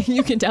great time.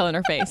 You can tell in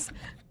her face.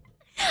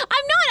 I'm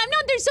not.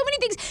 There's so many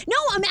things. No,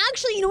 I'm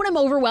actually, you know what I'm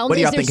overwhelmed What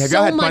do is y'all there's think? Have so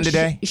y'all had much fun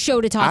today?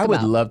 show to talk I would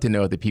about. love to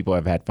know if the people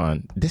have had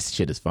fun. This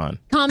shit is fun.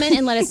 Comment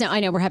and let us know. I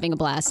know we're having a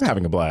blast. I'm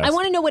having a blast. I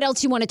want to know what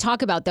else you want to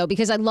talk about, though,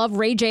 because I love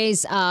Ray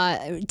J's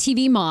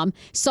TV mom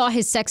saw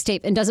his sex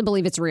tape and doesn't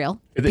believe it's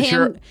real. Is it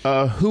sure?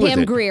 Who is Pam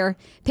it? Grier.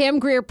 Pam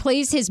Grier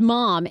plays his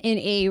mom in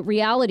a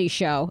reality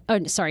show. Oh,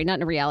 sorry, not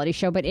in a reality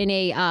show, but in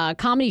a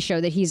comedy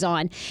show that he's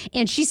on.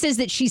 And she says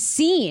that she's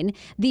seen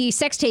the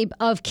sex tape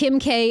of Kim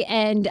K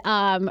and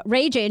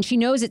Ray J, and she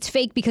knows it's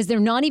fake because they're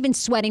not even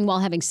sweating while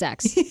having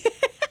sex.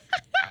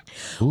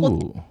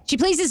 Ooh. She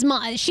plays his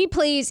mom.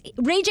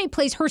 Ray J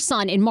plays her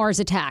son in Mars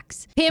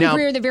Attacks. Pam Now-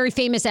 Grier, the very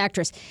famous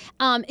actress.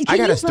 Can I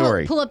got you a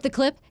story. Pull up the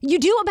clip? You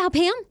do about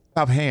Pam?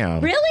 About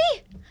Pam.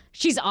 Really?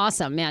 She's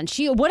awesome, man.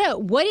 What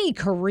a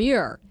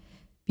career.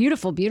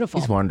 Beautiful, beautiful.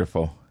 He's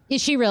wonderful.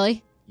 Is she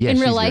really? Yeah, in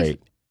she's real life?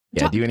 great.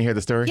 Yeah, do you want to hear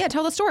the story? Yeah,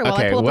 tell the story while I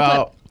Okay, pull up the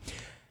well, clip.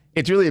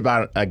 it's really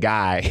about a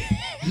guy,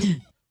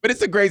 but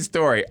it's a great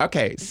story.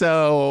 Okay,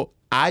 so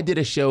I did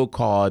a show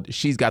called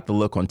She's Got the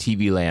Look on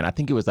TV Land. I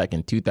think it was like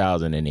in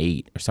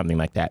 2008 or something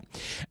like that.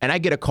 And I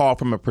get a call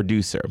from a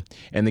producer,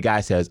 and the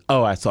guy says,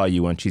 "Oh, I saw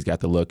you on She's Got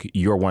the Look.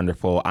 You're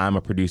wonderful. I'm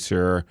a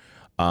producer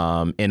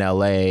in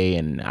LA,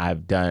 and I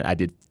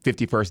did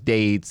 50 First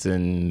Dates,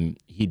 and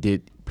he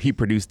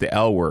produced the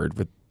L Word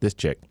with this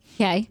chick."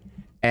 Okay.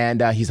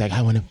 And he's like,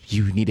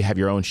 you need to have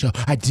your own show.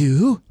 I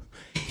do.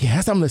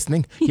 Yes, I'm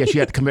listening. Yes, you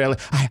have to come here.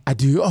 I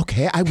do.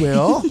 Okay, I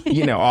will.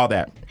 You know, all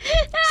that.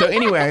 So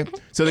anyway,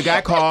 so the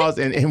guy calls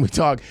and we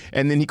talk.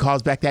 And then he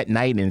calls back that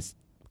night and it's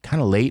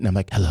kind of late. And I'm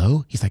like,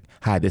 hello? He's like,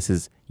 hi, this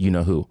is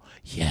you-know-who.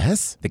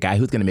 Yes, the guy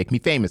who's going to make me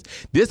famous.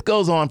 This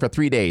goes on for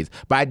 3 days.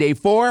 By day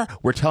 4,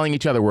 we're telling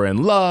each other we're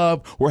in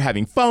love. We're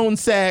having phone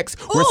sex.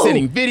 We're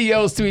sending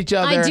videos to each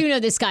other. I do know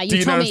this guy. Do You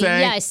you know told what I'm me.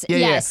 saying? Yes. Yeah,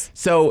 yes. yeah.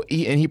 So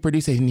he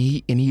produced it, and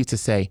he used to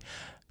say,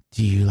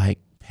 "Do you like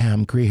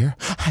Pam Grier?"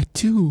 "I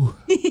do."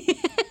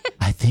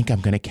 "I think I'm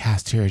gonna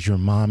cast her as your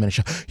mom in a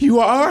show." "You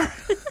are?"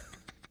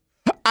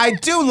 I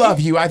do love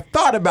you. I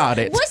thought about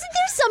it. Wasn't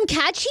there some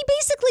catch? He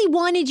basically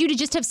wanted you to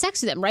just have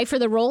sex with him, right? For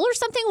the role or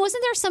something?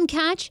 Wasn't there some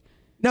catch?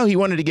 No, he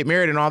wanted to get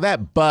married and all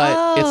that,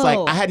 but it's like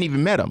I hadn't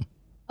even met him.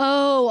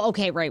 Oh,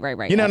 okay. Right.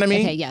 You know what I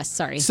mean? Okay, yes,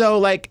 sorry. So,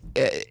 like,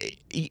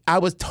 I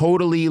was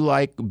totally,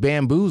 like,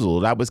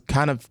 bamboozled. I was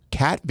kind of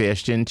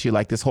catfished into,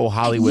 like, this whole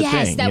Hollywood thing.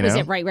 Yes, that was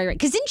it. Right.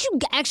 Because didn't you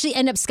actually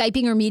end up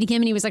Skyping or meeting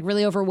him and he was, like,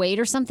 really overweight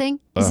or something?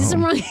 Is this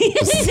wrong?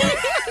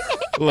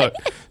 Look,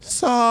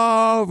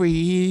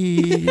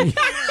 sorry.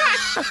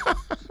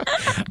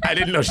 I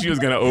didn't know she was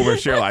going to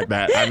overshare like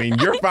that. I mean,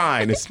 you're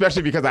fine,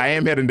 especially because I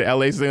am heading to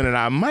LA soon and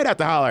I might have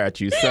to holler at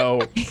you.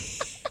 So,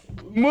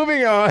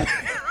 moving on.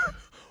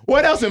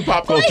 What else in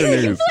pop culture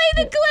news?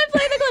 Play the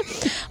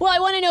clip. Well, I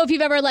want to know if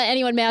you've ever let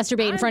anyone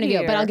masturbate in front of you,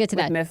 but I'll get to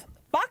that. Miss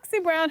Foxy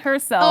Brown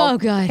herself. Oh,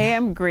 God.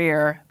 Pam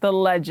Grier, the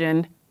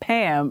legend.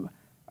 Pam,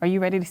 are you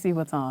ready to see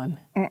what's on?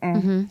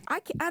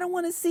 I don't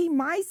want to see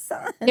my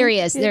son. There he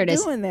is. There it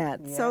is. Doing that.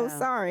 Yeah. So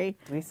sorry.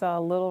 We saw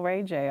a little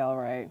Ray J, all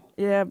right.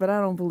 Yeah, but I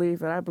don't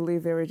believe it. I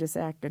believe they were just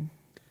acting.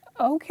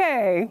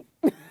 Okay.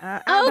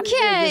 I believe they were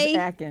just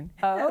acting.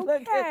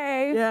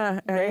 Okay. Yeah,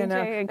 Ray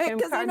J and Kim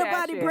because ain't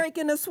nobody Kardashian.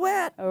 breaking a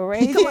sweat.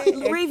 Ray J Come on,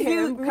 and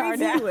review Kim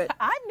Kardashian. it.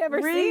 I've never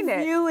seen it.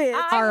 Review it.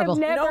 I Horrible.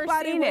 have never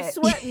Nobody seen was it.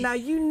 sweating. Now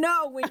you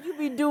know when you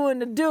be doing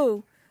the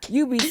do,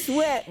 you be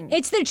sweating.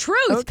 It's the truth,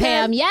 Okay?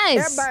 Pam.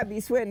 Yes. Everybody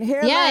be sweating.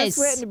 Hairline Yes.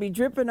 sweating to be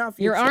dripping off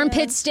Your chin.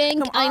 armpits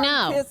stink. Come I know.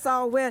 Armpits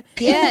all wet.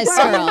 Yes,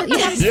 girl.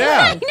 Yes.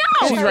 Yeah. I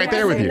know. She's right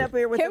there with you. Up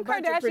here with Kim a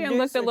bunch of Kardashian looked a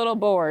producers. little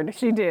bored.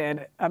 She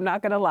did. I'm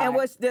not going to lie. And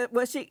was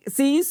she?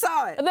 See, you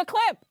saw it. The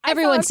clip. I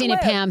Everyone's saw a seen it,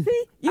 clip. Pam.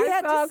 See, you I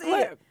had saw to a see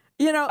clip. it.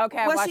 You know, Okay,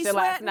 I was watched she it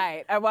last sweating?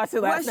 night. I watched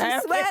it last Was she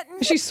night.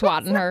 sweating? She's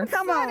swatting her.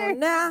 Come on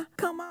now.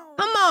 Come on.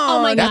 Oh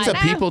my God. That's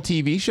a People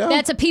TV show?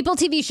 That's a People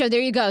TV show. There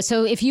you go.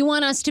 So if you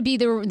want us to be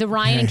the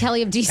Ryan and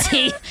Kelly of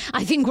DC,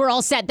 I think we're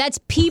all set. That's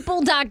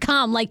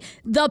people.com, like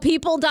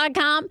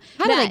thepeople.com.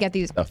 How do they get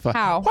these?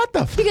 How? What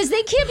the Because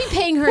they can't be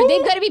paying her.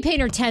 They've got to be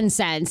paying her 10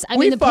 cents. I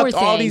mean, the poor fucked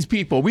thing. all these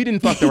people. We didn't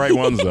fuck the right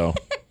ones, though.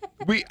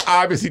 We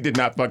obviously did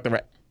not fuck the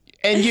right.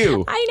 And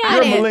you. I know.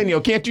 You're a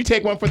millennial. Can't you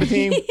take one for the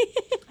team?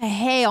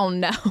 Hell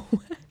no.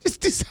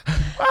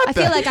 I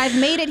feel like I've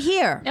made it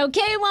here.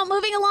 Okay, well,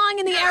 moving along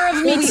in the era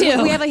of Me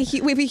Too. We have a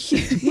huge. Moving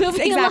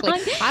Exactly.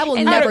 along. I will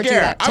And never I do don't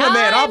care. that. I'm a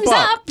man. I'll Time's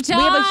fuck. up.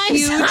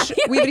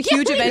 We have a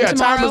huge event Yeah,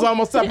 tomorrow. time is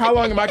almost up. How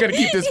long am I going to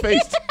keep this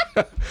face?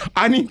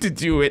 I need to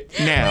do it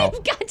now.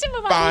 We've got to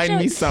move on. Find The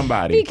me show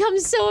somebody.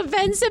 Becomes so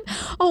offensive.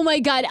 Oh my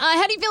God.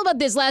 How do you feel about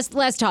this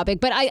last topic?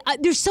 But I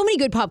there's so many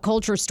good pop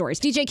culture stories.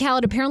 DJ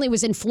Khaled apparently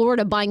was in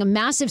Florida buying a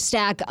massive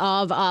stack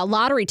of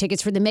lottery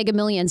tickets for the Mega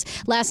Millions.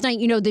 Last night,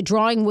 the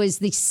drawing was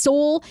the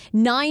sole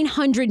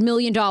 $900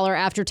 million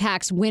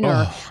after-tax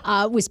winner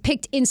was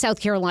picked in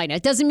South Carolina.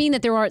 It doesn't mean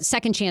that there aren't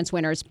second-chance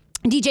winners.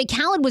 DJ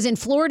Khaled was in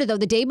Florida, though,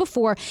 the day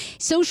before,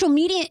 social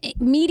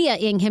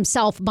mediaing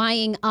himself,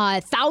 buying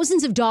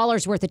thousands of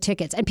dollars worth of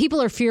tickets. And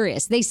people are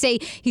furious. They say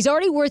he's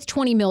already worth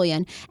 $20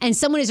 million, and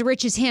someone as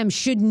rich as him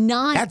should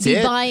not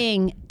be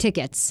buying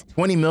tickets.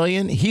 $20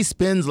 million? He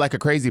spends like a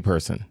crazy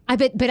person.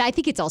 But I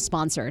think it's all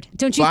sponsored.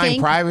 Don't you Flying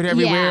think? private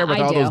everywhere Yeah, with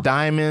I all do. those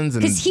diamonds.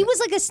 And Because he was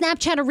like a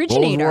Snapchat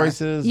originator.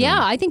 Rolls-Royces Yeah,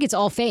 I think it's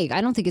all fake.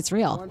 I don't think it's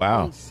real.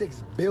 Wow.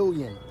 $6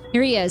 billion.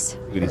 Here he is.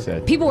 What he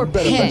said. People were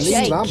Better pissed.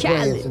 believe I'm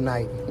playing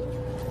tonight.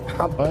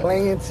 I'm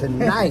playing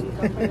tonight.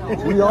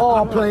 We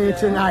all playing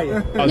tonight.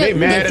 Oh, they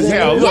mad as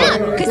hell. Look, Yeah,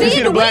 'cause they you see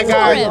had the to black wait for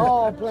guy? We him.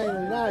 all playing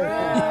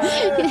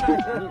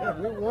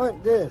tonight. We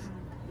want this.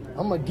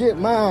 I'm going to get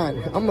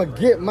mine.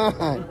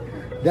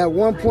 That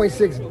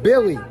 1.6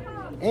 billion.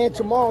 And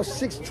tomorrow,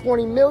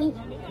 620 million?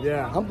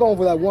 Yeah. I'm going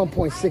for that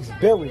 1.6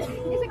 billion.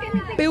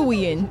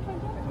 Billion.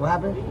 What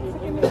happened?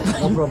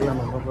 No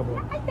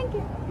problem.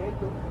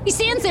 He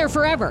stands there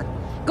forever,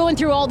 going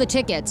through all the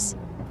tickets.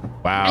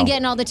 Wow. And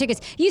getting all the tickets.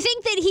 You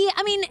think that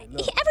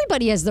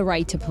everybody has the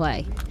right to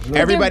play.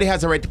 Everybody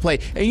has a right to play.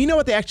 And you know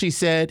what they actually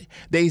said?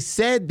 They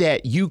said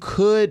that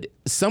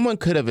someone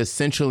could have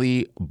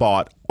essentially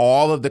bought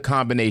all of the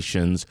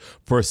combinations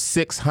for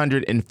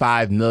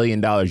 $605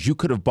 million. You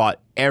could have bought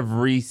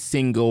every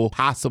single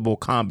possible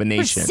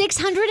combination. For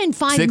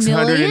 $605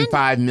 million?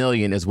 $605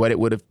 million is what it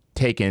would have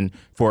taken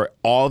for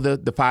all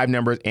the five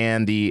numbers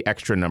and the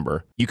extra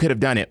number. You could have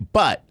done it.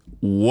 But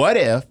what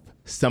if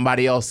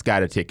somebody else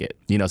got a ticket?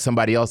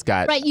 Somebody else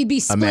got Right, you'd be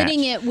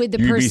splitting it with the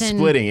person. You'd be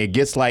splitting. It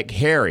gets like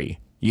Harry,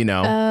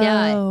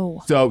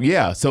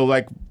 Yeah. So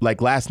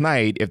like last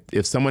night,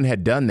 if someone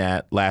had done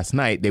that last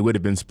night, they would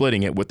have been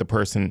splitting it with the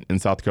person in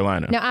South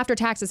Carolina. Now, after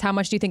taxes, how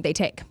much do you think they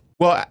take?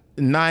 Well,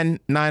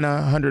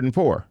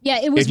 904. Yeah,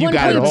 it was if you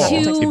got it all.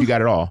 1.2. If you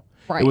got it all.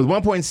 Right. It was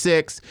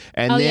 1.6,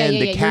 and then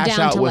the You're cash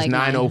down out to was like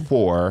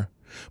 904.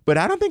 But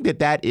I don't think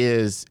that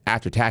is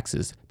after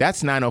taxes.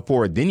 That's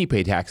 904. Then you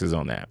pay taxes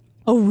on that.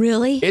 Oh,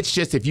 really? It's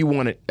just if you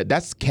want it,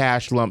 that's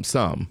cash lump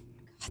sum.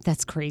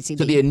 That's crazy.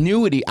 So the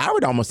annuity, I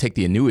would almost take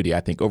the annuity, I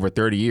think, over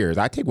 30 years.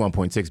 I'd take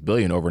 1.6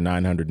 billion over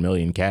 900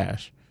 million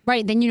cash.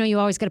 Right, then you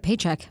always get a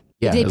paycheck.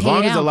 Yeah, as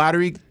long as the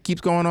lottery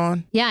keeps going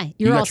on. Yeah,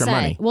 you're all set.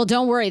 Money. Well,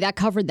 don't worry, that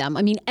covered them.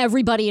 I mean,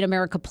 everybody in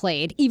America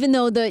played, even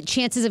though the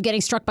chances of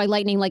getting struck by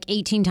lightning like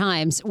 18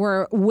 times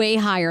were way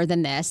higher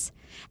than this.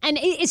 And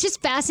it's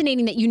just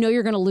fascinating that you know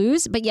you're going to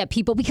lose, but yet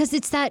people, because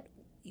it's that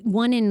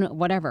 1 in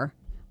whatever,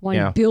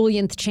 1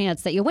 billionth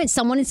chance that you'll win.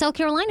 Someone in South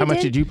Carolina How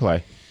much did you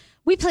play?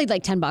 We played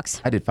like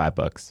 $10. I did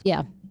 $5.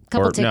 Yeah.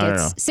 Couple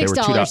tickets. No. $6,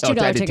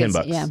 $2 I did tickets.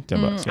 $10. Yeah.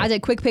 $10. Yeah. I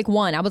did quick pick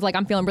one. I was like,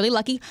 I'm feeling really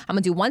lucky. I'm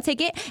going to do one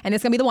ticket, and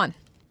it's going to be the one.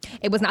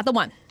 It was not the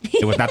one.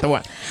 It was not the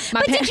one.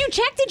 But did you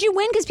check? Did you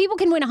win? Because people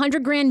can win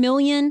 $100 grand,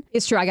 million.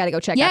 It's true. I got to go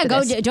check. Yeah, after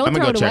go. This. Don't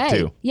throw it away.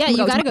 Too. Yeah, you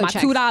got to go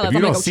check. $2. If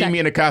you don't see me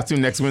in a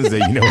costume next Wednesday,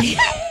 you know.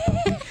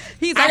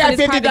 I got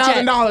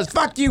 $50,000.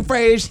 Fuck you,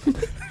 Frage.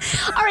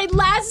 All right,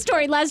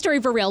 last story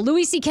for real.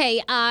 Louis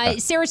C.K.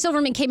 Sarah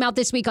Silverman came out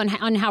this week on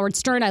Howard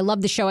Stern. I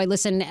love the show. I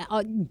listen.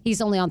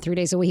 He's only on 3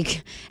 days a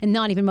week and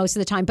not even most of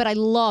the time, but I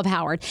love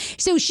Howard.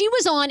 So she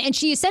was on and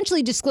she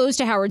essentially disclosed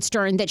to Howard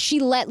Stern that she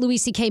let Louis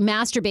C.K.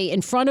 masturbate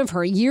in front of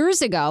her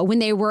years ago when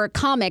they were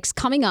comics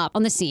coming up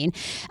on the scene.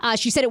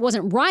 She said it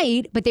wasn't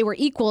right, but they were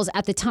equals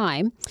at the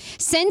time.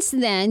 Since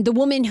then, the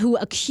woman who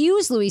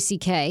accused Louis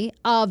C.K.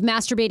 of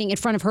masturbating in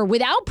front of her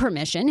without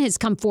permission has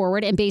come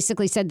forward and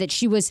basically said that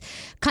she was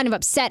kind of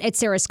upset at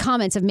Sarah's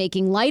comments of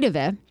making light of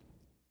it.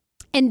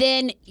 And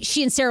then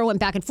she and Sarah went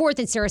back and forth,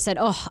 and Sarah said,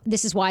 oh,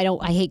 this is why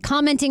I hate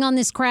commenting on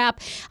this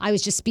crap. I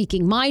was just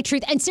speaking my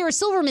truth. And Sarah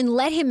Silverman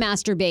let him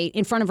masturbate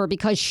in front of her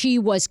because she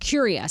was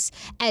curious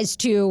as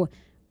to,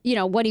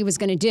 what he was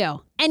going to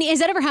do. And has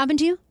that ever happened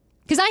to you?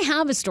 Because I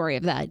have a story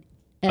of that,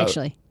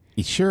 actually.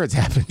 Sure, it's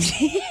happened.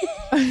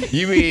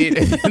 You mean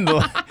in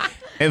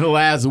the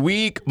last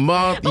week,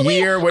 month,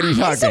 year? What are you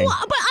talking?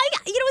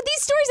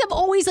 These stories I've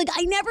always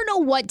I never know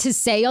what to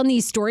say on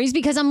these stories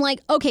because I'm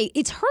like, okay,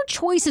 it's her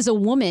choice as a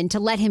woman to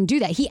let him do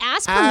that. He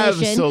asked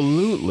permission.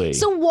 Absolutely.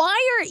 So why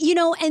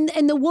are,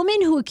 and the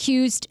woman who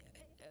accused,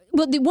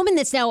 well, the woman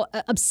that's now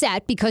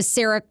upset because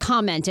Sarah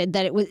commented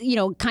that it was,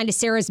 kind of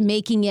Sarah's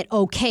making it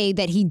okay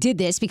that he did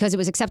this because it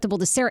was acceptable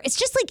to Sarah. It's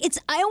just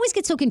I always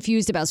get so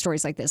confused about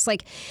stories like this. All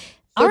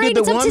right,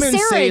 it's up to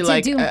Sarah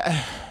to do.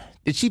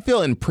 Did she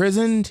feel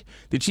imprisoned?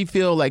 Did she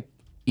feel like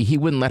he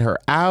wouldn't let her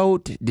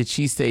out? Did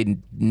she say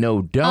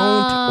no, don't?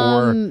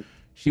 Or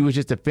she was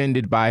just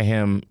offended by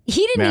him?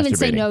 He didn't even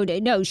say no.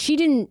 No, she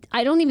didn't.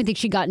 I don't even think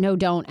she got no,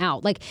 don't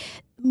out.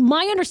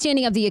 My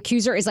understanding of the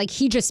accuser is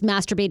he just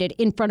masturbated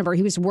in front of her.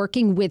 He was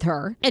working with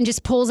her and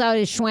just pulls out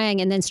his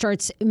schwang and then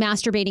starts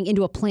masturbating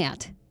into a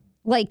plant.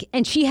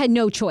 And she had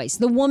no choice.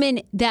 The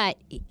woman that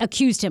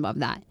accused him of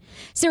that.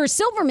 Sarah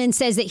Silverman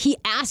says that he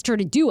asked her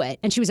to do it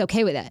and she was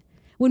okay with it.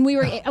 When we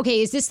were,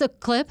 okay, is this the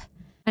clip?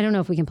 I don't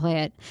know if we can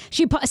play it.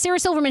 Sarah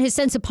Silverman has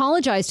since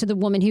apologized to the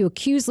woman who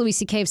accused Louis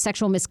C.K. of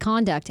sexual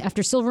misconduct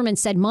after Silverman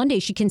said Monday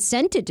she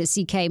consented to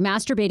C.K.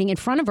 masturbating in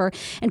front of her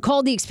and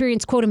called the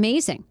experience, quote,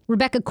 amazing.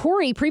 Rebecca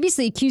Corey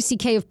previously accused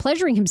C.K. of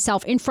pleasuring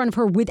himself in front of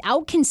her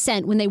without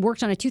consent when they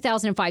worked on a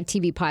 2005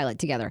 TV pilot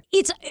together.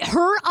 It's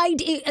her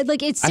idea.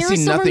 It's Sarah Silverman's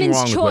choice. I see nothing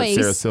wrong with what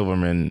Sarah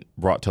Silverman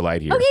brought to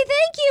light here. Okay,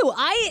 thank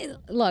you.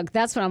 Look,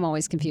 that's what I'm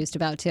always confused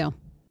about, too.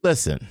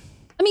 Listen.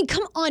 I mean,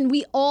 come on.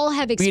 We all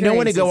have experiences. You don't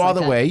want to go all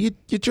the way.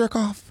 You jerk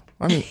off.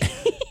 I mean,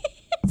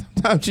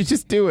 sometimes you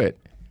just do it.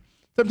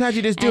 Sometimes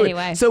you just do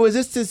it. So is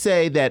this to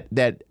say that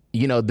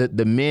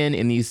the men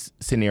in these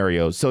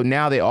scenarios, so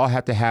now they all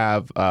have to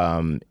have,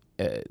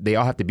 they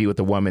all have to be with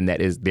a woman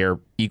that is their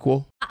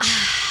equal?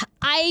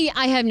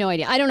 I have no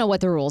idea. I don't know what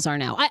the rules are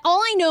now.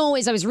 All I know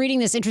is I was reading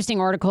this interesting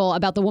article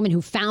about the woman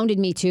who founded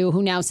Me Too,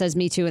 who now says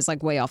Me Too is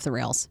way off the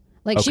rails.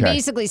 She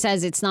basically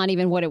says it's not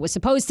even what it was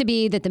supposed to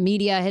be, that the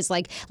media has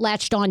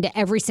latched on to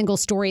every single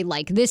story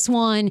like this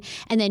one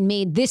and then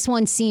made this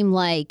one seem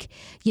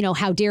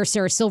how dare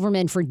Sarah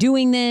Silverman for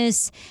doing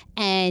this.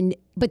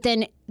 But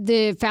then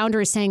the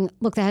founder is saying,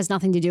 look, that has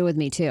nothing to do with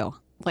Me Too.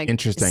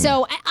 Interesting.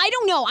 So I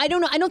don't know.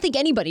 I don't think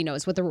anybody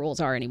knows what the rules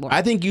are anymore.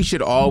 I think you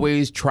should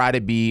always try to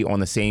be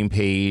on the same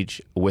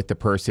page with the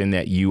person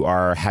that you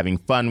are having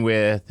fun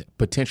with,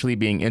 potentially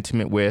being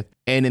intimate with.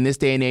 And in this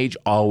day and age,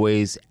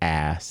 always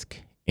ask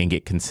and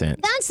get consent.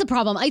 That's the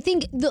problem. I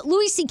think that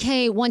Louis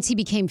C.K., once he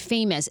became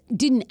famous,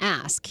 didn't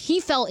ask. He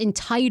felt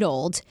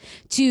entitled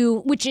to,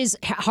 which is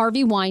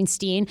Harvey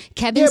Weinstein,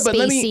 Kevin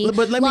Spacey.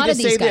 But let me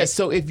just say this.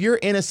 So if you're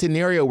in a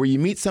scenario where you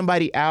meet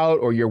somebody out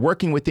or you're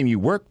working with them, you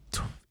work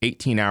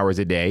 18 hours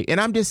a day,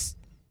 and I'm just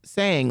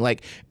saying,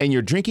 and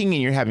you're drinking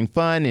and you're having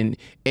fun and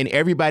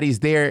everybody's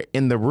there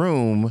in the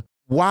room,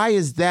 why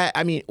is that?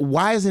 I mean,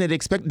 why isn't it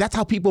expected? That's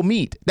how people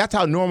meet. That's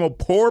how normal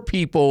poor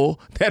people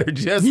that are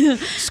just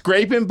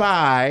scraping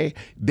by,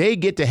 they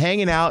get to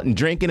hanging out and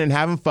drinking and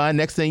having fun.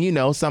 Next thing you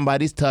know,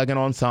 somebody's tugging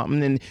on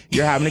something and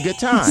you're having a good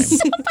time.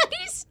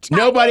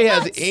 Nobody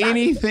has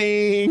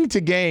anything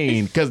to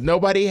gain because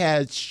nobody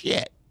has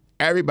shit.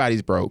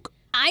 Everybody's broke.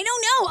 I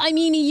don't know. I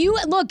mean,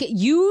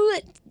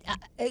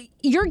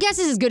 your guess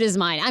is as good as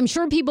mine. I'm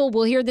sure people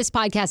will hear this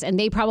podcast and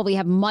they probably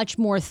have much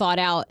more thought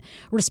out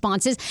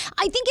responses.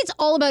 I think it's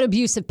all about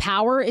abuse of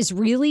power is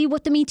really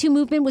what the Me Too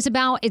movement was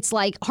about. It's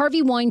like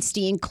Harvey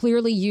Weinstein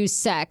clearly used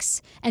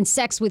sex and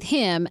sex with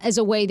him as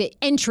a way that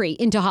entry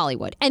into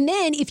Hollywood. And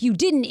then if you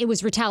didn't, it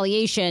was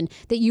retaliation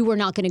that you were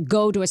not going to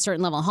go to a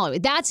certain level in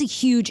Hollywood. That's a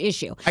huge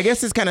issue. I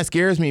guess this kind of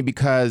scares me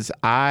because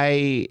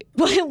Why?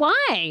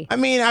 I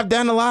mean, I've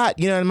done a lot,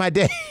 in my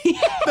day.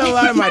 Done a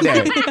lot in my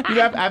day.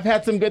 I've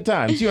had some good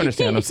times. You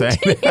understand what I'm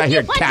saying? I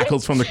hear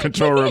cackles from the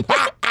control room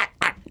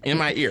in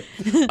my ear.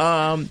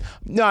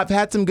 No, I've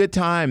had some good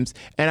times,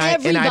 and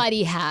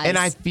everybody has. And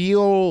I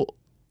feel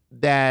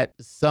that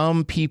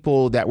some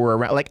people that were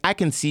around, like I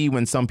can see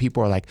when some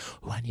people are like,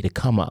 "Oh, I need a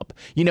come up."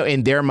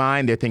 In their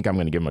mind, they think I'm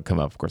going to give them a come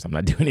up. Of course, I'm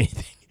not doing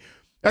anything.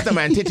 That's not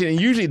my intention.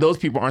 And usually those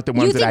people aren't the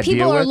ones that I deal with. You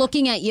think people are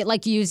looking at you,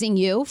 like using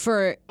you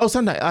for... Oh,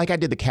 sometimes. Like I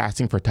did the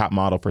casting for Top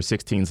Model for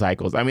 16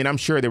 cycles. I mean, I'm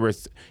sure there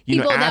was,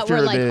 people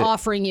after that were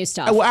offering you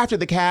stuff. Well, after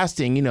the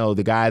casting,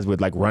 the guys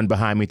would like run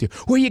behind me too.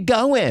 Where you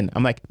going?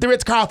 I'm like, the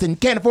Ritz-Carlton,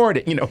 can't afford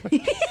it, Can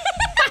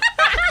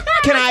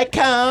I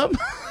come?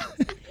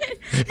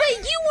 But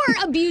you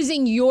weren't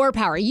abusing your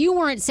power. You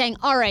weren't saying,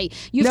 all right,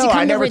 you have to come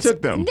I to never Ritz.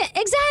 took them.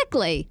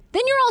 Exactly.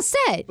 Then you're all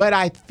set. But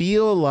I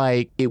feel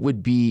like it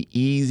would be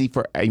easy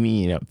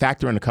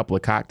factor in a couple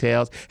of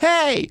cocktails.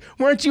 Hey,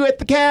 weren't you at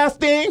the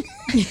casting?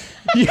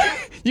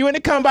 you want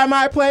to come by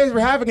my place?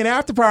 We're having an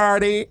after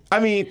party. I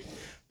mean,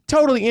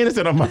 totally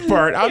innocent on my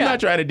part. I'm not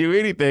trying to do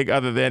anything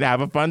other than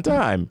have a fun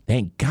time.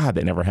 Thank God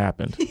that never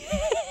happened.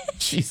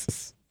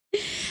 Jesus.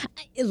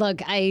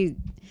 Look,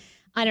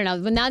 I don't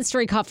know. When that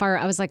story caught fire,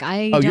 I was like,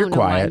 I don't know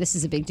why this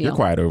is a big deal. You're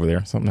quiet over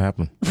there. Something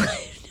happened. No,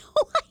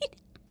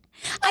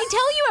 I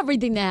tell you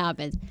everything that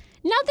happens.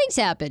 Nothing's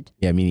happened.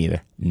 Yeah, me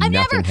neither.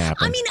 Nothing happened.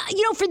 I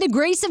mean, for the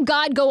grace of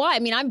God, go on. I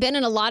mean, I've been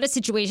in a lot of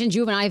situations.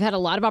 You and I have had a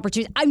lot of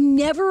opportunities. I've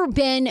never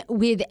been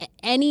with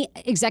any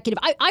executive.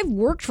 I've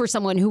worked for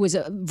someone who was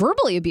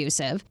verbally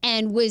abusive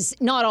and was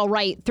not all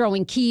right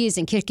throwing keys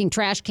and kicking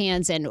trash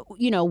cans and,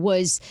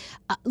 was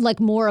like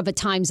more of a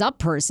time's up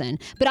person.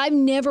 But I've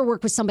never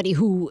worked with somebody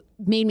who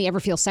made me ever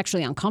feel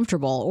sexually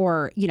uncomfortable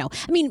or,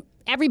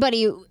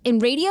 everybody in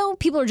radio,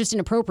 people are just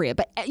inappropriate,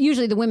 but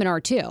usually the women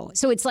are too.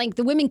 So it's like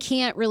the women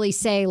can't really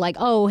say like,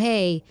 oh,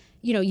 hey,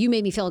 you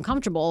made me feel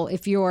uncomfortable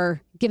if you're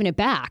giving it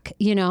back,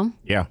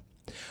 Yeah.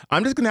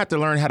 I'm just going to have to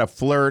learn how to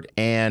flirt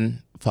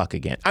and fuck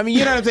again. I mean,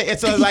 you know what I'm saying?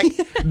 It's like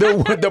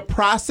the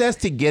process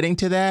to getting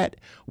to that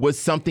was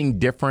something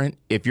different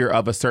if you're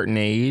of a certain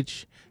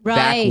age. Right.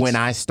 Back when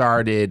I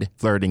started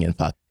flirting and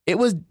fuck. It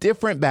was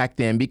different back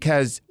then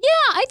because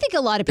I think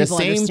a lot of people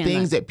understand the same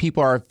things that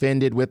people are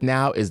offended with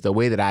now is the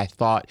way that I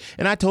thought.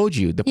 And I told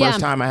you the first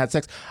time I had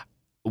sex,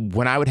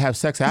 when I would have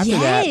sex after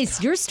that.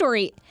 Yes, your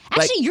story.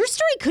 Actually, your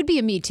story could be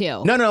a Me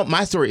Too. No,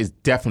 my story is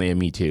definitely a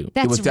Me Too.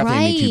 That's it was definitely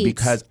right. a Me Too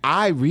because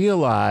I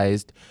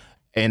realized,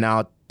 and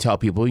I'll tell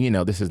people,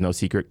 this is no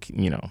secret,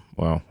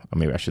 well,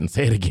 maybe I shouldn't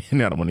say it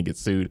again. I don't want to get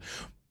sued.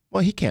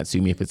 Well, he can't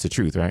sue me if it's the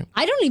truth, right?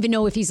 I don't even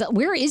know if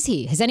where is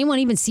he? Has anyone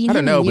even seen him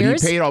in years? I don't know, but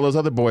he paid all those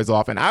other boys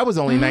off, and I was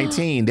only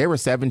 19. They were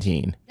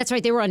 17. That's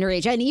right, they were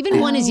underage. And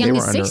even one as young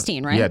as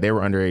 16, right? Yeah, they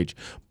were underage.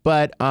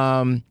 But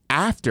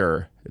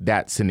after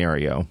that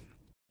scenario,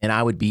 and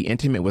I would be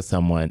intimate with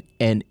someone,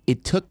 and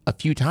it took a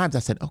few times. I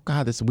said, oh,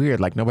 God, this is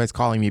weird. Like, nobody's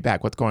calling me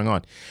back. What's going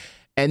on?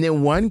 And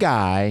then one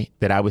guy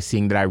that I was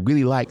seeing that I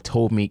really liked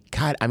told me,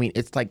 God, I mean,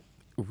 it's like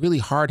really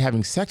hard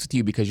having sex with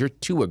you because you're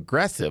too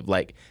aggressive.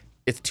 Like,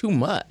 it's too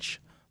much,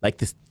 like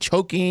this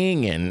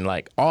choking and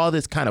like all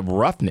this kind of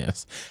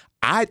roughness.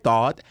 I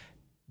thought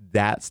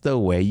that's the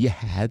way you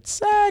had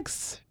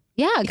sex.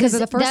 Yeah, because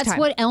that's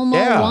what Elmo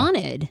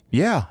wanted.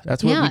 Yeah,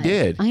 that's what we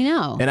did. I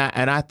know. And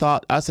I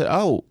thought, I said,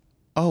 oh,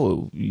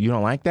 you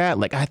don't like that?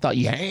 Like I thought,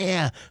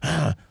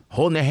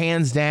 holding their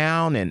hands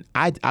down, and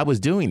I was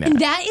doing that. And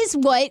that is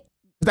what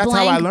that's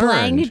how I learned.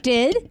 Blank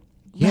did.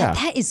 Yeah,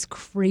 that is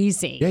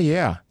crazy.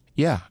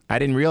 Yeah, I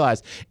didn't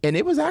realize. And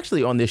it was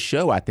actually on this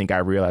show, I think I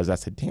realized, I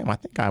said, damn, I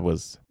think that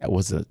was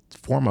a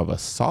form of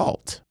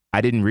assault.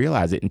 I didn't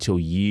realize it until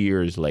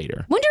years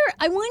later.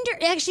 I wonder,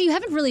 actually, you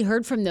haven't really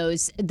heard from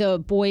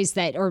the boys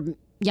that, or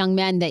young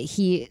men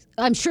that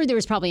I'm sure there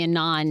was probably a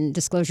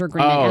non-disclosure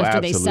agreement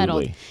after they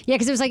settled. Yeah,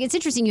 because it was like, it's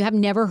interesting, you have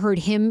never heard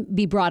him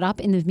be brought up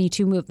in the Me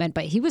Too movement,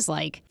 but he was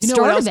like,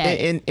 start of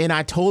it. And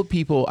I told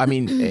people,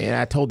 and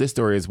I told this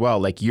story as well,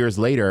 like years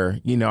later,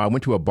 I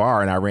went to a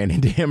bar and I ran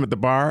into him at the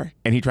bar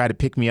and he tried to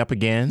pick me up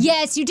again.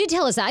 Yes, you did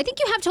tell us that. I think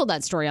you have told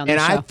that story on the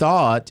show. And I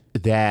thought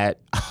that,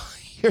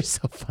 you're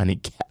so funny,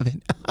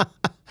 Kevin.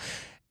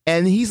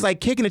 And he's like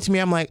kicking it to me.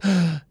 I'm like,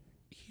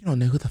 you don't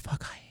know who the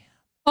fuck I am.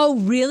 Oh,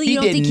 really?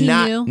 You don't think he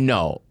knew?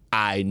 No,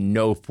 I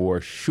know for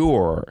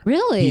sure.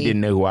 Really? He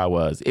didn't know who I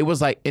was. It was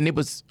like,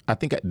 I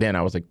think then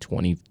I was like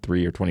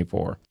 23 or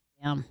 24.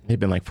 Yeah. It'd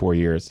been like 4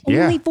 years.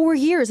 Only 4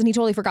 years, and he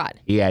totally forgot.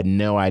 He had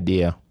no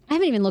idea. I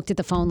haven't even looked at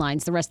the phone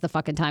lines the rest of the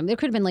fucking time. There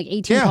could have been like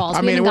 18 calls.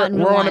 I mean,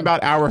 we're on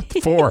about hour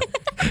 4.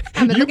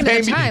 You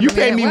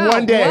pay me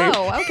one day.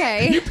 Whoa,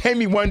 okay. You pay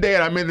me one day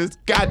and I'm in this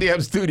goddamn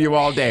studio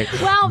all day.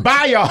 Well,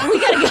 bye, y'all. We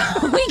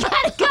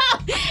gotta go.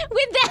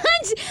 With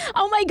that,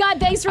 oh my God,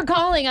 thanks for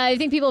calling. I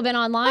think people have been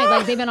online.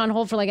 Like, they've been on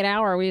hold for like an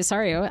hour.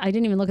 Sorry, I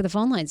didn't even look at the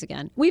phone lines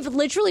again. We've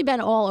literally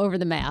been all over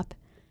the map.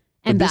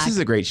 And this is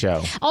a great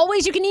show.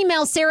 Always, you can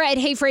email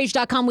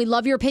Sarah@heyfrase.com. We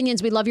love your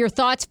opinions. We love your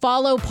thoughts.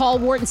 Follow Paul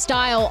Wharton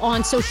Style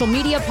on social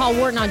media. Paul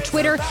Wharton on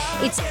Twitter.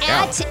 It's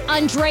at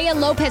Andrea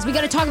Lopez. We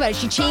got to talk about it.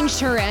 She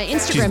changed her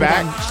Instagram. She's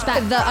back? Again. She's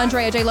back. The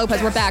Andrea J.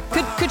 Lopez. We're back.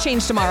 Could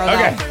change tomorrow,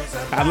 Okay.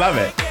 though. I love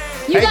it.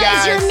 You hey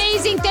guys, you're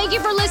amazing. Thank you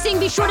for listening.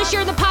 Be sure to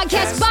share the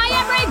podcast. Bye,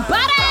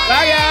 everybody.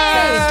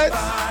 Bye, guys.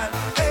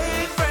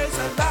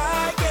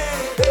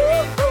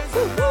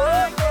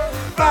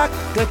 Rock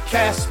the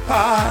Cast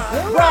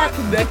Pod. Rock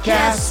the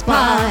Cast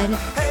Pod.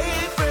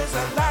 Hey,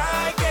 Fraser,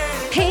 like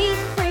it. Hey,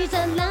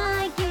 Fraser,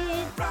 like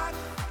it. Rock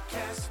the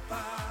Cast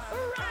Pod.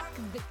 Rock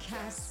the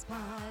Cast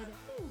Pod.